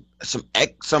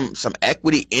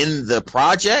equity in the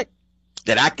project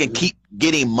that I can keep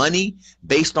getting money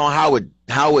based on how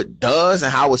it does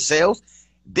and how it sells,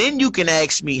 then you can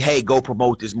ask me, hey, go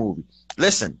promote this movie.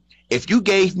 Listen, if you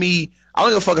gave me, I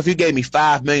don't give a fuck if you gave me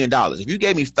 $5 million. If you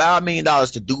gave me $5 million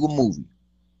to do a movie,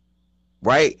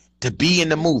 right, to be in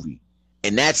the movie,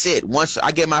 and that's it. Once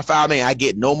I get my $5 million, I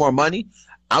get no more money.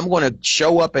 I'm going to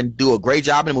show up and do a great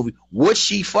job in the movie. What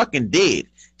she fucking did,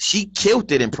 she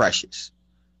killed it in Precious.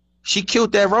 She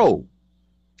killed that role.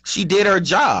 She did her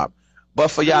job. But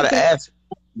for y'all to ask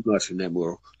much in that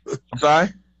world. I'm sorry?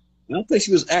 I don't think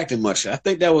she was acting much. I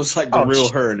think that was like the real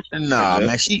her. Nah,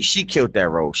 man, she killed that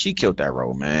role. She killed that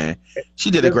role, man.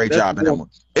 She did a great job in that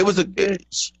movie.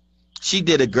 She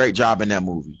did a great job in that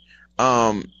movie.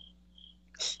 But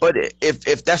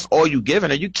if that's all you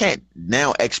giving her, you can't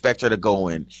now expect her to go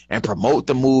in and promote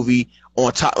the movie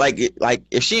on top. Like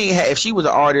if she was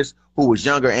an artist who was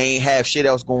younger and ain't have shit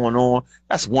else going on,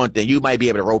 that's one thing. You might be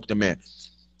able to rope them in.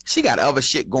 She got other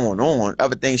shit going on,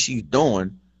 other things she's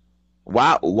doing.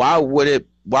 Why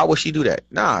would she do that?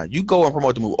 Nah, you go and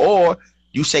promote the movie, or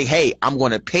you say, hey, I'm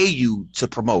going to pay you to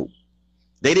promote.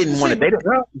 They didn't want to. They didn't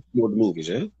promote the movies,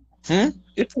 yeah.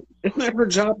 It's not her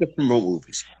job to promote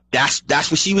movies. That's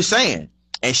what she was saying,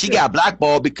 and she got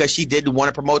blackballed because she didn't want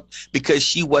to promote, because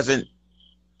she wasn't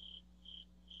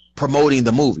promoting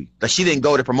the movie. Like, she didn't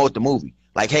go to promote the movie.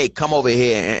 Like, hey, come over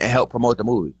here and help promote the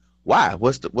movie. Why?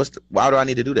 Why do I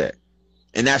need to do that?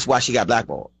 And that's why she got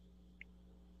blackballed.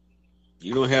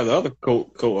 You don't have the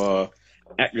other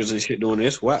actors and shit doing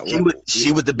this. Why?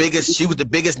 She was the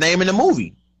biggest name in the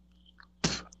movie.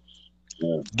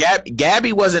 Yeah.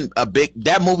 Gabby wasn't a big.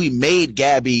 That movie made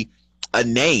Gabby a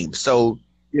name. So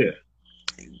yeah,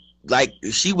 like,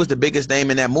 she was the biggest name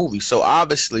in that movie. So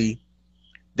obviously,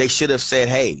 they should have said,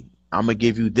 "Hey, I'm gonna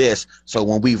give you this. So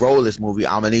when we roll this movie,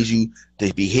 I'm gonna need you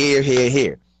to be here, here,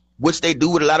 here." Which they do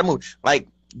with a lot of movies. Like,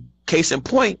 case in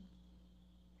point,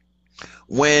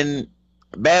 when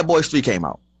Bad Boys 3 came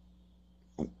out,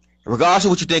 regardless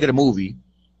of what you think of the movie,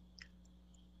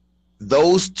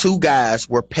 those two guys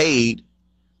were paid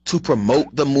to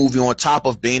promote the movie on top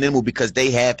of being in the movie, because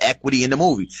they have equity in the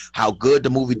movie. How good the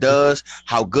movie does,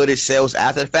 how good it sells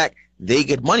after the fact, they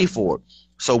get money for it.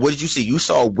 So what did you see? You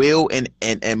saw Will and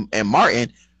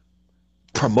Martin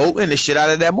promoting the shit out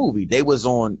of that movie. They was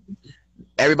on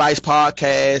everybody's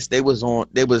podcast. They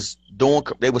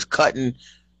was cutting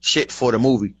shit for the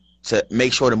movie to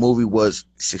make sure the movie was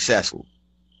successful.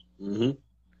 Mm-hmm.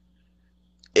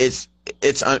 It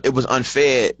was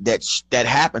unfair that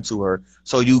happened to her.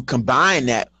 So you combine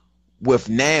that with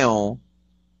now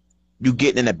you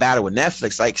getting in a battle with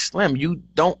Netflix. Like, Slim, you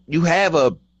have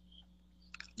a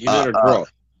draw.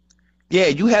 Yeah,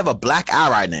 you have a black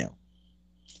eye right now.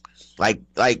 Like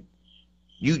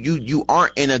you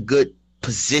aren't in a good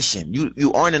position.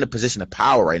 You aren't in a position of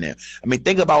power right now. I mean,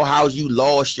 think about how you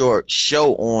lost your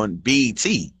show on BET.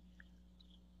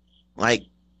 Like,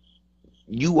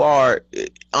 you are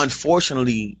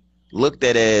unfortunately looked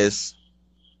at as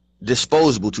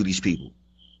disposable to these people.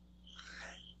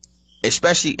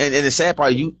 Especially, and the sad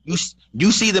part, you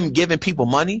see them giving people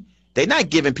money. They're not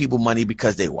giving people money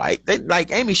because they're white. They,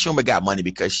 like, Amy Schumer got money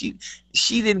because she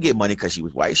didn't get money because she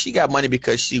was white. She got money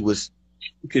because she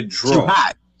could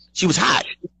draw. She was hot.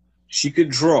 She could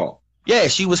draw. Yeah,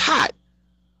 she was hot.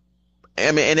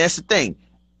 I mean, and that's the thing.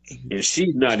 And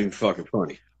she's not even fucking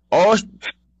funny.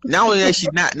 Not only that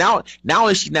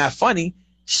she's not funny,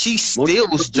 she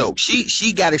steals jokes.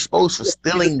 She got exposed for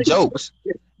stealing jokes.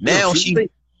 Now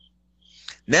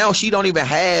she don't even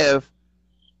have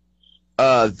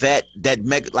that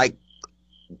like,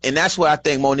 and that's what I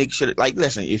think Monique should, like,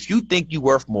 listen, if you think you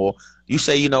worth more, you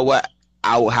say, you know what,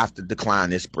 I will have to decline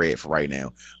this bread for right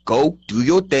now. Go do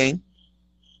your thing,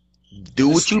 do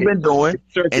what you've been doing,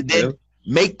 and then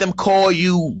make them call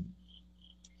you.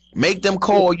 Make them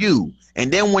call you.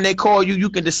 And then when they call you, you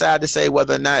can decide to say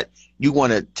whether or not you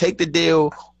want to take the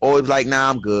deal or like, nah,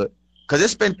 I'm good. Because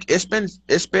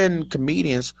it's been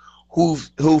comedians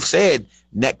who've said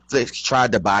Netflix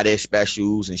tried to buy their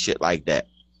specials and shit like that.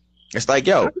 It's like,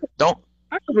 yo, don't.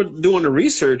 I was doing the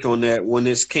research on that when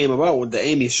this came about with the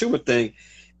Amy Schumer thing,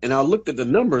 and I looked at the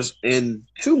numbers, and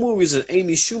two movies that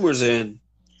Amy Schumer's in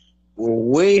were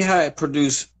way high,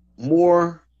 produced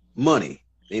more money.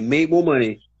 They made more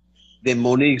money than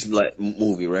Monique's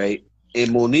movie, right?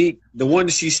 And Monique, the one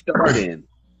that she starred in,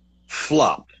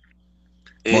 flopped.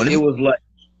 And it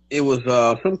was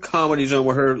some comedy genre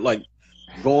with her, like,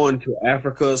 going to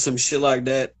Africa or some shit like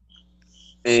that,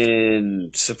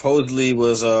 and supposedly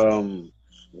was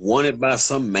wanted by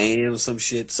some man or some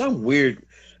shit, some weird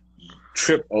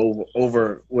trip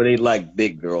over where they like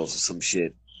big girls or some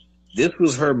shit. This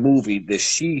was her movie that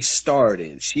she starred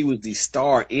in. She was the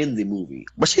star in the movie.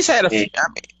 But she's had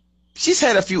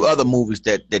a few other movies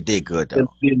that did good though.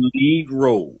 The lead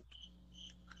role,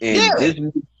 and this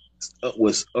movie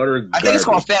was utter garbage. I think it's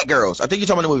called Fat Girls. I think you're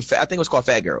talking about the movie. I think it was called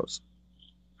Fat Girls.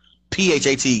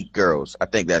 PHAT Girls. I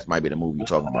think that might be the movie you're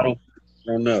talking about. I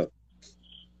don't know.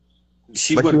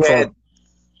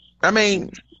 I mean,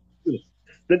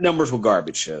 the numbers were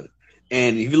garbage. And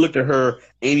if you looked at her,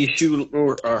 Amy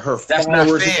Schumer, her that's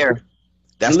followers, not fair.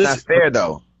 That's not fair,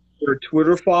 though. Her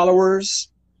Twitter followers,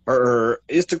 her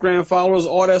Instagram followers,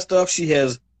 all that stuff, she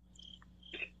has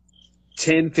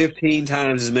 10, 15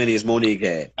 times as many as Monique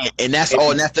had. And that's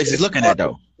all Netflix is looking at,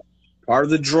 though. Part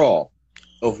of the draw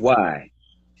of why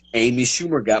Amy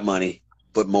Schumer got money,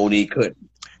 but Monique couldn't.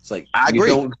 It's like, I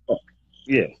agree.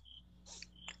 Yeah.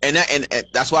 And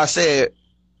that's why I said,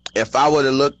 if I were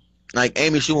to look Like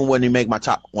Amy Schumer wouldn't even make my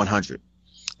top 100.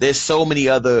 There's so many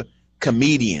other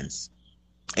comedians,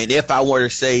 and if I wanted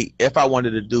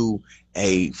to do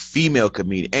a female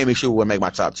comedian, Amy Schumer would make my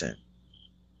top 10.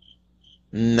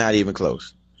 Not even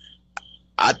close.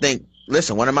 I think.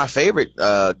 Listen, one of my favorite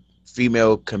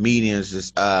female comedians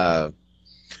is I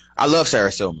love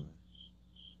Sarah Silverman.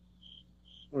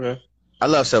 Okay. I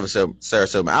love Sarah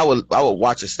Silverman. I would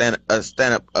watch a stand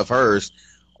up of hers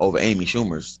over Amy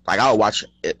Schumer's. Like I would watch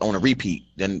it on a repeat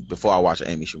then before I watch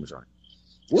Amy Schumer's on.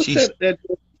 What's that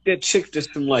chick that's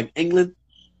from like England?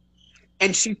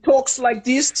 And she talks like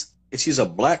this, and she's a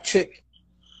black chick.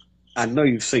 I know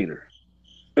you've seen her.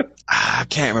 I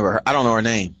can't remember her. I don't know her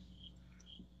name.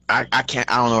 I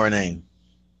don't know her name.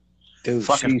 Dude,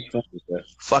 she's funny.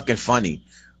 Fucking funny.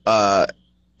 I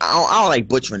don't like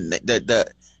butchering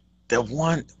the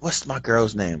one. What's my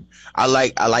girl's name? I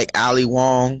like Ali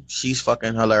Wong. She's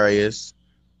fucking hilarious.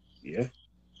 Yeah.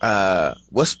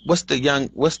 What's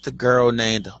the girl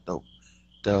name?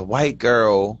 The white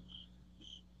girl.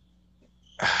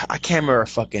 I can't remember her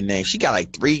fucking name. She got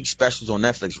like 3 specials on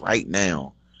Netflix right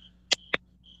now,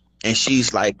 and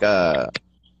she's like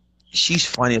she's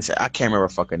funny as I can't remember her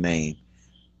fucking name.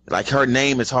 Like her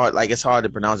name is hard. Like it's hard to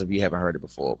pronounce if you haven't heard it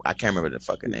before. I can't remember the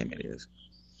fucking name it is.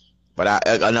 But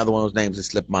another one of those names that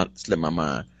slipped my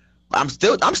mind. I'm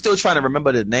still trying to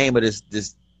remember the name of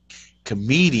this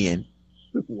comedian.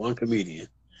 One comedian.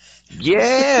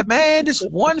 Yeah, man, this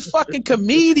one fucking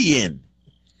comedian.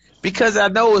 Because I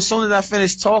know as soon as I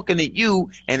finish talking to you,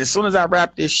 and as soon as I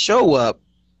wrap this show up,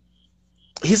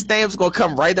 his name's gonna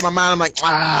come right to my mind. I'm like,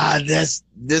 this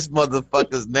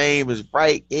motherfucker's name is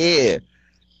right here.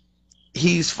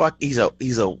 He's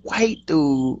a white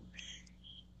dude.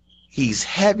 He's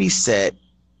heavy set.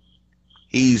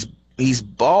 He's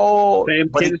bald. Sam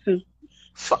Kinison?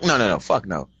 Fuck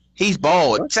no. He's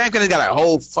bald. Sam Kinison got a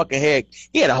whole fucking head.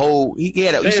 He had a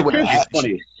used to wear a hat.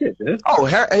 Funny as shit, man. Oh,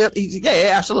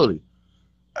 yeah, absolutely.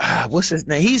 What's his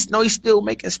name? He's still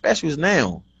making specials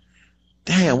now.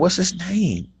 Damn, what's his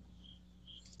name?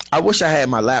 I wish I had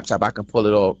my laptop. I can pull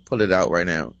it out right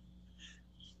now.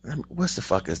 What's the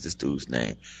fuck is this dude's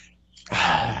name?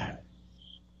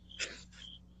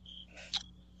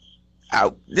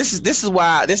 This is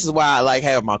why I like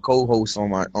having my co-host on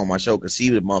my show, because he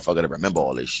the motherfucker to remember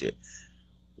all this shit.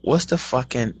 What's the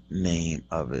fucking name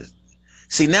of it?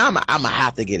 See, now I'm gonna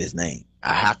have to get his name.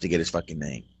 I have to get his fucking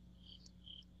name.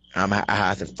 I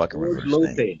have to fucking remember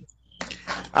his name.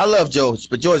 I love George,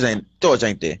 but George ain't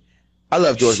there. I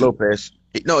love George Lopez.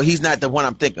 No, he's not the one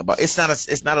I'm thinking about. It's not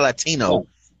a Latino.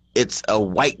 It's a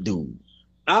white dude.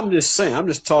 I'm just saying. I'm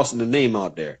just tossing the name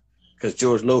out there because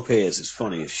George Lopez is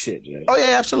funny as shit. Jay. Oh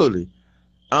yeah, absolutely.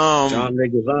 John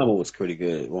Leguizamo was pretty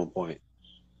good at one point.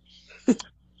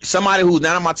 Somebody who's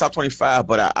not in my top 25,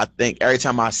 but I think every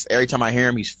time I hear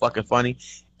him, he's fucking funny.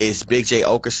 Is Big J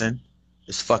Okerson?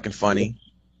 It's fucking funny.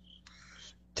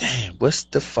 Damn, what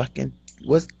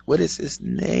is his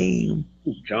name?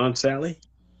 John Sally?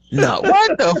 No,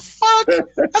 what the fuck?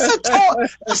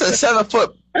 That's a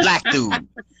 7-foot black dude.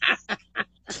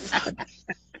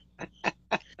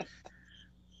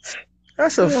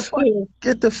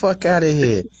 Get the fuck out of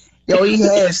here. Yo,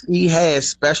 he has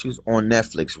specials on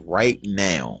Netflix right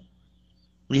now.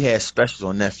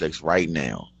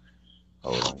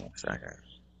 Hold on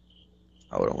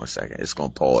one second. It's gonna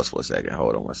pause for a second.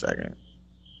 Hold on one second.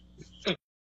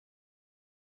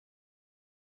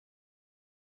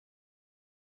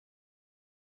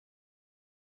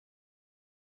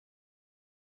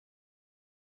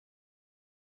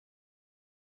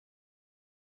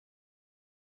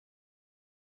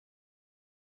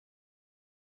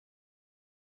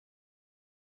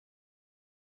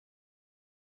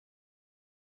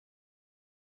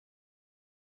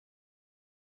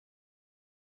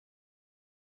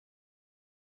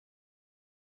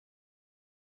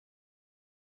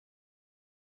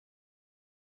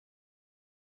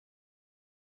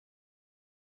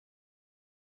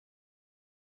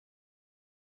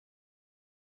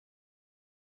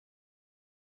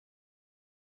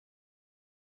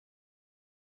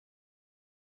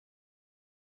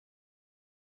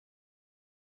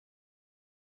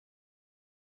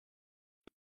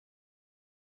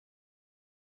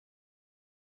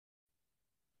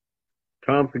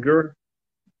 Tom Segura?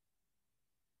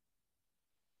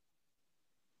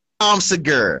 Tom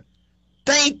Segura.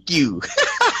 Thank you.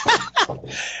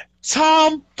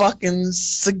 Tom fucking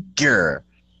Segura.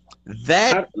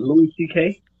 Louis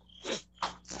C.K.?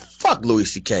 Fuck Louis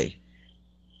C.K.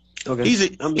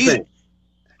 Okay.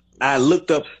 I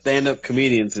looked up stand-up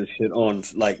comedians and shit on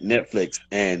like Netflix,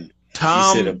 and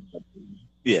Tom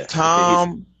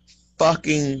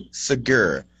fucking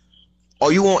Segura. Oh,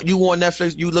 you want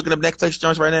Netflix? You looking up Netflix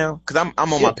joints right now? Cause I'm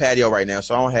on my patio right now,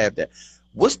 so I don't have that.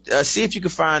 What's see if you can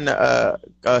find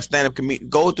stand up comedian.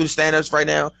 Go through the stand ups right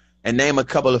now and name a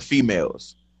couple of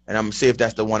females, and I'm gonna see if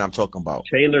that's the one I'm talking about.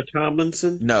 Taylor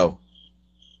Tomlinson? No.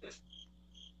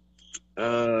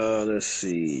 Let's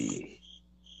see.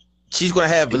 She's gonna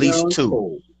have at least Deion two.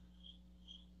 Cole.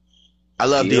 I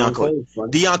love Deion Cole.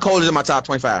 Funny. Deion Cole is in my top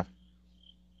 25.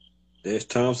 There's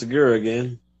Tom Segura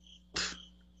again.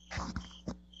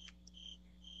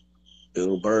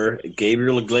 Bill Burr,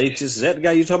 Gabriel Iglesias. Is that the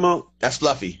guy you talking about? That's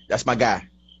Fluffy. That's my guy.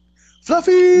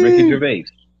 Fluffy. Ricky Gervais.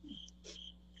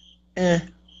 Eh.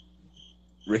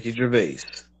 Ricky Gervais.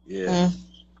 Yeah.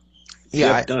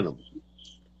 Yeah. Jeff Dunham.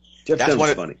 Jeff That's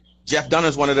Dunham's funny. Jeff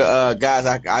Dunham's one of the guys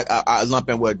I lump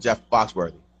in with Jeff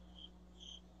Foxworthy.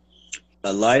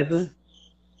 Eliza.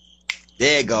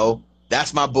 There you go.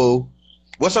 That's my boo.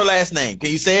 What's her last name? Can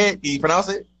you say it? Can you pronounce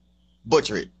it?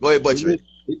 Butcher it. Go ahead, butcher it.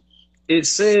 It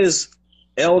says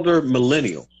Elder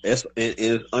Millennial. That's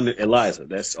is under Eliza.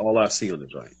 That's all I see on the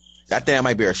joint. I think that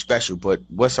might be her special, but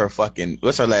what's her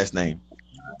last name?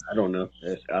 I don't know.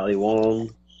 That's Ali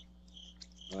Wong.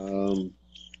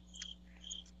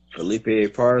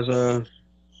 Felipe Parza.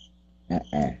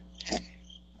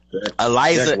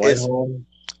 Eliza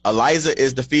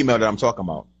is the female that I'm talking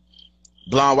about.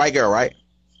 Blonde white girl, right?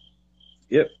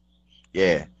 Yep.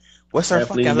 Yeah. What's her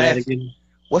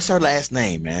last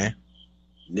name, man?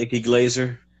 Nikki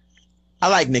Glazer. I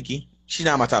like Nikki. She's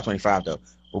not in my top 25 though.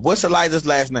 But what's Eliza's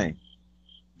last name?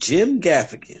 Jim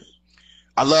Gaffigan.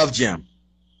 I love Jim.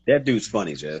 That dude's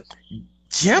funny, Jeff.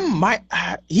 Jim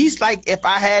he's like, if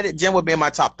I had it, Jim would be in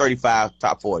my top 35,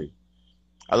 top 40.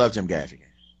 I love Jim Gaffigan.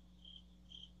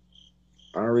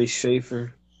 Ari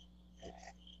Schaefer.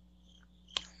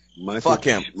 Fuck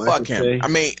him. I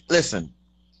mean, listen.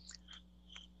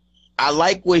 I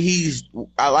like what he's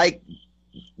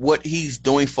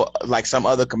doing for like some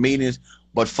other comedians,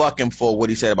 but fuck him for what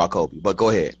he said about Kobe. But go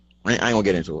ahead. I ain't gonna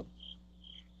get into it.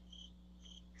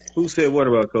 Who said what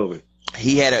about Kobe?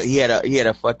 He had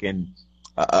a fucking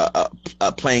a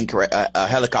plane a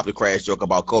helicopter crash joke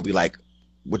about Kobe like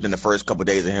within the first couple of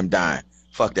days of him dying.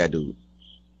 Fuck that dude.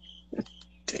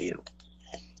 Damn.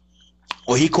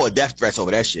 Well, he caught death threats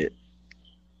over that shit.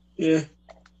 Yeah.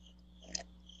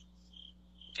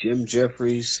 Jim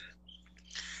Jeffries.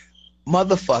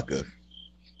 Motherfucker.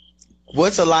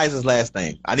 What's Eliza's last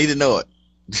name? I need to know it.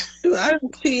 Dude, I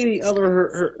don't see any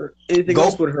other anything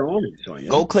else with her on it.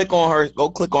 Go click on her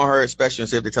special and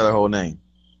see if they tell her whole name.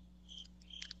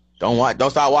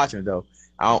 Don't start watching it though.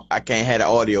 I can't have the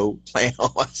audio playing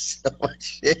on my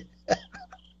shit.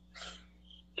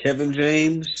 Kevin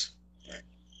James.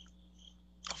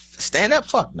 Stand up?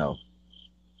 Fuck no.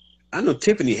 I know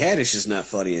Tiffany Haddish is not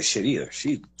funny as shit either.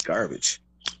 She's garbage.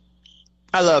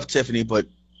 I love Tiffany, but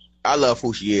I love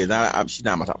who she is. She's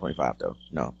not in my top 25 though.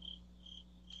 No.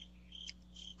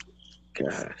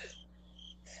 God.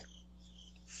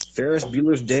 Ferris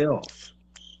Bueller's Day Off.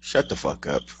 Shut the fuck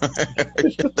up.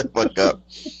 Shut the fuck up.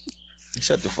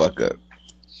 Shut the fuck up.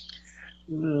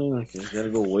 Okay, gotta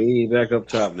go way back up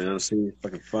top now and see if I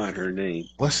can find her name.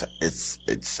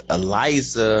 It's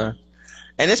Eliza.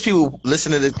 And there's people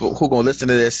listening to this who gonna listen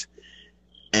to this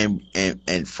and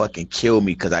fucking kill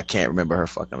me because I can't remember her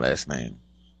fucking last name.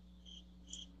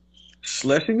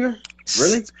 Schlesinger?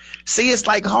 Really? See, it's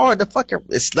like hard to fucking.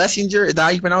 It's Schlesinger. Is that how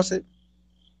you pronounce it?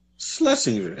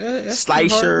 Schlesinger.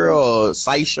 Schleicher or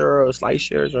Schleicher or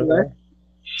Schleicher.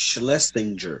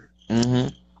 Schlesinger. Mm-hmm.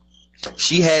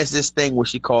 She has this thing where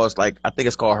she calls I think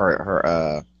it's called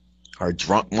her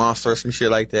drunk monster or some shit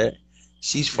like that.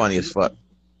 She's funny as fuck.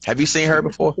 Have you seen her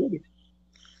before?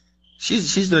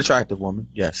 She's an attractive woman.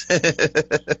 Yes.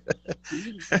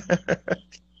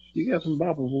 You got some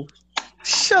boppables.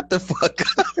 Shut the fuck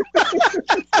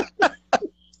up.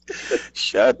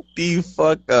 Shut the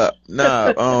fuck up.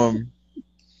 Nah,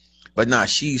 but nah,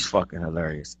 she's fucking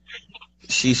hilarious.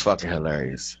 She's fucking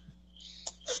hilarious.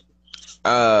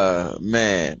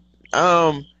 Man.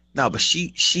 No, but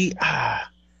she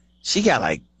got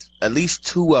like at least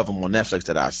 2 of them on Netflix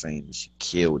that I've seen. She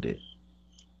killed it.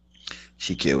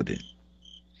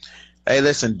 Hey,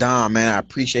 listen, Dom, man, I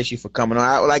appreciate you for coming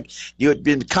on. You've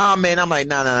been commenting. I'm like,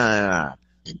 nah.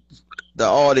 The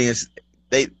audience,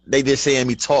 they just saying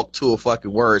me talk to a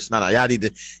fucking words. Nah, y'all need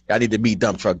to meet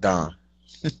Dump Truck Dom.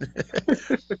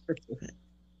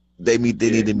 They need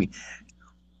to meet.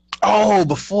 Oh,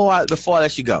 before I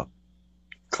let you go.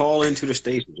 Call into the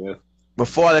station, Jeff.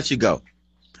 Before I let you go.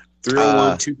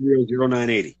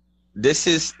 301-230-0980. This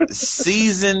is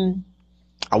season.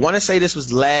 I want to say this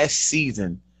was last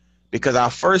season because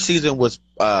our first season was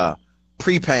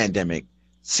pre-pandemic.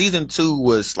 Season 2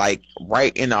 was like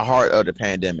right in the heart of the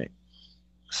pandemic.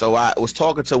 So I was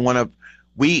talking to one of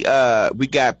we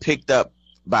got picked up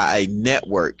by a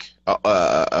network,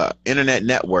 internet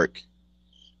network,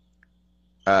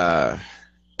 and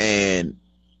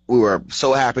we were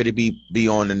so happy to be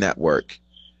on the network,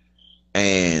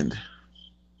 and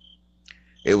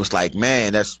it was like,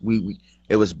 man,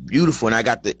 it was beautiful. And I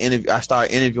got the interview. I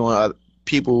started interviewing other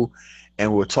people,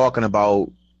 and we were talking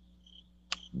about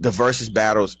the versus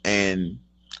battles, and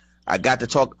I got to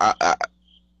talk.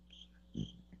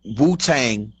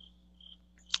 Wu-Tang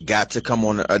got to come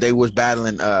on. They was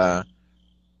battling.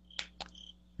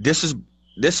 This was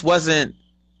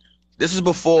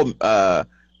before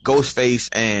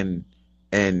Ghostface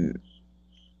and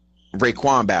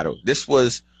Raekwon battle. This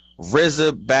was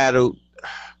RZA battle.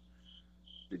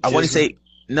 I want to say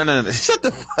no. Shut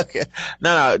the fuck up.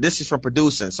 No. This is from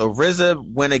producing. So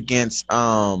RZA went against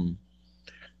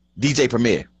DJ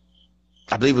Premier.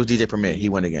 I believe it was DJ Premier. He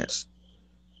went against,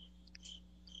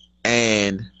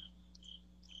 and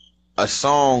a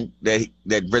song that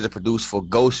RZA produced for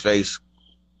Ghostface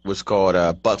was called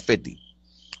Buck 50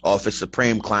 off his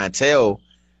Supreme Clientele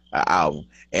album.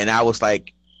 And I was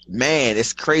like, man,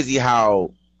 it's crazy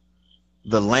how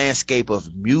the landscape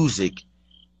of music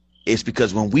is,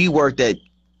 because when we worked at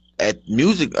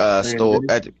music store,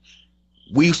 they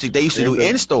used to do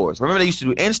in stores. Remember, they used to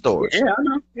do in stores. Yeah, I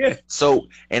know. Yeah. So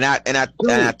and I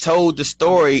told the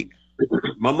story.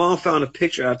 My mom found a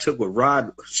picture I took with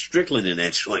Rod Strickland in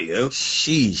that joint, yo.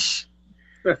 Sheesh.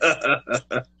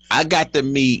 I got to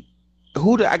meet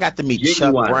I got to meet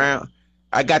Chuck Brown.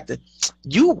 I got to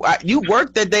you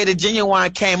worked that day that Genuine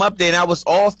came up there, and I was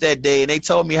off that day, and they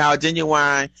told me how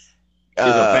Genuine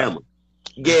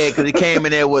yeah, because he came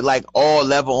in there with like all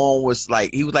leather on, was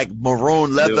like he was like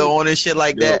maroon leather on and shit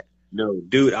like that. No,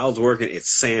 dude, I was working at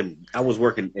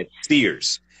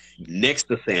Sears next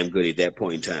to Sam Goody at that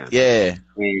point in time. Yeah.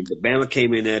 And the Bama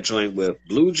came in that joint with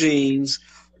blue jeans,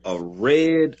 a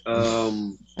red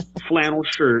flannel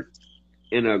shirt,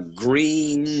 and a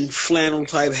green flannel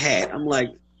type hat. I'm like,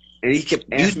 and he kept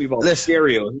asking me about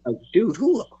stereo. I'm like, dude,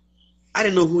 who? I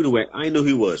didn't know who I didn't know who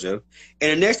he was, yo.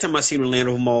 And the next time I seen him in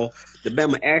Orlando Mall, the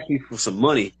Bama asked me for some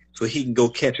money so he can go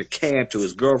catch a cab to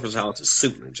his girlfriend's house in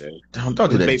Suitland, Joe. Don't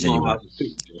do that to Genuine.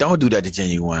 Don't do that to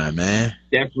Genuine, man.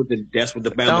 That's what the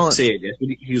Bama said. That's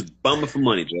what he was bumming for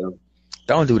money, Joe.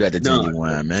 Don't do that to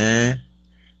Genuine, man.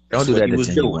 Don't do that to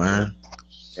Genuine.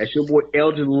 That's your boy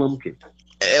Elgin Lumpkin.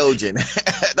 Elgin.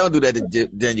 Don't do that to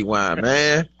Genuine,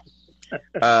 man.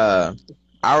 I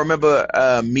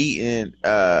remember meeting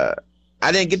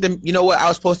I didn't get to, you know what, I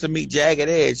was supposed to meet Jagged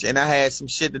Edge, and I had some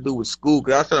shit to do with school,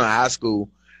 because I was still in high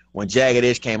school when Jagged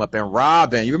Edge came up. And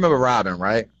Robin, you remember Robin,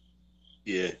 right?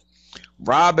 Yeah.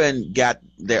 Robin got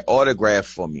their autograph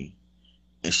for me,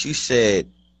 and she said,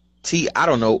 T, I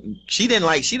don't know, she didn't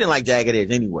like Jagged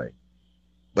Edge anyway,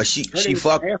 but she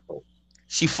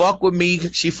fucked with me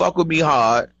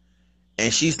hard,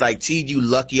 and she's like, T, you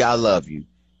lucky I love you,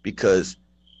 because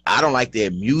I don't like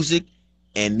their music,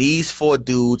 and these 4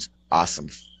 dudes are some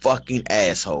fucking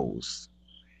assholes.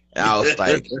 And I was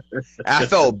like, I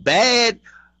felt bad,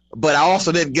 but I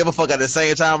also didn't give a fuck at the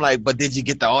same time. Like, but did you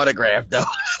get the autograph though?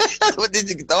 But did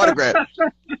you get the autograph?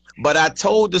 But I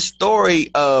told the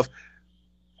story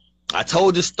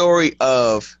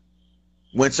of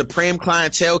when Supreme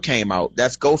Clientele came out.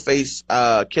 That's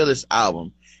Ghostface Killah's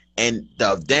album, and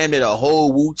damn near the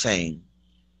whole Wu-Tang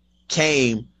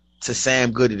came to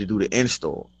Sam Goody to do the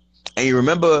install. And you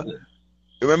remember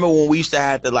when we used to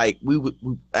have to I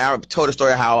told the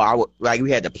story how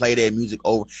we had to play their music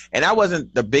over, and I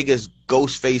wasn't the biggest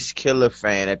Ghostface Killah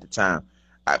fan at the time.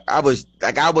 I was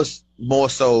more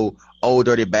so Old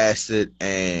Dirty Bastard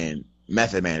and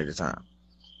Method Man at the time.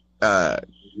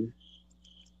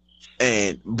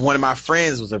 And one of my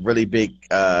friends was a really big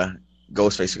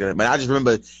Ghostface Killah, but I just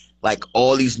remember like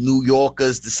all these New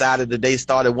Yorkers decided that they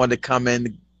started wanting to come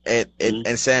in.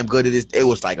 And Sam Goody, it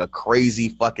was like a crazy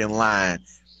fucking line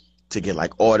to get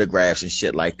like autographs and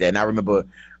shit like that. And I remember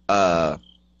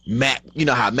Matt, you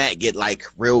know how Matt get like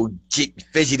real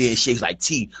fidgety and shit. He's like,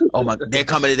 T, oh my, they're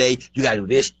coming today. You gotta do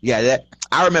this, you gotta that.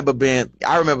 I remember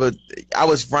I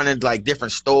was running like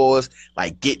different stores,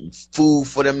 like getting food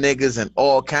for them niggas and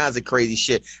all kinds of crazy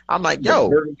shit. I'm like, yo,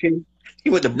 Burger King?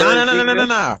 You went to Burger King?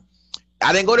 No.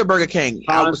 I didn't go to Burger King.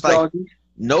 I was like,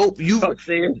 nope,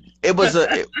 it was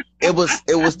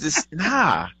this,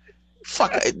 nah,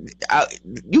 fuck,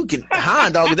 you can,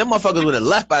 Hound Doggies, them motherfuckers would have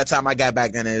left by the time I got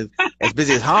back then as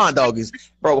busy as Hound Doggies.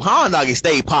 Bro, Hound Doggies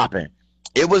stayed popping.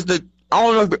 It was I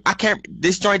don't know,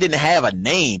 this joint didn't have a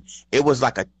name. It was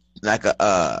like a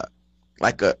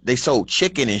they sold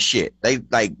chicken and shit. They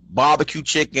like barbecue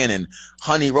chicken and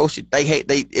honey roasted.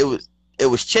 It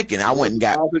was chicken. I went and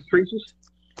got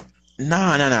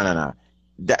nah.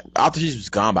 That Alta was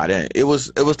gone by then. It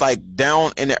was like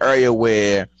down in the area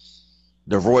where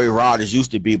the Roy Rogers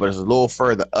used to be, but it's a little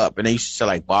further up, and they used to sell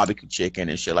like barbecue chicken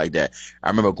and shit like that. I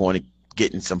remember going to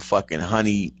getting some fucking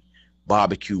honey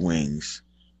barbecue wings,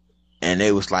 and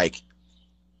they was like,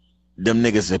 them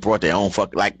niggas that brought their own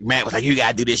fucking, like, Matt was like, you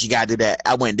gotta do this, you gotta do that.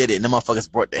 I went and did it, and them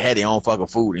motherfuckers had their own fucking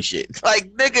food and shit.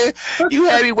 Like, nigga, you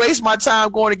had me waste my time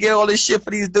going to get all this shit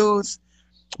for these dudes.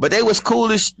 But they was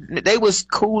cool as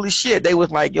shit. They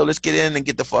was like, yo, let's get in and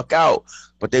get the fuck out.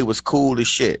 But they was cool as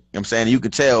shit. You know what I'm saying? You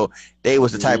could tell they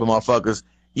was the type of motherfuckers,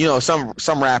 you know, some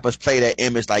rappers play that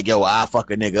image like, yo, I'll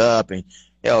fuck a nigga up, and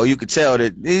yo, you could tell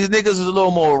that these niggas is a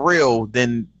little more real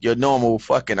than your normal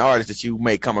fucking artist that you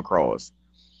may come across.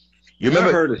 You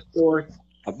remember? I heard a story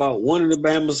about one of the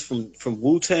Bammers from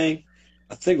Wu-Tang.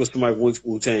 I think it was somebody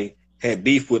Wu-Tang had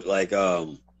beef with like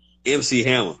MC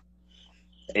Hammer.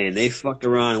 And they fucked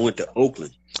around and went to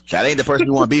Oakland. That ain't the person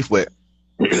you want beef with.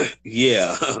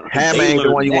 Yeah. Hammer ain't the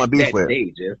one you want beef with.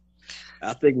 Day, Jeff.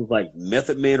 I think it was like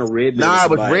Method Man or Redman. Nah, it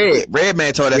was Red.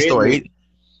 Redman told that story.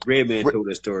 Redman told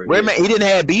that story. Redman, he didn't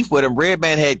have beef with him.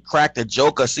 Redman had cracked a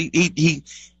joke.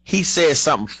 He said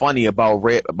something funny about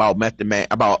Method Man,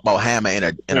 about Hammer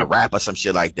in a rap or some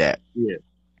shit like that. Yeah.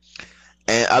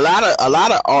 And a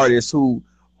lot of artists who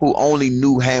only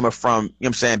knew Hammer from, you know what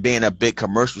I'm saying, being a big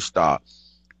commercial star,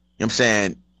 you know what I'm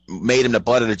saying, made him the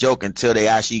butt of the joke until they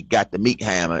actually got to meet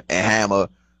Hammer, and Hammer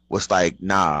was like,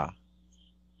 nah.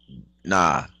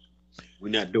 We're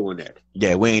not doing that.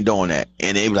 Yeah, we ain't doing that.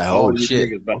 And they was like, oh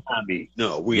shit. Behind me.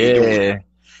 No, we ain't doing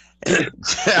that.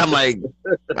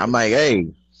 I'm like, hey.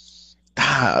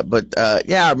 But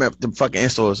yeah, I remember the fucking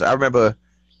installs. I remember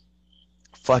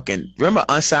remember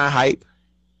Unsigned Hype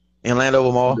in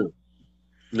Landover Mall?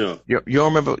 No. You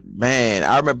don't remember? Man,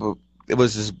 I remember it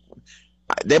was this.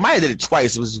 They might have did it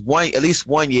twice. It was at least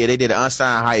one year they did an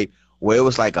Unsigned Hype where it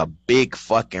was like a big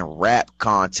fucking rap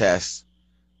contest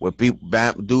where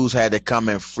dudes had to come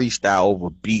and freestyle over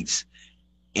beats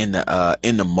in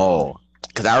the mall.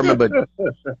 Because I remember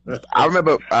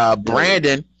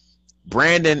Brandon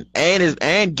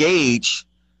and Gage.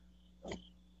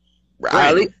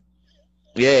 Brandon.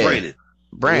 Yeah. Brandon.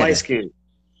 Light skin.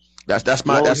 That's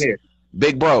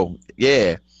big bro.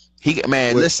 Yeah.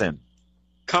 Listen.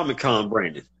 Comic-Con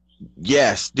Brandon.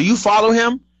 Yes. Do you follow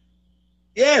him?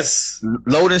 Yes.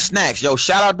 Loading Snacks. Yo,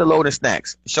 shout out to Loading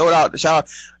Snacks. Shout out.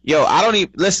 Yo, I don't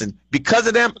even listen because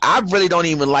of them. I really don't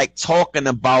even like talking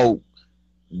about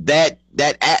that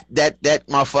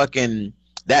motherfucking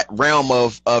that realm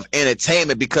of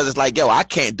entertainment because it's like, yo, I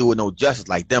can't do it no justice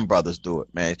like them brothers do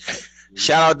it, man.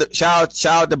 Shout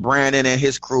out to Brandon and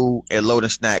his crew at Loading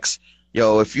Snacks.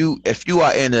 Yo, if you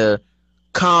are into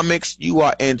comics, you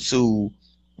are into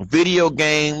video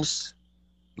games,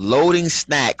 Loading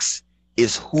Snacks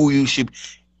is who you should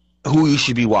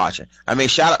be watching. I mean,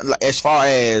 shout out as far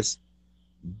as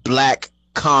black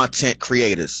content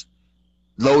creators,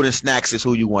 Loading Snacks is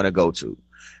who you want to go to.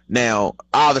 Now,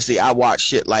 obviously, I watch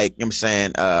shit like, you know what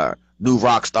I'm saying, New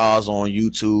Rock Stars on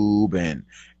YouTube and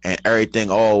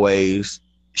everything always,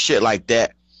 shit like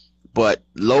that. But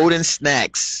Loading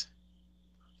Snacks,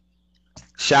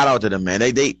 shout out to them, man.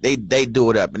 They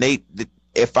do it up. And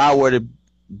if I were to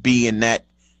be in that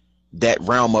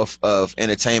realm of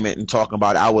entertainment and talking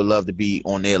about it, I would love to be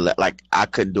on there. Like, I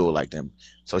couldn't do it like them.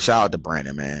 So shout out to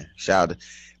Brandon, man.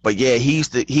 But yeah, he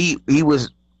was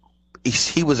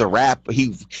a rapper.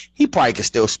 He probably could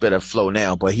still spit a flow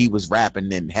now, but he was rapping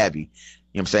then heavy.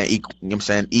 You know what I'm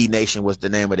saying? E Nation was the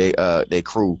name of their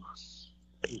crew.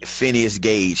 Phineas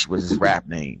Gage was his rap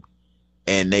name.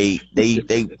 And they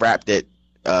rapped at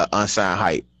Unsigned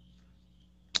Hype.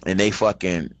 And they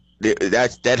fucking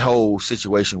that whole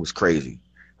situation was crazy.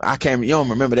 You don't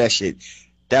remember that shit.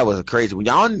 That was crazy.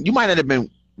 You might not have been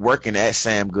working at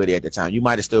Sam Goody at the time. You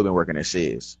might have still been working at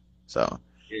Sears. So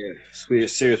yeah,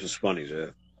 Sears was funny,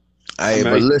 man. Hey,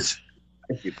 but listen,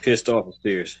 you pissed off at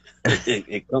Sears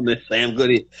and come to Sam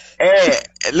Goody. Hey,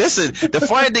 listen. The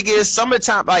funny thing is,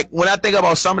 summertime. Like when I think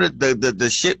about some of the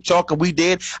shit talking we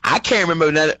did, I can't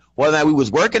remember whether or not we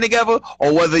was working together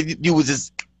or whether you was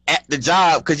just at the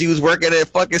job because you was working at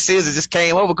fucking Sears and just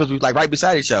came over because we was like right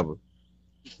beside each other.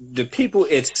 The people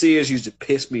at Sears used to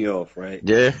piss me off, right?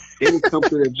 Yeah. They would come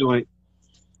to the joint.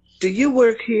 Do you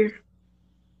work here?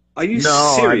 Are you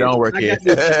no, serious? I don't work here.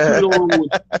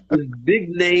 This big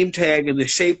name tag in the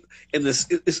shape, and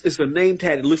it's a name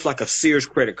tag that looks like a Sears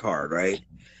credit card, right?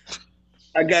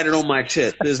 I got it on my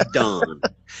chest. It's Don.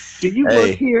 Do you Hey.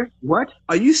 work here? What?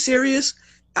 Are you serious?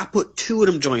 I put 2 of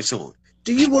them joints on.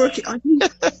 Do you work here?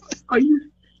 Are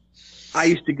you? I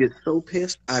used to get so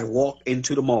pissed. I'd walk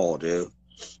into the mall, dude.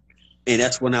 And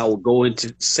that's when I would go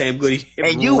into Sam Goody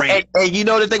And you rant. and you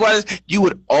know the thing about this, you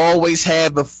would always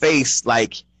have a face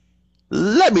like,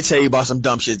 let me tell you about some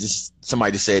dumb shit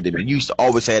somebody just said to me. You used to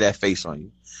always have that face on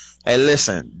you. Hey,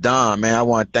 listen, Don, man, I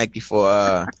want to thank you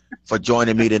for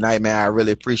joining me tonight, man. I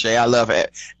really appreciate it. I love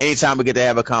it. Anytime we get to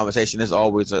have a conversation, it's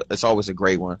always a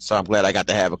great one. So I'm glad I got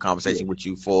to have a conversation with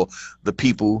you for the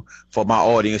people, for my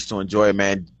audience to enjoy it,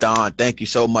 man. Don, thank you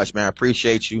so much, man. I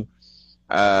appreciate you.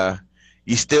 I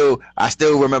still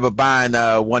remember buying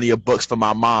one of your books for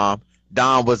my mom.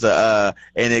 Don was an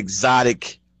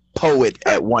exotic poet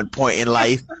at one point in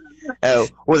life.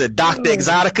 Was it Dr.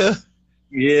 Exotica?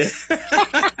 Yeah.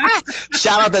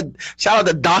 Shout out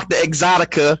to Dr.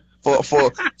 Exotica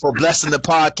for blessing the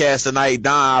podcast tonight.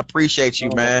 Don, I appreciate you,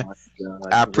 man.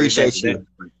 I appreciate you.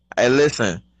 Hey,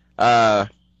 listen,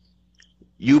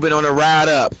 you've been on a ride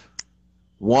up.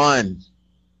 1,